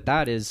goal with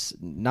that is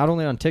not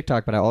only on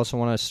TikTok, but I also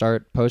want to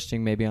start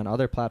posting maybe on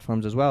other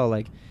platforms as well,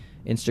 like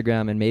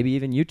Instagram and maybe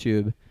even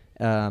YouTube,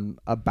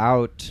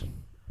 about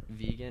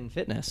vegan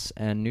fitness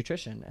and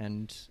nutrition.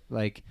 And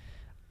like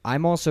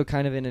I'm also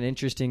kind of in an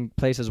interesting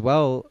place as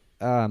well.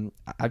 I'm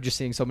just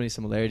seeing so many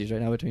similarities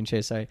right now between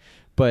Chase and I,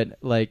 but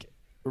like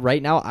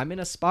right now I'm in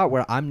a spot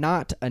where I'm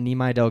not a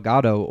Nimai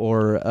Delgado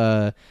or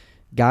a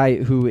guy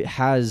who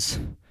has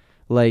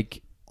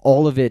like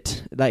all of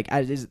it, like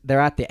they're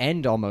at the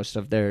end almost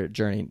of their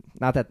journey.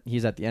 Not that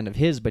he's at the end of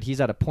his, but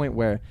he's at a point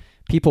where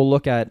people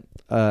look at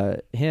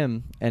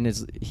him and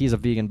he's a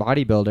vegan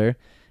bodybuilder,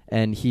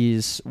 and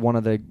he's one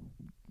of the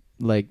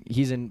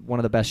he's in one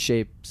of the best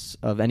shapes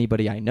of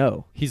anybody I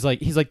know. He's like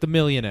the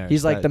millionaire.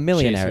 He's like the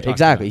millionaire.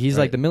 Exactly. He's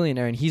right? like the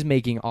millionaire, and he's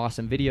making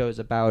awesome videos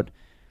about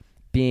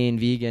being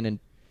vegan and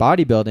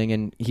bodybuilding,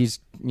 and he's,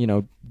 you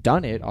know,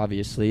 done it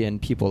obviously,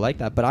 and people like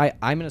that. But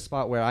I'm in a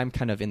spot where I'm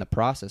kind of in the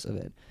process of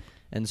it.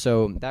 And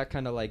so that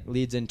kind of like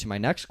leads into my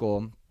next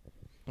goal,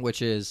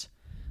 which is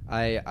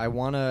I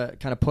want to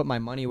kind of put my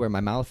money where my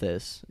mouth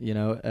is, you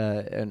know,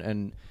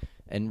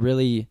 and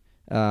really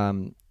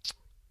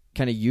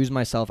kind of use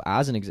myself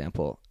as an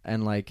example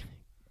and like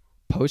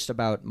post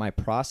about my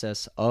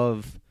process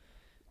of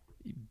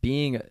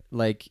being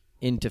like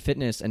into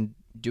fitness and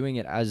doing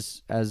it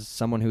as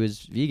someone who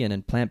is vegan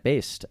and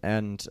plant-based,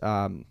 and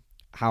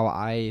how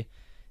I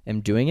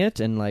am doing it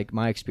and like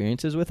my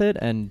experiences with it,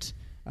 and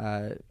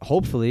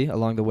hopefully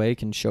along the way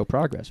can show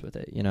progress with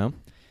it, you know.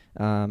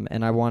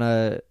 And I want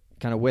to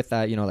kind of with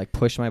that, you know, like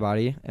push my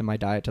body and my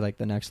diet to like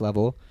the next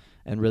level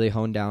and really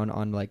hone down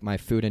on like my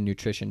food and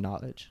nutrition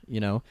knowledge, you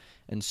know.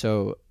 And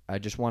so I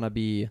just want to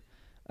be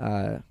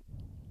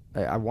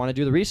I want to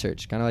do the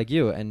research kind of like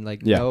you and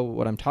like know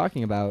what I'm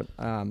talking about,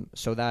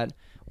 so that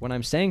when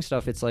I'm saying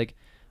stuff, it's like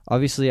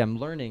obviously I'm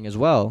learning as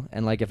well,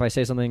 and like if I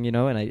say something, you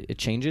know, and it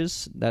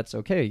changes, that's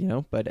okay, you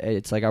know. But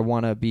it's like I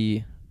want to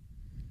be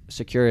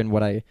secure in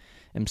what I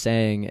am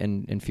saying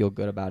and feel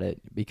good about it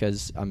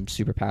because I'm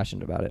super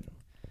passionate about it.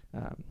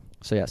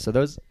 So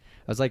those, I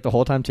was like the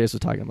whole time Chase was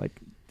talking, I'm like,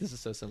 this is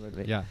so similar to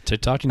me. Yeah.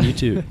 TikTok and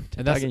YouTube.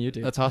 And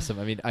YouTube. That's awesome.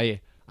 I mean, I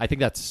think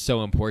that's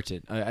so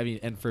important. I mean,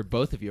 and for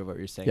both of you, what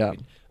you're saying, I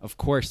mean, of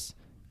course,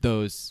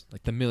 those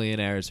like the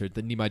millionaires or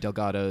the Nimai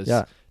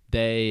Delgados,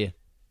 they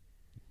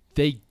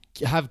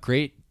have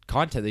great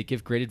content. They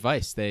give great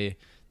advice. They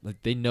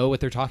know what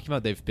they're talking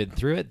about. They've been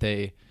through it.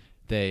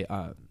 They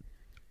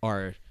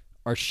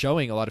are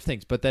showing a lot of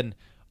things. But then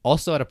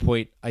also at a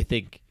point, I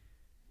think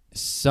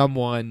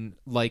someone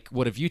like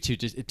one of you two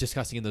just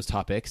discussing in those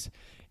topics,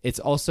 it's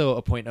also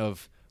a point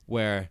of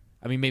where,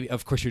 I mean, maybe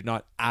of course you're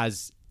not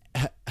as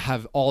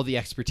have all the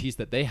expertise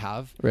that they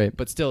have, right?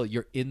 But still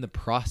you're in the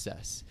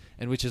process,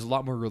 and which is a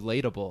lot more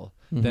relatable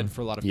than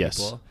for a lot of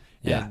people.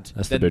 Yeah, and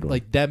that's then the big one.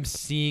 like them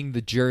seeing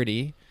the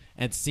journey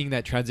and seeing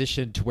that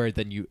transition to where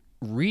then you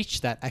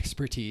reach that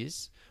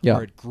expertise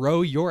or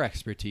grow your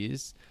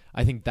expertise,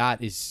 I think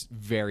that is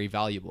very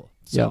valuable.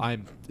 So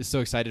I'm so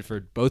excited for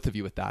both of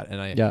you with that,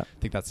 and I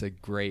think that's a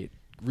great,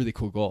 really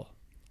cool goal.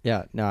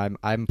 Yeah, no,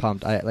 I'm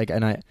pumped.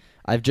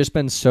 I've just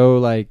been so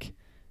like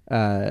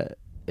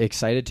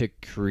excited to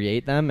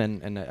create them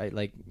and I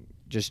like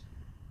just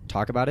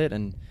talk about it,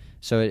 and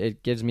so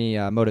it gives me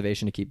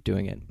motivation to keep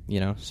doing it, you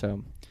know.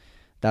 So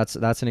that's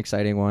an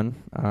exciting one.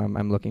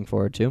 I'm looking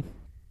forward to.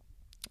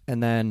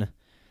 And then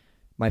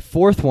my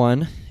fourth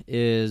one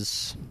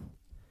is,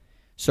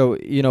 so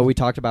you know, we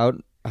talked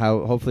about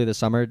how hopefully this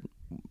summer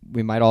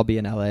we might all be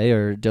in LA,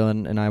 or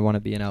Dylan and I want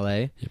to be in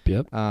LA.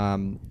 Yep.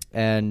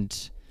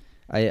 And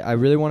I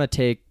really want to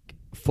take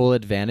full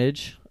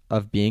advantage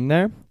of being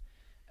there.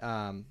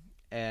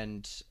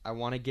 And I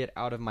want to get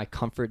out of my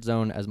comfort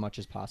zone as much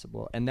as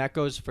possible. And that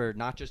goes for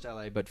not just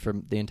LA, but for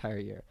the entire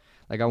year.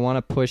 Like I want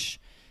to push,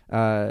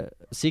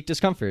 seek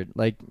discomfort,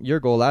 like your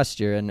goal last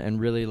year, and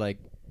really like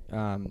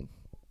kind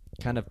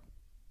of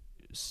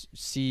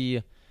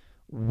see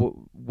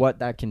what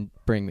that can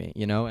bring me,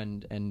 you know,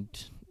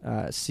 and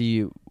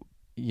see,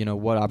 you know,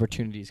 what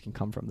opportunities can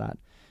come from that.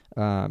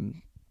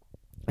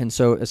 And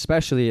so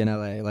especially in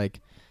LA, like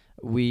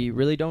we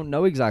really don't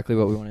know exactly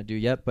what we want to do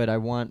yet, but I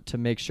want to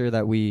make sure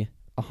that we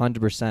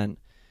 100%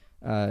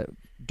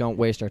 don't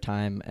waste our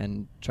time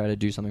and try to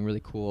do something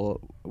really cool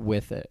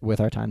with it,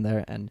 with our time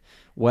there. And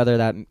whether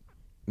that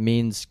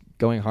means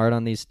going hard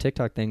on these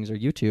TikTok things or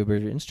YouTube or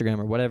Instagram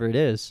or whatever it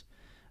is,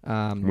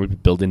 we're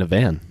building a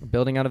van.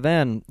 Building out a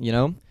van, you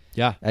know?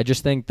 Yeah. I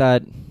just think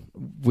that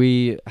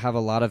we have a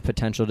lot of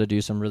potential to do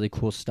some really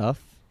cool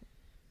stuff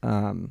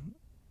in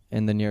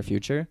the near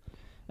future,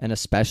 and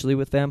especially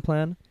with Van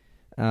Plan.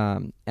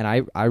 And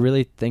I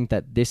really think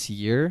that this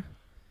year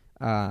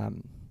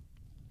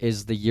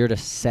is the year to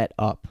set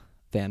up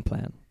Van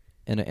Plan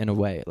in a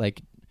way,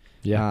 like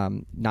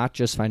not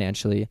just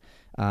financially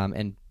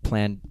and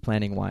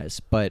planning wise,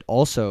 but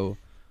also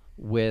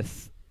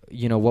with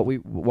what we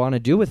want to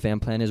do with Van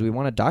Plan is we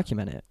want to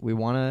document it. We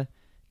want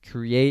to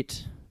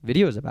create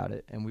videos about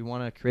it, and we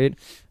want to create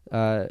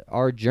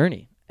our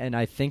journey. And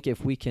I think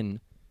if we can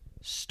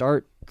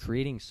start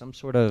creating some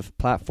sort of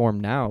platform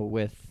now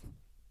with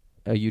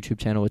a YouTube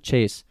channel with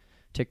Chase,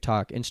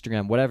 TikTok,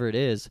 Instagram, whatever it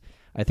is,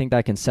 I think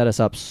that can set us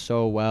up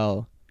so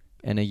well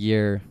in a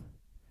year,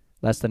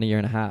 less than a year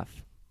and a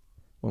half,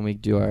 when we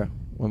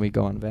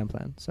go on Van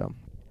Plan. So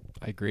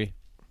I agree.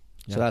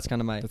 So that's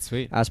kind of my That's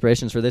sweet.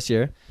 aspirations for this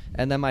year.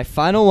 And then my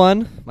final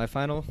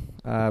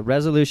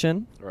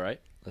resolution All right,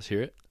 let's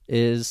hear it.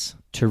 is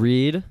to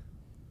read.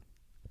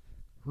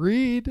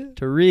 Read.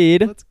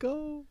 Let's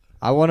go.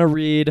 I want to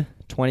read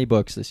 20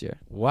 books this year.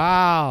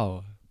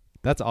 Wow.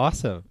 That's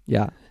awesome.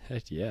 Yeah.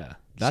 Heck yeah.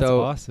 That's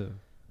So- awesome.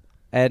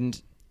 And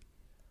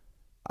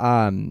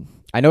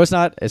I know it's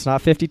not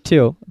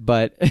 52,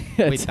 but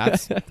Wait,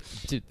 that's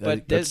dude,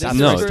 but that's this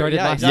no. is where- started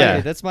yeah, last exactly.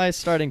 Yeah. That's my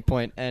starting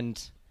point,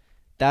 and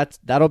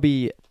that'll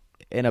be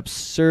an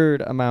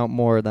absurd amount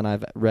more than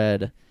I've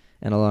read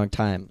in a long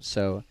time.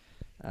 So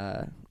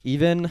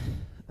even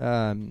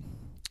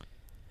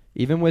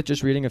with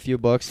just reading a few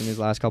books in these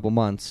last couple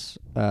months,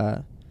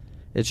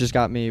 it's just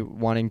got me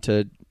wanting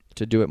to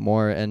do it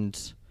more.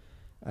 And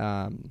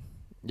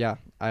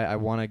I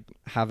want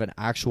to have an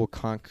actual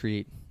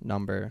concrete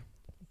number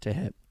to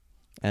hit,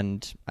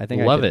 and I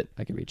think Love it.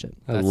 I could reach it.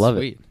 I That's love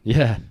sweet. it.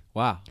 Yeah.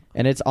 Wow.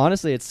 And it's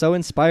so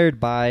inspired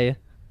by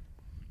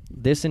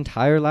this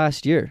entire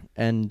last year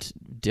and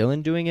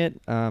Dylan doing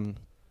it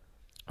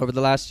over the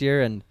last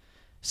year and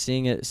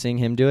seeing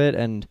him do it.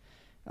 And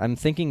I'm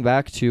thinking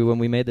back to when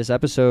we made this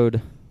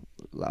episode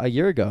a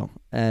year ago,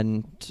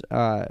 and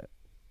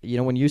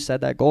when you said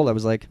that goal, I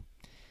was like,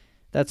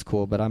 that's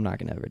cool, but I'm not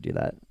gonna ever do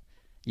that,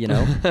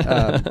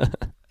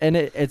 and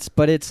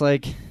it's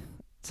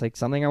like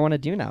something I want to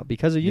do now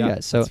because of you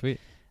guys. So that's sweet.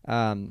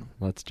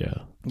 Let's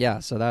Joe. yeah,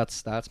 so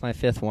that's my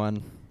fifth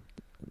one.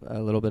 A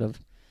little bit of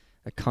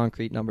a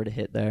concrete number to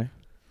hit there.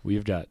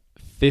 We've got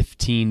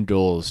 15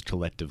 goals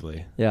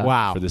collectively Yeah.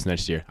 Wow. for this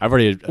next year. I've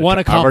already One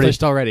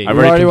accomplished already. I've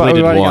already We've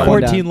completed already got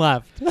one. one. 14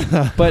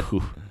 left. But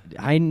Whew.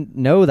 I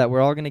know that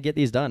we're all going to get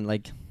these done.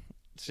 Like,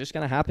 it's just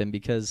going to happen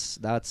because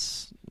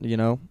that's,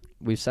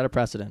 we've set a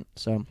precedent.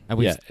 So,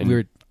 And Yeah, and-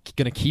 we're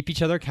going to keep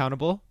each other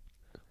accountable.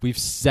 We've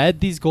said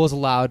these goals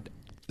aloud.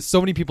 So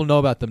many people know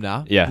about them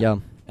now. Yeah. yeah.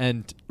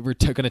 And we're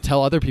going to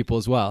tell other people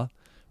as well.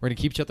 We're going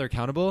to keep each other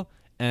accountable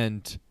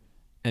and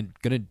going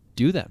to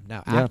do them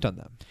now, Yeah. act on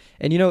them.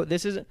 And,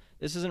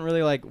 this isn't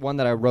really like one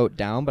that I wrote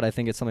down, but I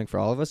think it's something for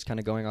all of us, kind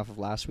of going off of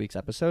last week's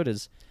episode,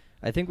 is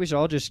I think we should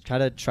all just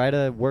kind of try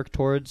to work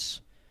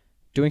towards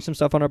doing some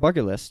stuff on our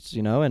bucket lists,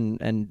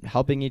 and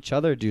helping each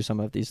other do some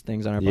of these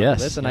things on our bucket Yes.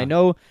 list. And Yeah. I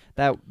know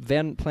that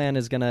Van Plan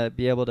is going to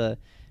be able to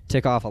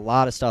tick off a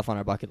lot of stuff on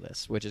our bucket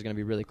list, which is going to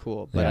be really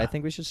cool. But Yeah. I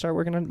think we should start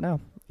working on it now,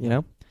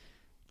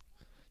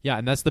 Yeah,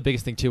 and that's the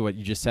biggest thing, too, what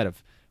you just said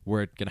of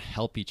we're going to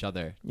help each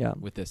other Yeah.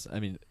 with this. I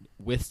mean,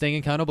 with staying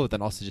accountable, but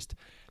then also just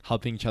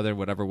helping each other in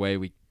whatever way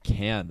we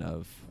can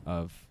of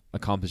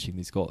accomplishing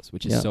these goals,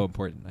 which is Yeah. so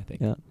important, I think.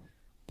 Yeah.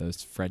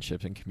 Those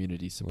friendships and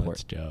community Let's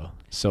support. Joe.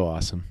 So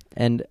awesome.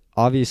 And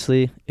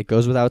obviously, it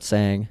goes without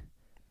saying,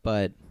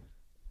 but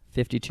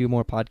 52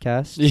 more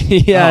podcasts.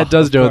 yeah, Oh, it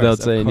does of go course, without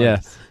of saying. Yeah.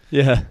 course.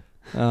 Yeah.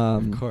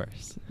 Of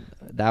course.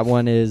 That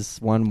one is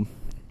one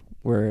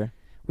where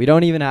we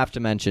don't even have to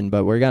mention,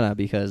 but we're gonna,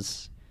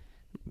 because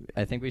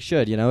I think we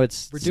should. We're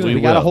doing we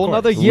it. got a Of whole course.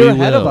 nother year We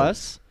ahead of will.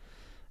 us,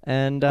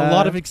 and A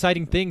lot of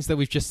exciting things that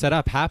we've just set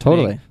up happening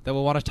Totally. that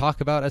we'll want to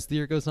talk about as the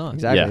year goes on.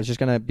 exactly. Yeah. It's just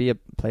gonna be a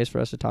place for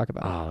us to talk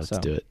about. Oh, let's So,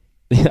 do it.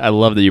 I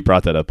love that you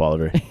brought that up,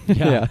 Oliver.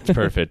 Yeah. It's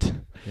perfect.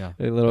 Yeah.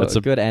 A little That's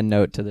a- good end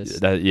note to this.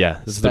 This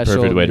is the special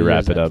perfect way to New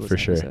wrap Year's it up for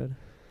Evangelist sure. episode.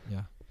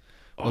 Yeah.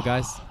 Well,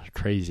 guys,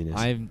 Craziness.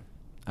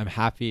 I'm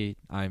happy.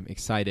 I'm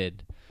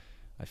excited.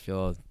 I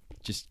feel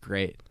just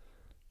great.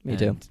 Me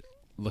too. And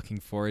looking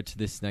forward to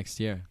this next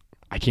year.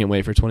 I can't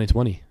wait for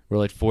 2020. We're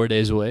like 4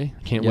 days away.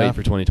 I can't Yeah. wait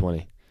for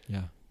 2020.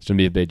 Yeah. It's gonna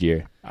be a big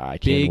year. I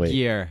can't Big wait.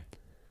 year.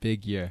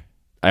 Big year.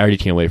 I already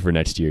can't wait for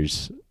next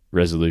year's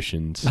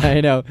resolutions.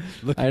 I know.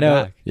 Looking I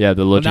know. back. Yeah,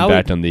 the looking now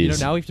back we, on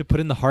these. now we have to put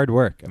in the hard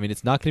work. I mean,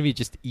 it's not going to be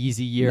just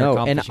easy year. No,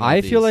 and accomplishing all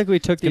I feel these. like we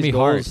took It's gonna these be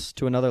hard. goals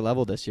to another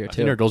level this year I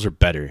think too. our goals are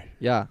better.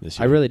 Yeah, this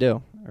I year. really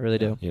do. I really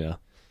do. You know.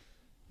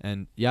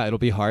 And yeah, it'll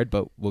be hard,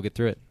 but we'll get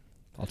through it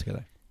all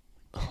together.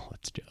 Oh,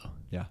 let's go.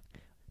 Yeah.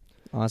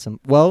 Awesome.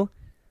 Well,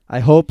 I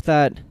hope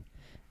that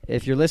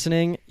if you're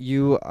listening,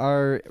 you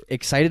are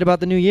excited about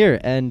the new year,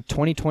 and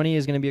 2020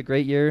 is going to be a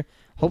great year.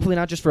 Hopefully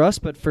not just for us,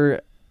 but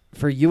for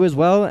you as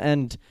well.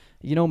 And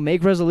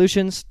make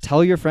resolutions.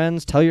 Tell your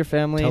friends. Tell your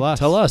family. Tell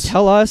us.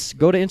 Tell us.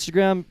 Go to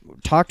Instagram.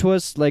 Talk to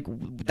us. Like,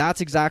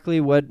 that's exactly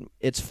what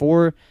it's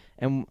for,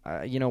 and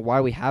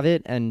why we have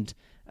it. And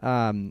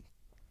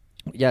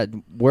yeah,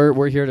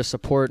 we're here to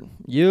support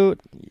you.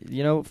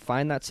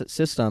 Find that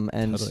system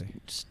and Totally.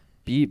 just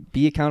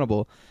be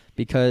accountable,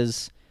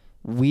 because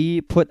we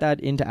put that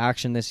into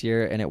action this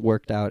year and it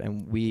worked out,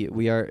 and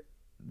we are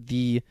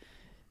the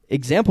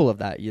example of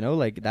that.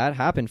 Like that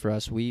happened for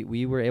us.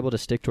 We were able to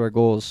stick to our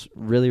goals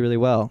really, really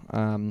well,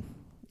 and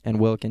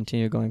we'll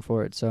continue going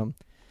forward. So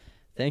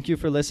thank you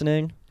for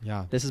listening.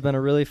 Yeah. This has been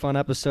a really fun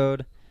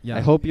episode. Yeah.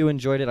 I hope you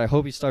enjoyed it. I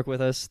hope you stuck with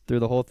us through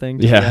the whole thing.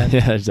 to the end.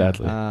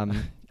 exactly.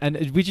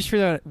 And we just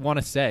really want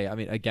to say, I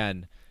mean,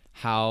 again,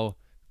 how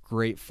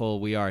grateful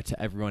we are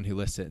to everyone who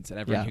listens and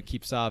everyone who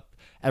keeps up,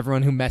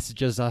 everyone who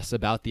messages us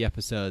about the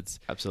episodes.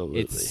 Absolutely.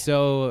 It's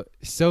so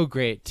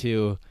great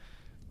to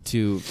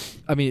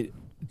I mean,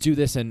 do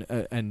this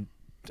and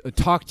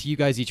talk to you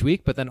guys each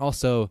week, but then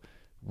also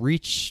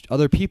reach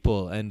other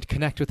people and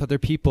connect with other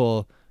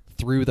people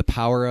through the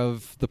power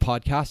of the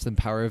podcast and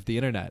power of the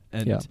internet.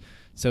 And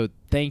so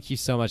thank you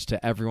so much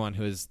to everyone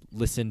who has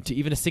listened to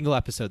even a single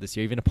episode this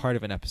year, even a part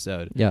of an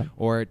episode. Yeah.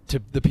 Or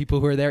to the people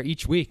who are there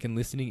each week and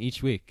listening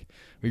each week.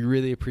 We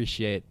really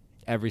appreciate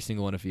every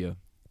single one of you.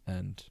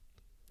 And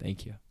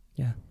thank you.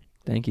 Yeah.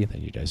 Thank you.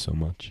 Thank you guys so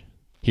much.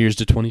 Here's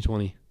to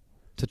 2020.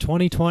 To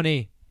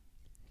 2020.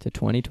 To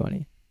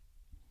 2020.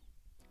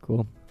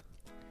 Cool.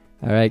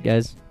 All right,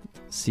 guys.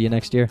 See you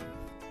next year.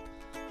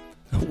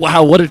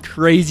 Wow, what a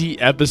crazy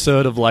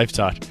episode of Life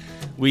Talk.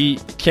 We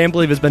can't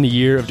believe it's been a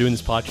year of doing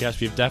this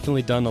podcast. We've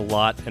definitely done a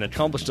lot and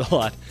accomplished a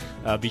lot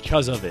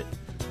because of it.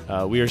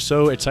 We are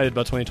so excited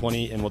about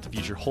 2020 and what the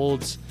future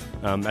holds.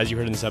 As you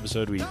heard in this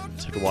episode, we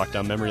took a walk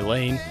down memory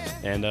lane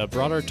and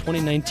brought our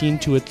 2019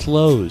 to a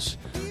close,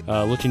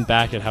 looking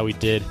back at how we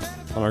did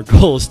on our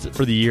goals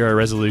for the year, our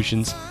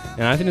resolutions.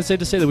 And I think it's safe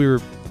to say that we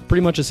were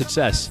pretty much a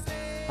success.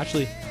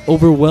 Actually,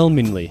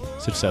 overwhelmingly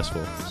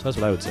successful. So that's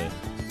what I would say.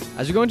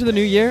 As we go into the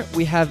new year,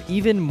 we have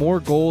even more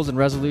goals and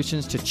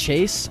resolutions to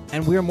chase,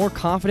 and we are more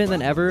confident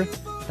than ever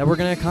that we're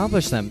going to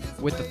accomplish them,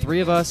 with the three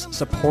of us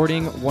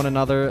supporting one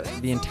another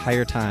the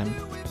entire time.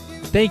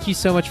 Thank you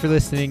so much for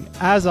listening.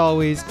 As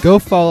always, go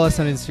follow us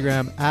on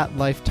Instagram at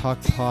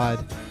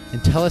LifeTalkPod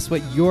and tell us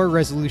what your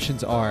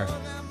resolutions are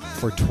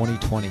for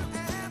 2020.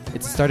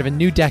 It's the start of a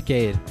new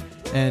decade,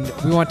 and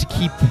we want to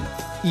keep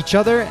each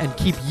other and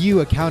keep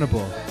you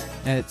accountable,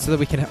 and so that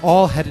we can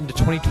all head into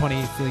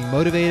 2020 feeling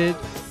motivated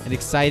and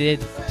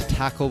excited to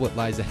tackle what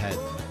lies ahead.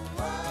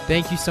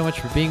 Thank you so much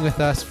for being with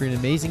us for an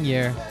amazing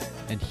year,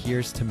 and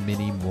here's to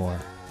many more.